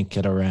clank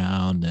it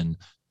around and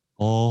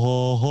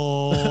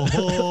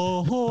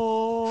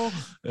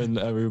and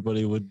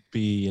everybody would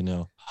be,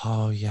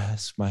 oh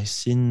yes, my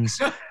sins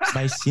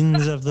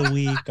of the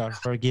week are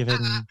forgiven,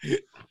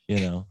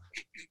 And,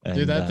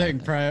 dude, that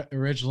thing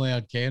originally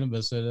had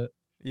cannabis in it.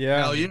 Yeah.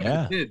 Hell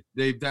yeah, it did.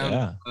 They found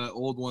Yeah.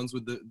 Old ones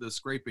with the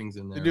scrapings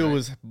in there. The dude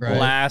was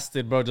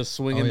blasted, bro, just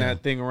swinging yeah.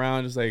 that thing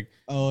around, just like,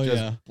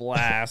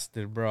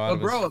 blasted, bro.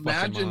 But bro,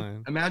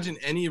 imagine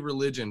any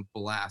religion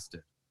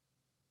blasted.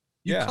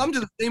 You come to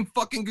the same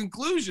fucking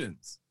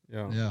conclusions.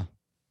 Yeah.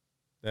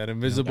 That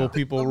invisible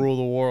people rule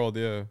the world.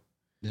 Yeah.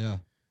 Yeah.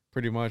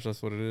 Pretty much,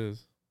 that's what it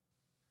is.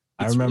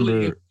 I remember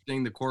really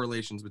interesting the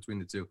correlations between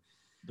the two.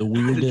 The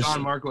weirdest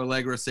John Marco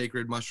Allegra,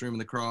 sacred mushroom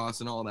and the cross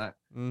and all that.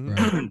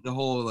 Mm-hmm. Right. The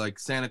whole like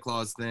Santa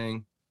Claus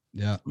thing.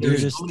 Yeah.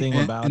 weirdest thing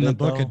about in it the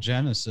book though, of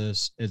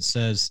Genesis, it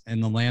says, in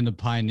the land of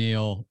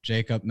Pineal,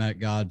 Jacob met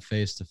God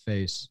face to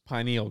face.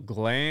 Pineal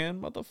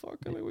gland,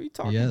 motherfucker. Like, what are you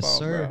talking Yes, about,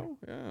 sir. bro?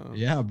 Yeah.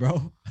 Yeah,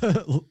 bro.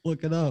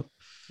 Look it up.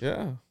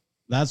 Yeah.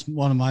 That's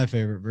one of my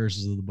favorite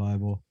verses of the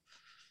Bible.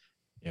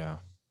 yeah.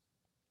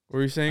 What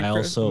were you saying, I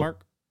Chris, also-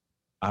 Mark?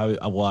 I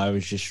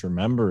was just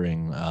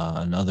remembering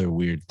another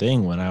weird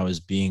thing when I was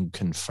being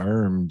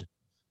confirmed,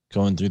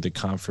 going through the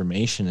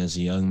confirmation as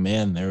a young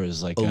man. There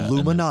was like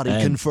Illuminati an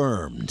event.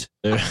 confirmed.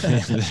 There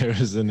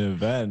was an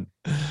event.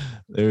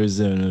 There was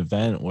an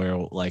event where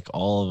like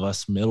all of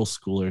us middle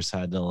schoolers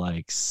had to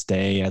like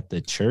stay at the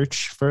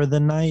church for the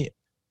night.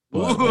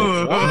 But,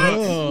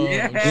 Oh,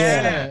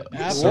 yeah.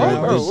 So What, it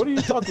bro? was- What are you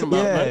talking about,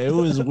 yeah, man? it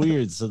was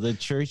weird. So the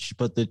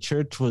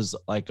church was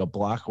like a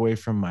block away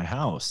from my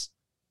house.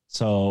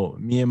 So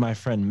me and my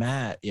friend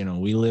Matt,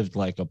 we lived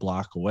like a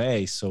block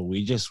away. So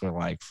we just were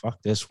like,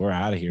 fuck this, we're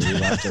out of here. We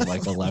left at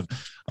like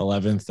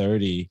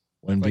 11:30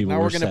 when Like, people now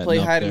were we're going to setting play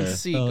up hide and their-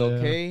 seek, Oh, yeah.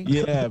 okay?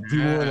 Yeah,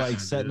 people were like Yeah,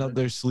 setting up dude.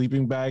 their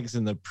sleeping bags,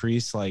 and the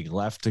priest like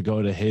left to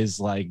go to his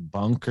like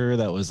bunker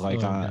that was like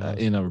Oh, God.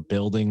 in a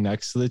building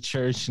next to the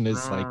church. And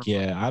it's like,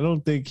 yeah, I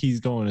don't think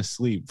he's going to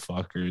sleep,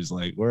 fuckers.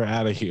 Like, we're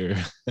out of here.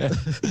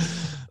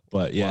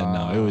 But yeah,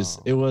 no,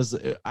 it was.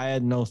 I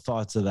had no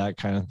thoughts of that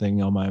kind of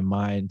thing on my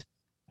mind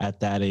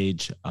at that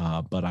age,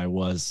 but I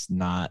was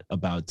not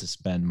about to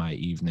spend my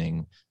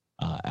evening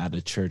at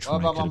a church Oh,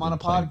 when I Bob, could have I'm on been a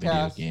playing video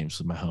podcast. games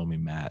with my homie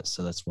Matt.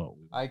 So that's what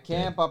we I did.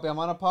 can't, puppy. I'm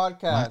on a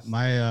podcast.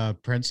 My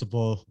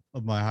principal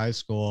of my high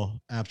school,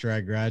 after I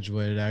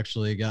graduated,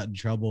 actually got in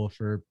trouble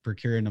for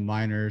procuring the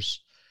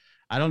minors.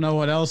 I don't know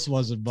what else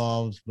was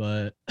involved,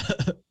 but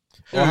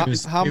Well, he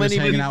was how many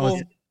hanging out people?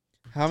 with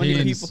How many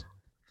teens.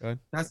 people?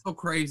 That's so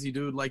crazy,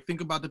 dude. Like, think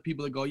about the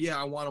people that go, yeah,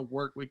 I want to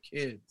work with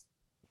kids.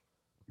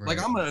 Right.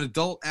 Like, I'm an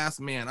adult ass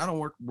man. I don't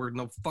work with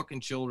no fucking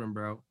children,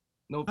 bro.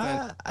 No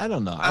offense. I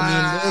don't know. I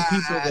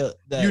mean, there are people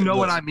that You know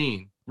what I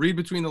mean. Read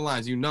between the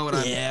lines. You know what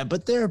I mean. Yeah,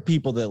 but there are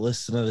people that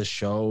listen to the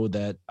show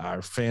that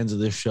are fans of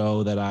the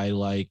show that I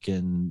like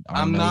and are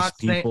I'm nice not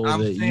saying- people I'm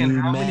that saying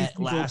you how many met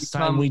people last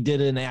become- time we did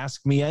an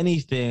Ask Me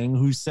Anything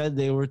who said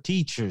they were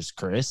teachers,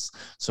 Chris.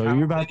 So How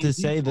you're about many to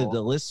say that people-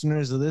 the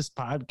listeners of this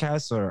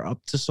podcast are up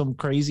to some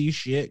crazy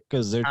shit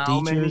because they're How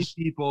many teachers?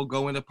 people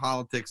go into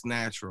politics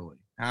naturally?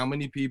 How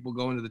many people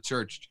go into the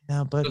church?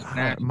 Yeah, but Just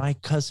naturally. my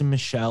cousin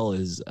Michelle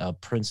is a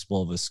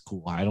principal of a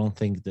school. I don't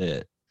think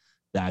that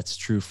that's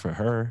true for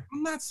her.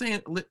 I'm not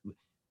saying.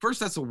 First,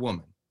 that's a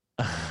woman.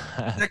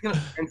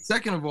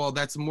 Second of all,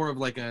 that's more of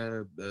like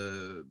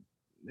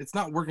it's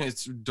not working.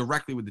 It's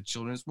directly with the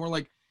children. It's more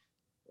like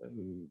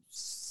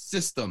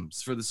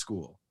systems for the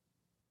school.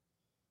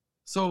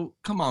 So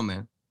come on,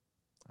 man.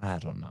 I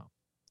don't know.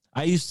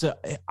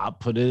 I'll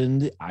put it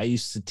in. I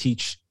used to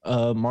teach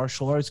a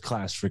martial arts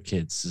class for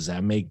kids. Does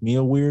that make me a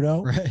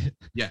weirdo? Right.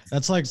 Yes.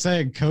 That's like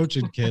saying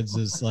coaching kids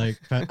is like,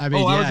 I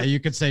mean, you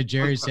could say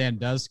Jerry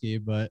Sandusky,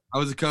 but I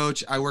was a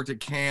coach. I worked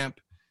at camp,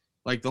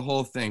 like the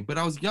whole thing. But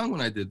I was young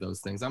when I did those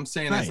things. I'm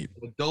saying as Right.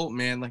 an adult,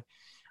 man, like,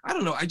 I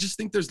don't know. I just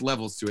think there's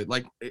levels to it.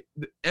 Like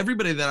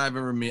everybody that I've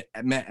ever met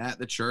at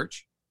the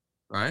church,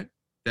 right?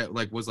 That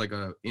like was like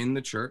in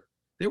the church.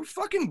 They were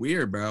fucking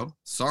weird, bro.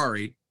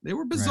 Sorry. They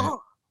were bizarre. Right.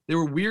 They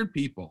were weird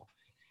people.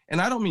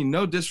 And I don't mean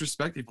no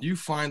disrespect. If you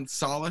find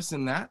solace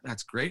in that,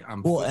 that's great.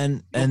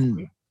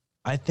 And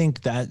I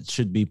think that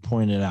should be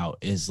pointed out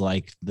is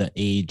like the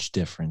age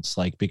difference.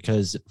 Like,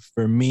 because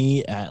for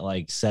me at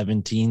like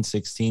 17,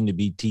 16 to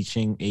be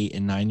teaching 8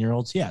 and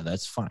 9-year-olds, yeah,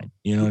 that's fine.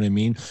 You know what I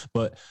mean?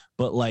 But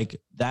like,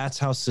 that's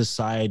how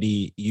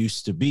society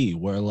used to be,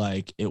 where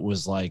like, it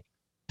was like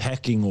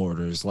pecking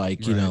orders,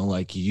 like, you know,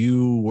 like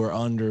you were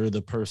under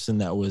the person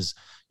that was,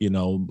 you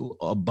know,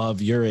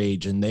 above your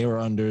age, and they were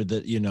under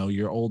the, you know,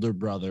 your older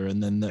brother,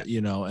 and then the,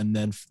 you know, and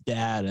then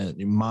dad and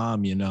your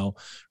mom, you know,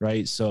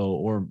 right? So,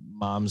 or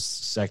mom's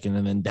second,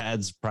 and then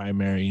dad's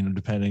primary, you know,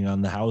 depending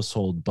on the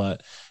household.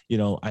 But, you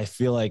know, I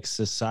feel like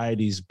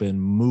society's been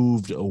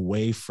moved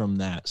away from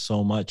that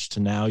so much to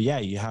now, yeah,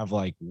 you have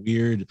like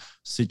weird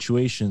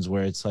situations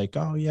where it's like,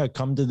 oh yeah,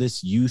 come to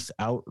this youth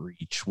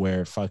outreach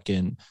where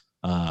fucking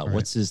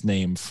what's his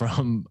name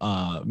from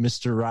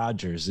Mr.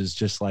 Rogers is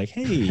just like,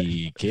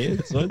 hey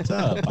kids, what's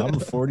up? I'm a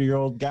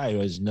 40-year-old guy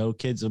who has no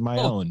kids of my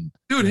own.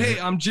 Dude, hey,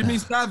 I'm Jimmy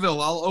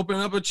Savile. I'll open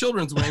up a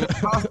children's wing at the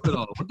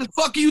hospital. What the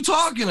fuck are you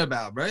talking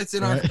about, bro? It's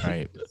in our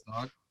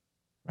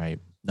right.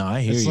 No, I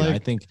hear you. Like, I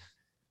think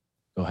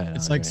go ahead.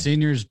 It's like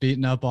seniors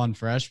beating up on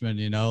freshmen,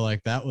 you know,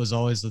 like that was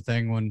always the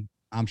thing when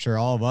I'm sure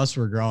all of us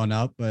were growing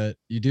up, but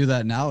you do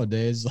that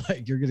nowadays,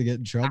 like you're gonna get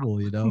in trouble,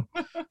 you know.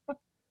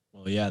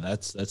 Well, yeah,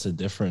 that's a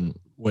different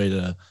way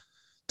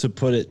to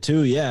put it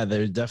too. Yeah,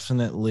 they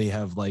definitely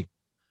have like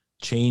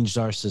changed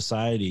our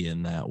society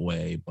in that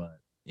way. But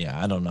yeah,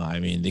 I don't know.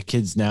 I mean, the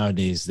kids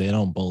nowadays, they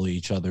don't bully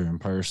each other in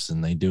person.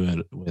 They do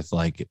it with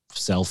like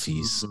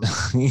selfies,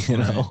 you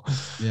know?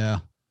 Yeah.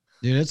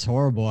 Dude, it's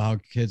horrible how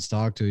kids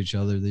talk to each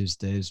other these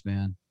days,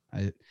 man.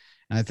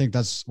 I think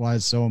that's why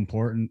it's so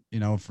important, you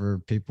know, for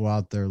people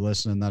out there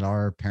listening that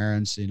are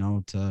parents, you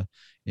know, to,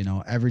 you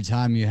know, every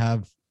time you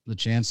have the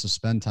chance to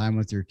spend time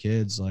with your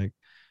kids, like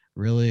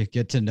really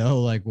get to know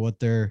like what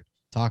they're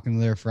talking to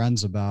their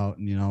friends about,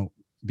 and, you know,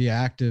 be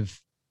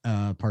active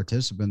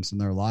participants in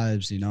their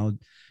lives, you know,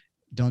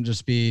 don't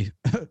just be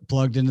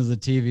plugged into the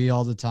TV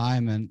all the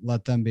time and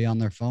let them be on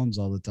their phones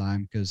all the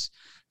time, because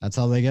that's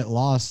how they get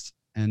lost,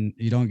 and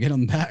you don't get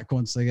them back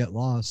once they get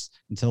lost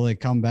until they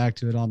come back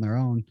to it on their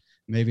own,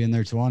 maybe in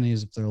their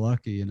 20s if they're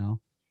lucky, you know.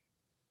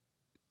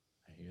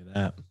 I hear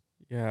that.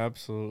 Yeah,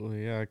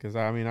 absolutely. Yeah, because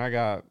I mean, I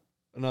got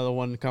another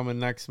one coming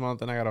next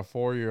month, and I got a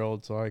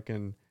 4-year-old, so I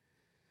can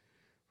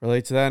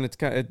relate to that. And it's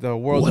kind of the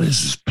world. What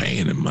is this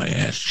pain in my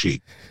ass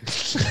cheek?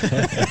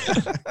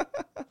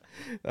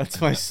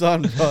 That's my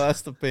son, bro.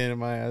 That's the pain in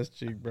my ass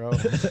cheek, bro.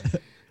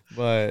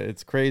 But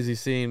it's crazy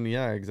seeing,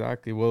 yeah,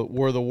 exactly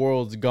where the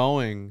world's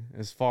going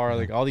as far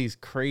like all these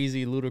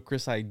crazy,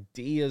 ludicrous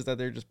ideas that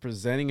they're just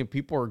presenting, and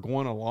people are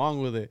going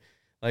along with it.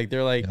 Like,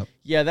 they're like,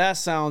 yeah, that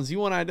sounds, you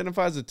want to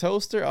identify as a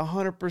toaster?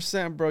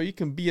 100%, bro. You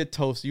can be a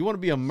toaster. You want to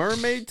be a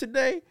mermaid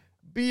today?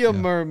 Be a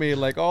mermaid.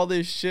 Like, all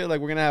this shit.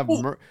 Like, we're going to have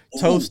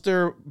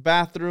toaster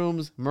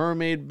bathrooms,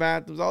 mermaid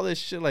bathrooms, all this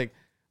shit. Like,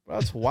 bro,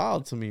 that's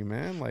wild to me,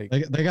 man. Like,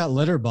 they got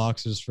litter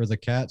boxes for the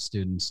cat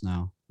students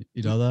now.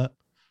 You know that?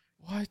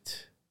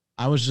 What?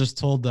 I was just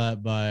told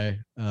that by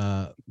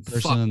a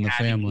person in the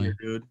family. Here,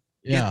 dude.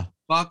 Yeah.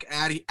 Fuck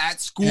at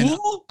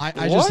school?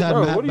 I just had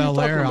Matt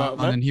Belair on,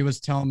 and he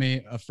was telling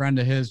me a friend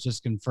of his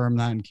just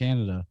confirmed that in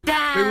Canada.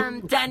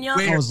 Damn, Daniel.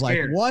 I was like,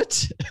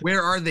 what?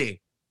 Where are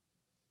they?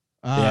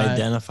 They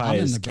identify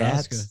as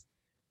cats?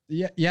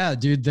 Yeah,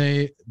 dude.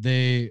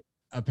 They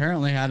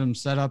apparently had them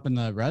set up in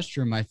the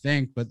restroom, I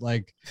think, but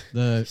like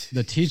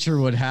the teacher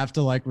would have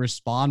to like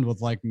respond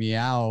with like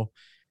meow,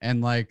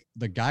 and like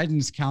the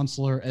guidance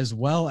counselor as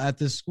well at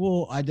this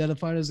school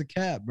identified as a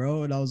cat,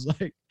 bro. And I was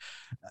like,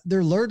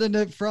 they're learning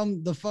it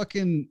from the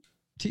fucking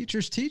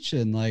teachers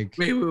teaching. Like,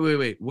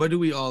 wait. What do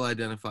we all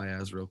identify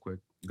as, real quick?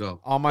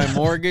 Go. On my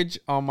mortgage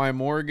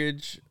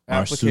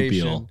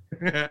application.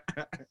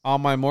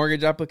 On my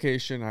mortgage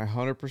application, I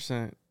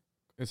 100%.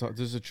 This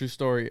is a true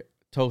story.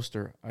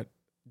 Toaster.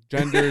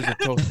 Gender is a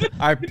toaster.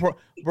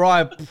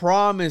 I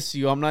promise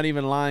you, I'm not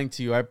even lying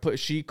to you.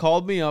 She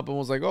called me up and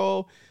was like,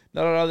 oh,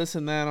 this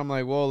and that. I'm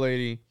like, whoa,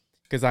 lady,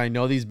 because I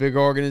know these big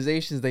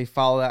organizations, they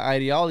follow that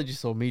ideology.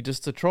 So me,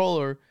 just to troll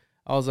her,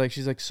 I was like,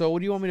 she's like, so what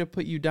do you want me to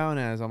put you down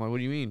as? I'm like, what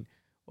do you mean?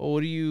 Oh, what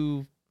do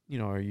you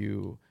know, are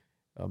you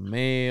a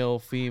male,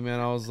 female?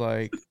 I was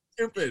like,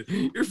 stupid.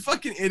 You're a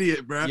fucking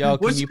idiot, bro. Yo,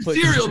 what's your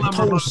serial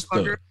number,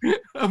 motherfucker?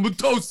 I'm a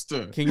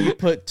toaster. Can you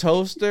put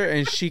toaster?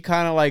 And she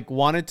kind of like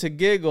wanted to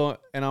giggle,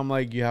 and I'm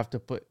like, you have to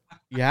put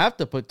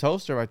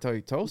toaster. If I tell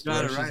you toaster,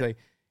 Got it she's right. like,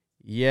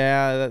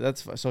 yeah,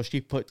 that's so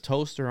she put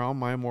toaster on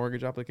my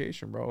mortgage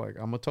application, bro. Like,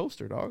 I'm a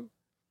toaster, dog.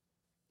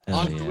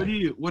 Yeah.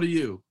 What are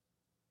you?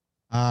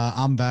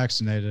 I'm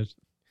vaccinated.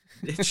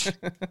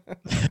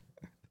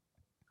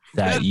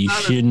 That you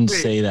shouldn't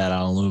say that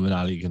on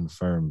Illuminati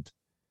Confirmed.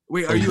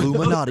 Wait, are you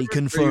Illuminati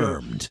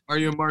confirmed? Are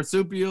you a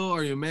marsupial?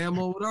 Are you a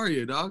mammal? What are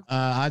you, dog?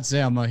 I'd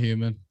say I'm a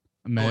human,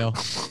 a male.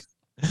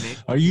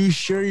 Are you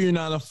sure you're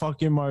not a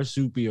fucking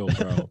marsupial,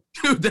 bro?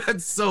 Dude,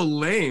 that's so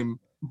lame.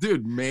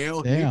 Dude,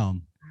 male.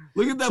 Damn.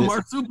 Look at that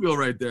marsupial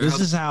right there. This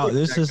is how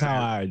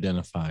I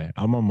identify.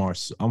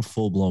 I'm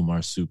full blown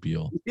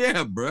marsupial.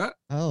 Yeah, bruh.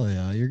 Hell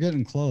yeah, you're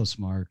getting close,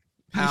 Mark.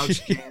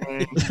 Pouch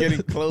gang.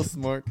 Getting close,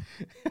 Mark.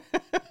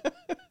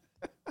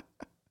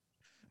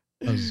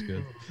 That was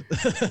good.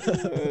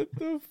 What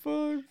the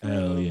fuck? Bro?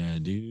 Hell yeah,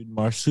 dude.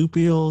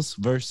 Marsupials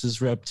versus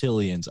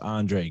reptilians.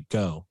 Andre,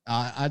 go.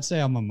 I'd say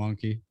I'm a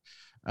monkey.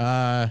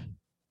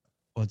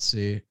 Let's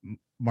see.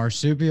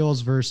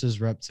 Marsupials versus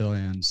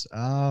reptilians.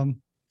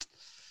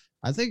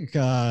 I think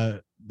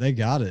they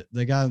got it.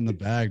 They got it in the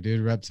bag,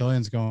 dude.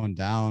 Reptilians going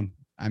down.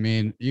 I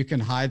mean, you can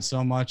hide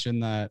so much in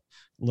that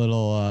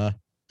little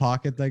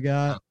pocket they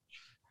got.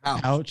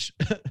 Pouch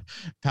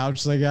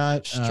they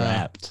got.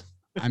 Strapped.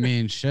 I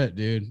mean, shit,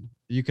 dude.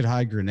 You could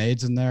hide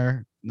grenades in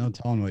there. No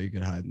telling what you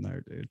could hide in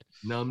there, dude.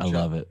 I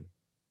love it.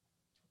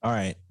 All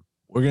right.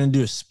 We're going to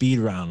do a speed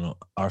round.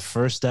 Our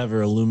first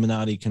ever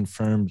Illuminati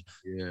confirmed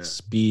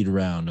speed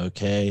round.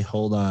 Okay.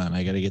 Hold on.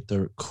 I got to get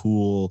the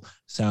cool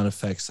sound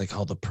effects like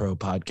all the pro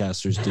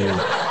podcasters do.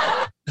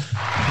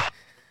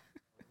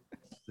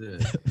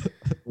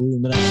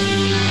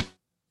 Illuminati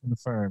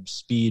confirmed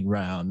speed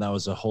round. That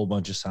was a whole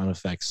bunch of sound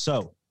effects.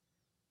 So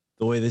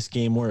the way this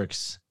game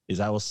works is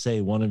I will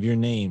say one of your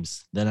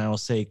names, then I will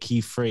say a key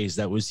phrase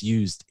that was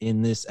used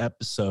in this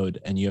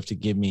episode, and you have to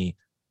give me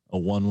a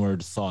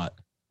one-word thought.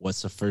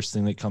 What's the first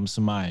thing that comes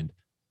to mind?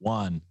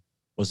 Juan,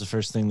 what's the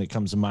first thing that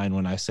comes to mind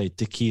when I say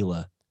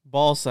tequila?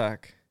 Ball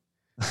sack.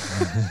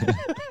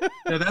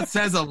 Yeah, that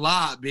says a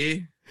lot,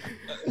 B.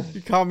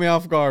 You caught me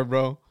off guard,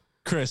 bro.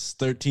 Chris,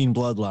 13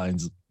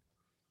 bloodlines.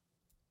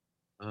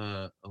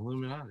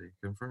 Illuminati,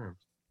 confirmed.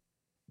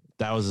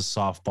 That was a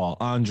softball.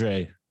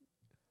 Andre,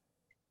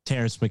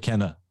 Terrence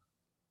McKenna.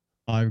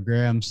 5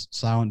 grams,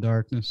 silent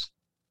darkness.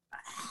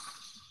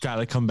 Got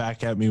to come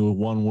back at me with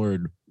one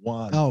word.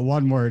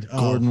 One word.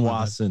 Gordon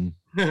Watson.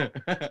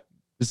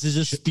 This is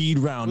a speed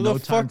round. Who No the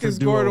time fuck for is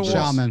Gordon duos.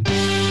 Watson?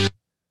 Shaman.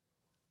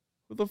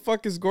 Who the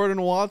fuck is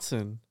Gordon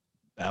Watson?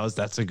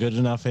 That's a good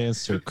enough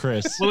answer.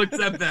 Chris. We'll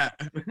accept that.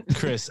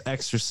 Chris,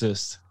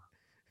 Exorcist.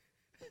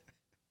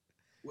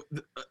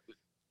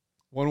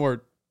 One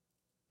word.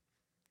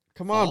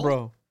 Come on, Fall?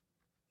 bro.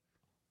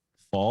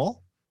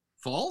 Fall?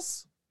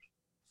 False?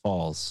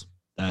 Falls.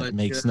 That Like,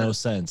 makes no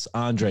sense.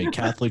 Andre,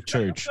 Catholic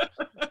Church.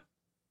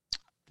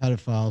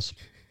 Pedophiles.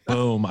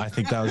 Boom. I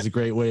think that was a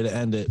great way to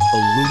end it.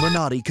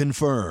 Illuminati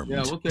confirmed.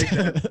 Yeah, we'll take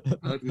that.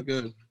 That's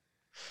good.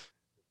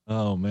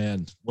 Oh,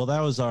 man. Well, that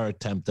was our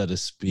attempt at a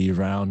speed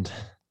round.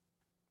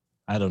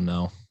 I don't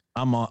know.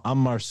 I'm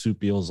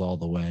marsupials all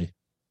the way.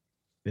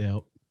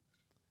 Yep.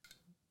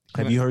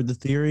 Have you heard the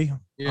theory,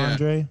 Yeah.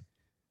 Andre?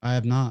 I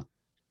have not.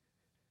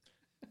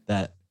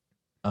 That,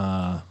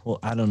 well,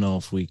 I don't know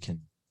if we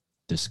can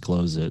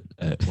disclose it.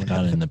 We're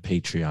not in the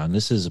Patreon.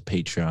 This is a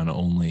Patreon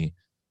only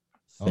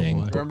thing.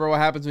 boy. Remember what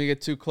happens when you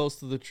get too close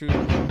to the truth?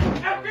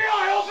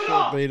 FBI, open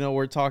up! But you know,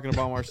 we're talking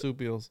about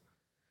marsupials.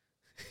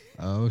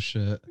 Oh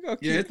shit. Look how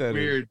cute Yeah, it's that is.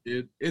 weird,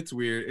 dude. It's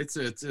weird.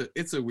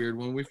 It's a weird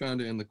one. We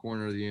found it in the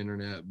corner of the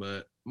internet,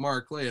 but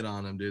Mark, lay it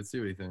on him, dude. See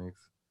what he thinks.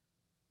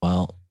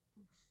 Well,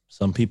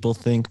 some people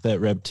think that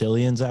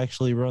reptilians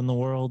actually run the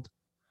world.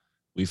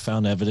 We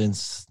found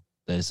evidence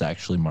that it's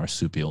actually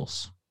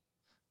marsupials.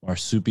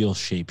 Marsupial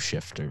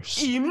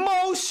shapeshifters.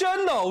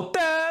 Emotional,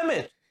 damn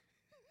it!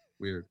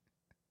 Weird.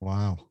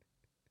 Wow.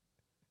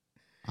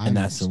 And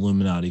that's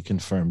Illuminati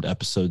confirmed.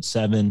 Episode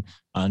 7.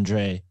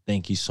 Andre,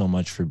 thank you so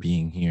much for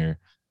being here.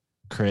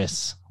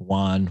 Chris,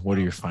 Juan, what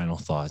are your final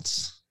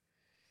thoughts?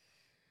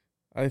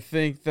 I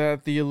think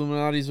that the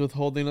Illuminati is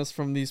withholding us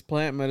from these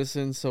plant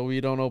medicines so we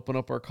don't open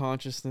up our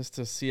consciousness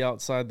to see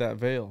outside that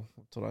veil.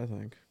 That's what I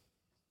think.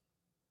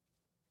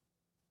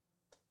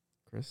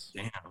 Chris?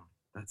 Damn.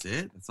 That's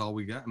it? That's all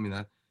we got? I mean,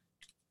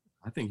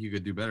 I think you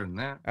could do better than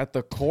that. At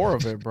the core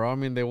of it, bro. I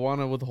mean, they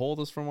want to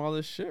withhold us from all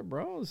this shit,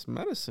 bro. It's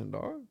medicine,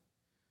 dog.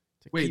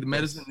 Wait, the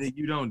medicine that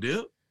you don't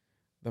do?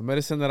 The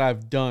medicine that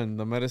I've done.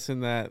 The medicine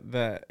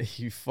that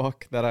you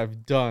fuck that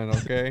I've done,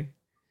 okay?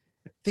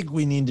 I think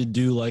we need to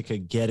do like a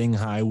getting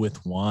high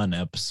with Juan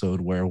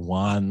episode where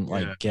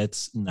Juan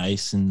gets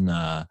nice and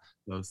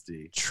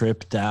Toasty.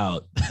 tripped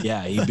out.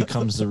 Yeah, he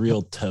becomes the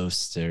real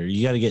toaster.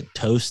 You got to get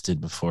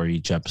toasted before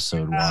each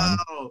episode, Juan.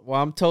 Well,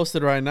 I'm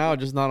toasted right now,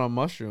 just not on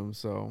mushrooms,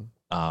 so.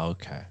 Oh,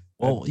 okay.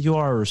 Well, you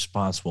are a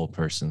responsible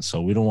person,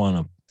 so we don't want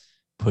to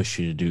push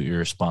you to do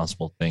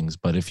irresponsible things.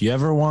 But if you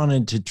ever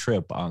wanted to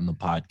trip on the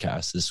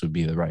podcast, this would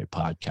be the right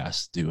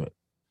podcast to do it.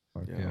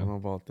 Yeah, I don't know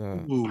about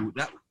that. Ooh,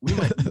 we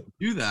might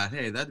do that.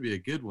 Hey, that'd be a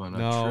good one.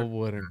 No, I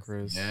wouldn't,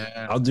 Chris.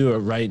 Yeah. I'll do it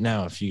right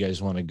now if you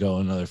guys want to go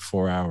another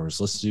 4 hours.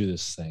 Let's do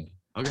this thing.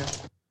 Okay.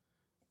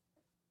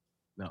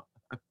 No.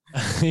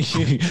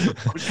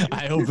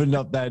 I opened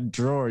up that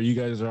drawer. You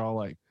guys are all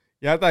like,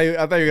 Yeah, I thought you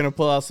were gonna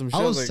pull out some shit.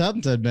 I was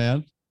tempted,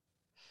 man.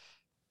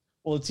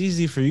 well, it's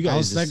easy for you guys. I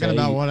was to thinking say.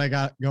 about what I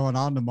got going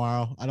on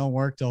tomorrow. I don't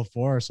work till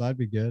 4, so I'd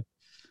be good.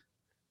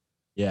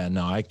 Yeah,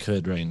 no, I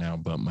could right now,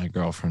 but my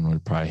girlfriend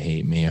would probably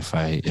hate me if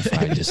I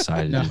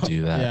decided to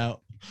do that. Yeah,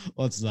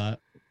 let's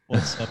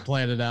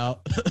plan it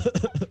out.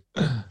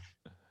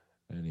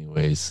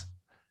 Anyways,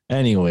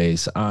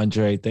 Anyways,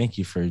 Andre, thank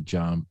you for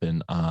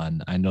jumping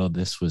on. I know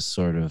this was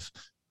sort of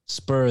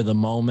spur of the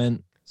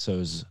moment, so it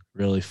was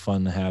really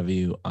fun to have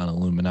you on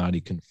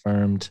Illuminati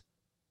Confirmed.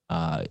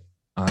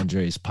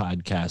 Andre's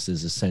podcast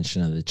is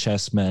Ascension of the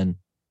Chessmen.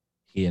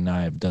 He and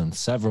I have done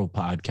several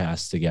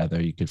podcasts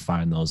together. You could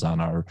find those on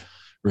our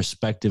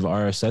respective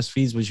RSS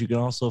feeds, but you can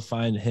also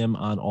find him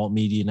on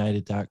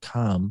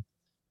altmediaunited.com.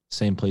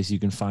 Same place you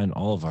can find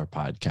all of our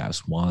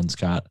podcasts. Juan's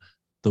got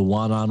the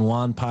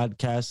One-on-One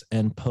podcast,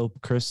 and Pope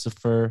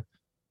Christopher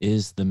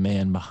is the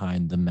man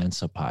behind the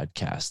Mensa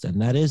podcast,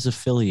 and that is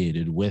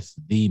affiliated with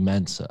the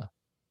Mensa.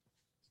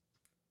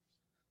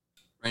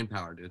 Brain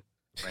power, dude.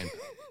 Brain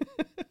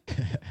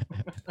power.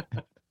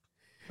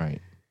 Right.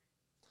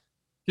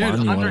 Dude,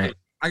 Juan, Andre,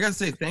 I gotta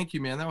say thank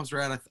you, man. That was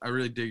rad. I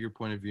really dig your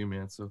point of view,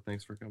 man. So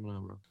thanks for coming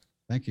on, bro.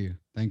 Thank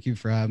you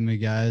for having me,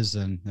 guys,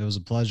 and it was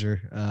a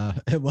pleasure.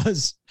 It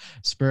was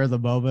spur of the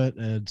moment,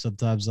 and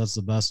sometimes that's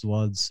the best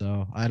one.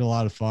 So I had a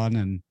lot of fun,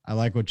 and I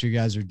like what you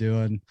guys are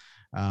doing.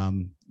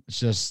 It's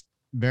just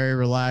very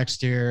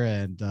relaxed here,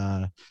 and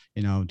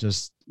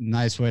just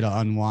nice way to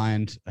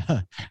unwind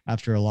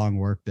after a long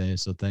work day.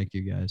 So thank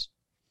you, guys.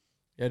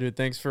 Yeah, dude,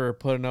 thanks for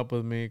putting up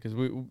with me, because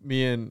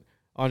me and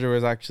Andre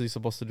was actually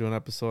supposed to do an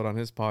episode on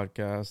his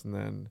podcast, and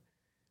then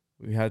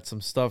we had some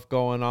stuff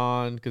going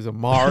on because of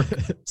Mark.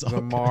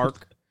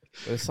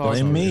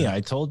 Blame me. I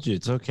told you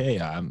it's okay.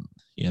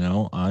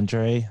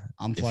 Andre,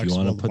 I'm if you flexible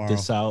want to put tomorrow.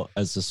 this out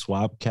as a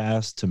swap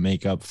cast to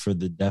make up for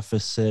the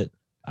deficit,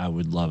 I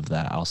would love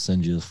that. I'll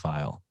send you the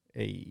file.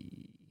 Hey.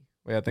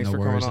 Well, yeah, thanks No for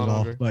coming worries on, at all.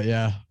 Andre. But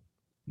yeah,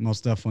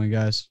 most definitely,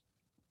 guys.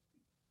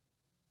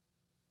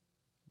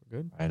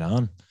 Good. Right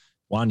on.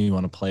 Juan, you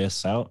want to play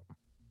us out?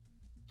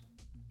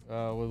 I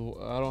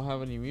don't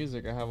have any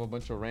music. I have a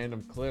bunch of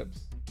random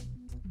clips.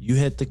 You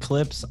hit the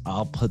clips.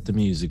 I'll put the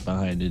music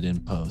behind it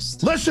in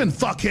post. Listen,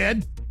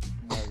 fuckhead.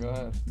 All right, go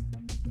ahead.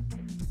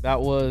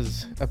 That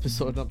was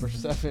episode number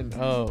 7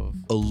 of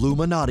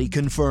Illuminati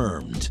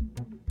Confirmed.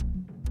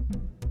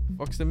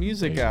 Fuck's the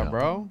music There you at, go.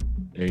 bro?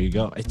 There you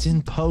go. It's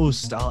in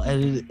post. I'll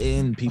edit it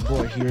in.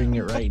 People are hearing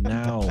it right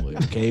now.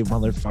 Okay,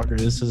 motherfucker.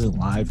 This isn't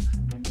live.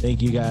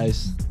 Thank you,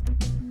 guys.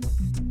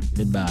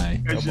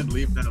 Goodbye. I should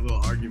leave that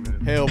little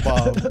argument. Hail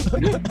Bob.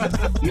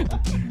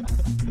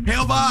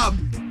 Hail Bob.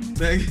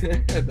 Thanks.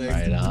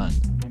 Right on. All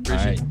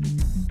Appreciate right.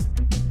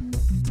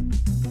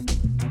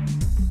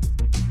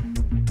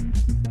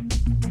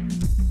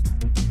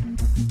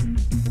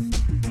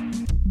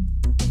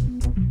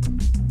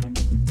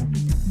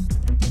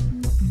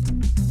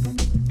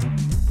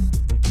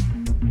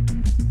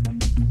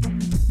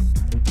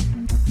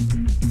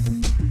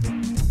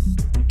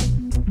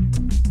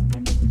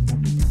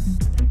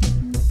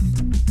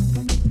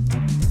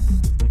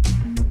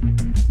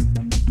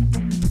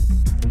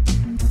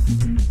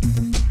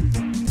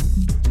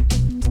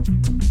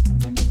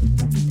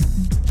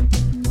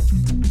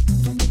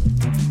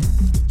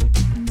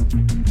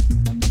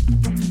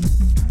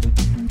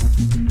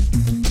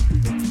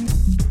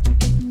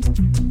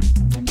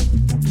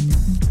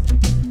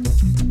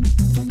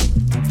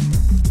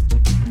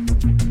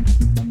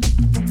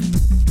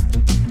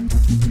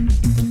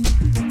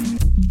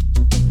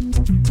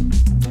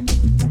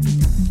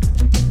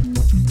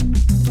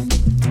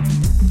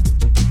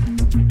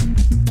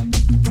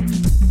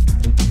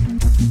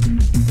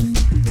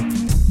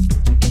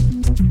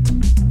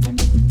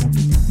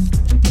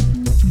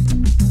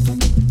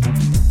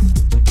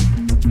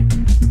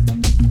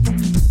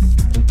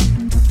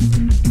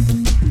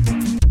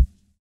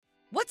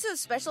 What's so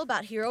special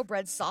about Hero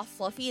Bread's soft,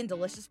 fluffy, and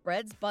delicious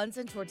breads, buns,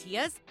 and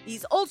tortillas?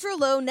 These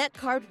ultra-low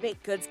net-carb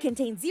baked goods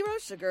contain 0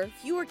 sugar,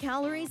 fewer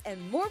calories,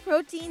 and more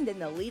protein than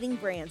the leading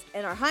brands,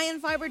 and are high in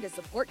fiber to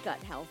support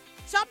gut health.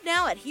 Shop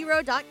now at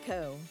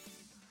hero.co.